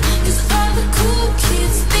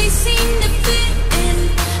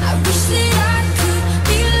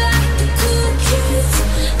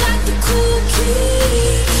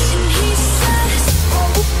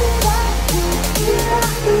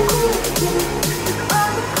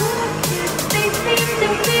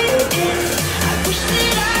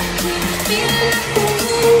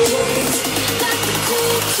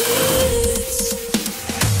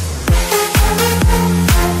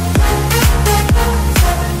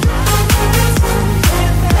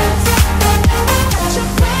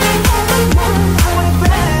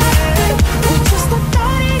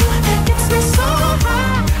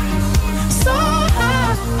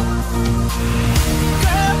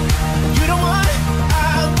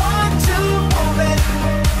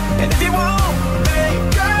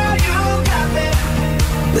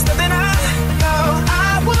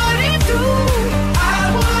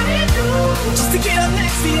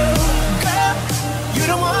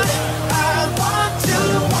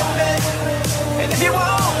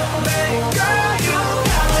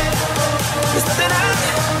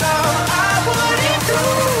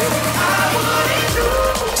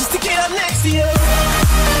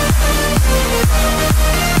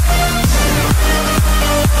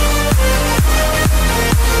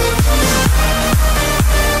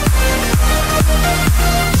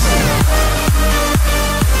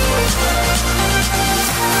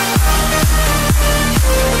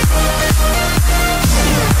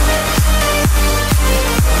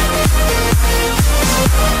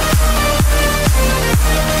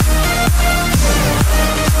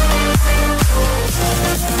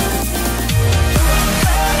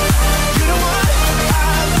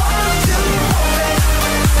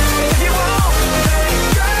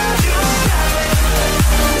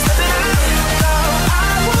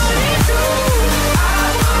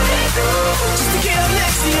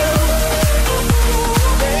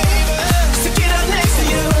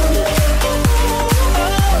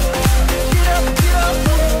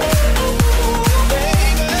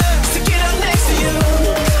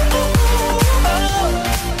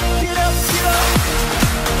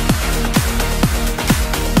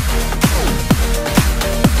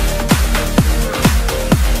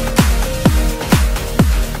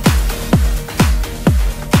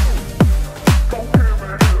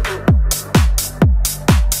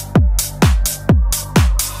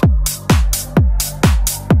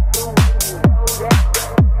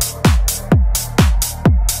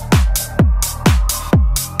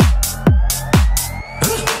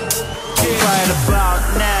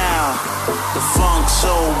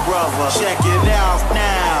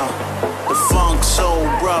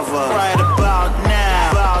brother. Right about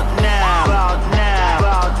now, about now, about now,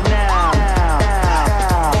 about now.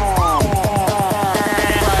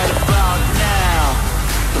 Right about now,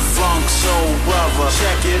 the funk soul brother.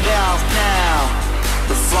 Check it out now,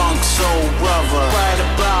 the funk soul brother. Right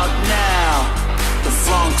about now, the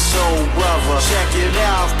funk soul brother. Check it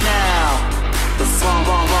out now, the funk,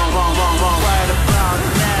 right about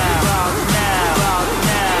now, about now, about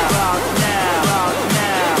now, about now, about now,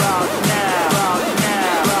 about now, about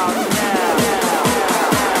now, about now.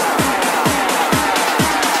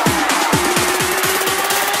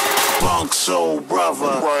 Funk soul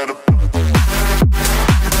brother. Right about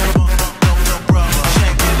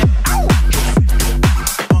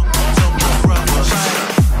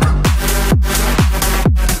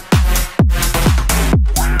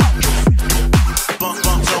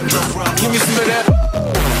Give me some of that.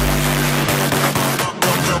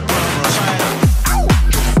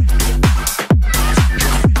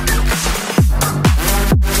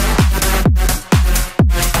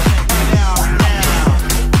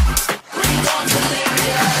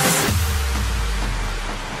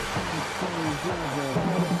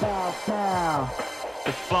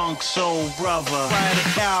 The funk soul brother. Right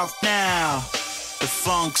about now. The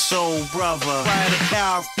funk soul brother. Right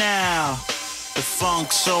about now. The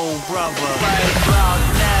funk soul brother. Right about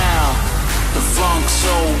now. The funk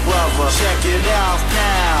soul brother. Check it out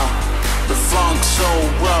now. The funk soul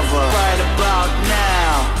brother. Right about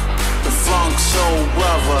now. The funk soul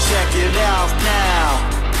brother. Check it out now.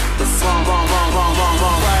 The funk, right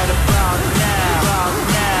about now. About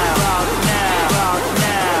now. About now. About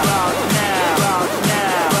now. About now. About now.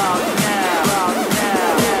 About now. About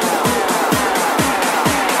now.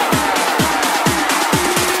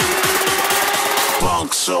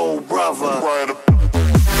 Funk soul brother. Right about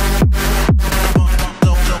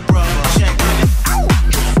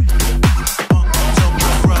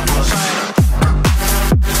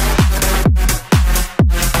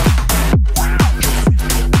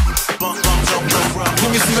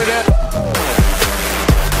Give me some of that.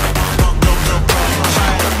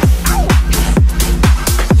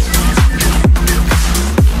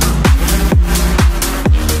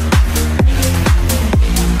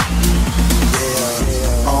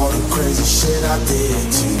 All the crazy shit I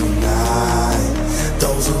did tonight,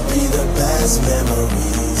 those will be the best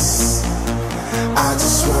memories. I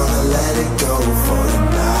just wanna let it go for the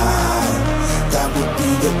night. That would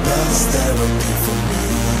be the best therapy for me.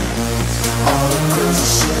 All the crazy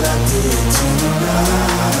shit I did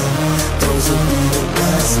tonight, those will be the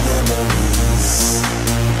best memories.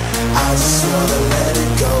 I just wanna let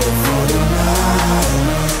it go for the night.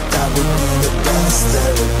 That would be the best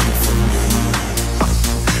therapy for me.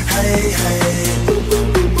 Hey, hey,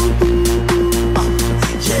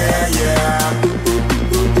 yeah, yeah.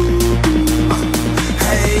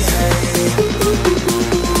 Hey, hey,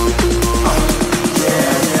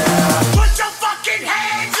 yeah, yeah. Put your fucking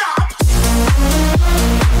hands up.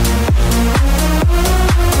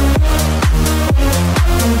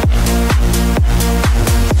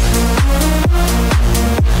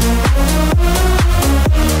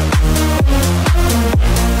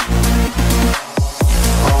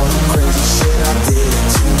 All the crazy shit I did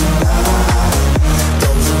tonight,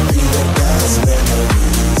 those will be the best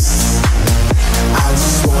memories. I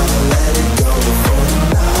just wanna let it go for the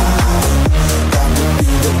night. That would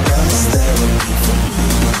be the best therapy for me.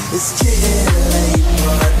 It's getting late,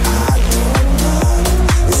 but I don't mind.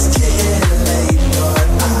 It's getting late, but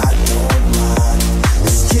I don't mind.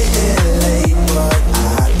 It's getting late, but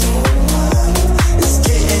I don't mind. It's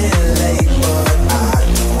getting late, but I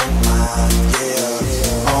don't mind.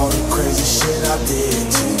 Yeah, all the crazy shit I did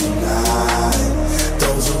tonight,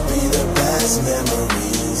 those will be the best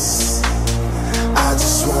memories. I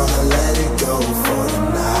just wanna let it go for the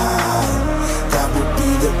night. That would be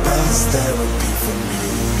the best therapy for me.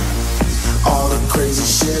 All the crazy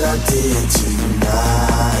shit I did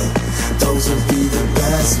tonight, those will be the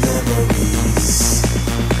best memories.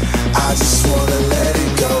 I just wanna let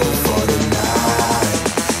it go for the night.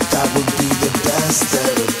 That would be the best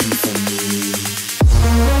therapy for me.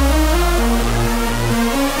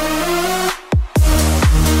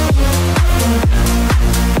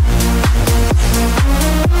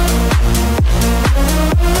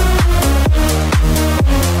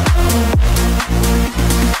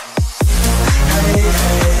 Hey,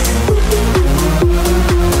 hey,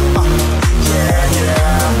 yeah,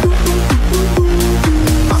 yeah.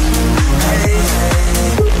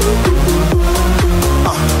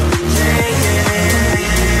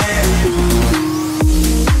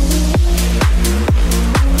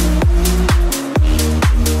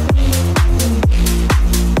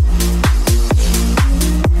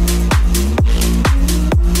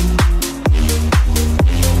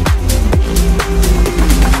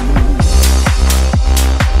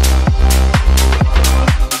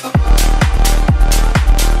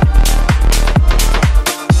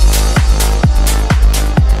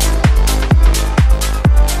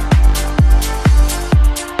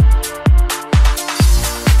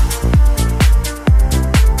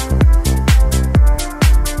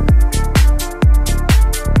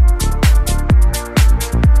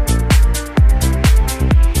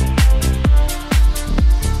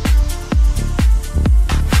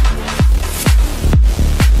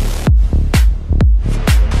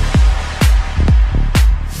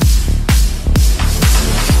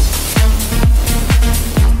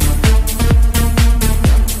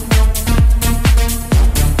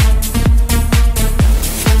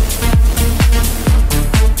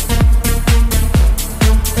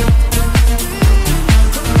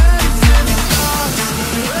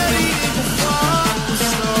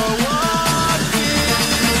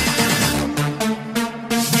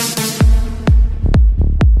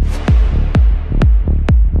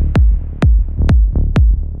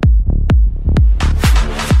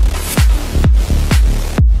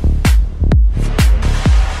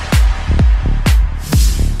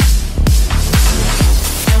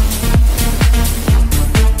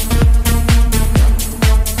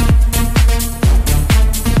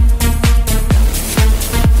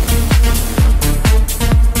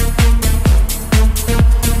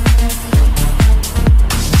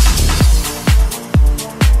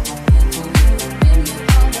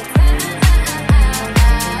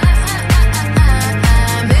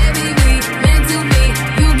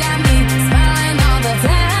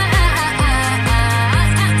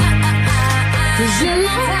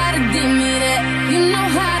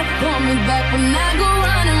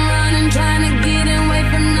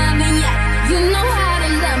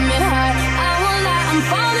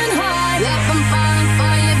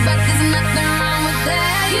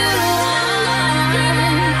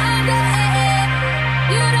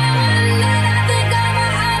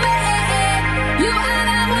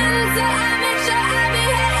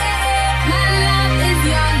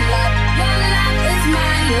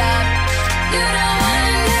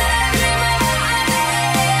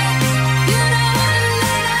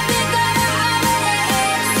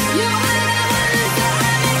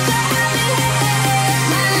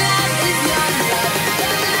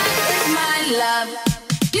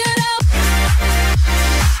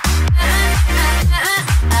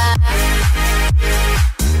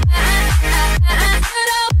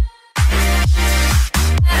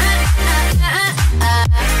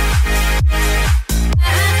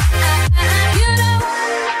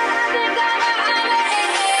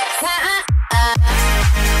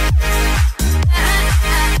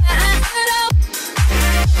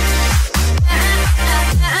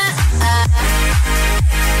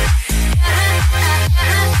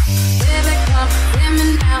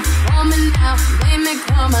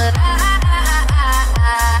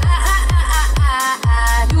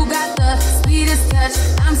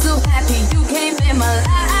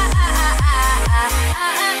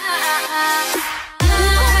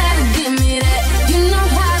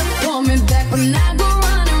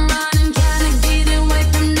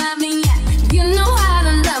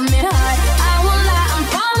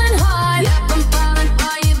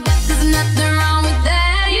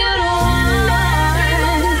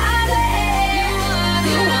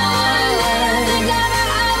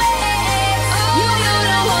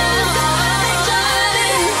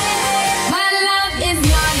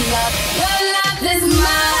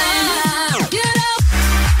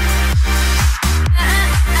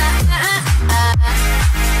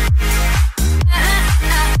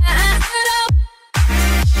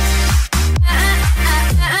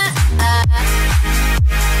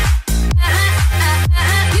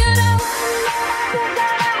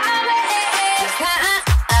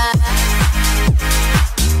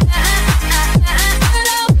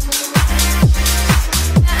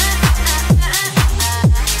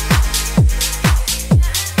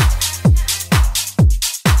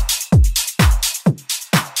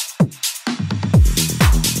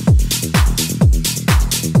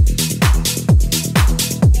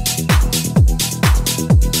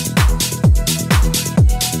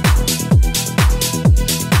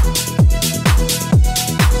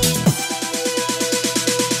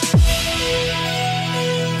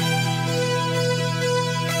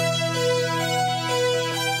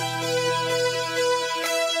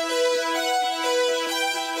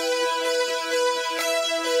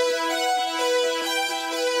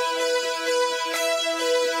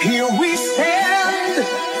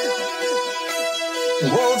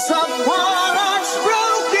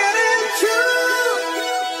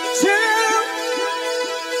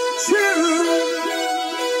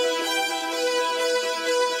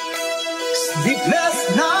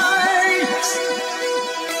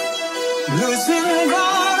 Losing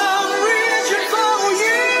ground, I'm reaching for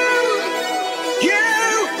you.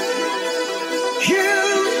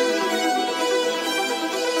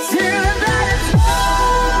 Feeling that it's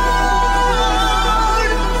hard,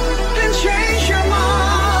 then change your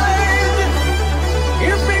mind.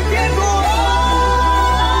 If we can go on,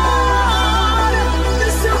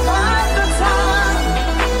 then survive the time.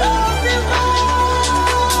 Don't give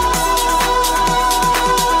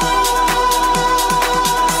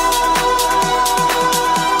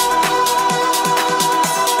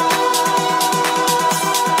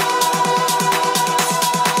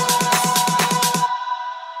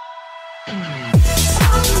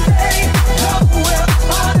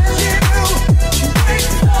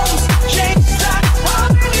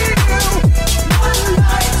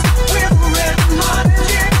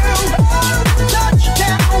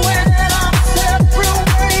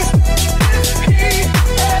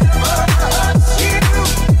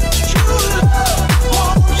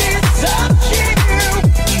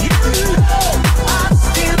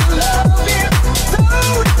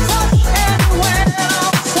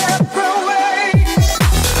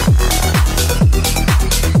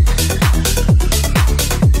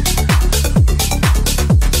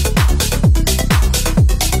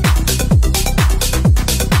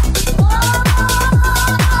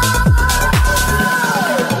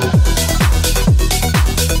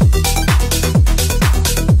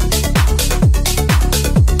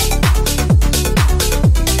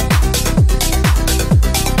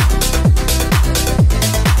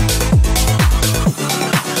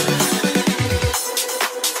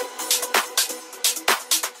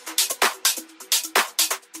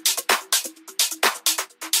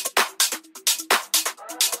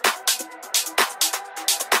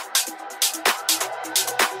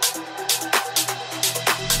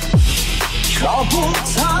troubled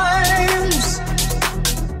times,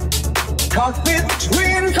 caught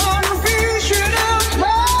between confusion and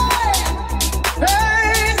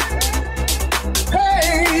pain.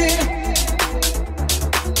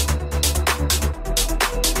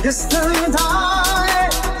 Distant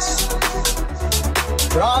eyes,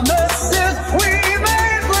 promise.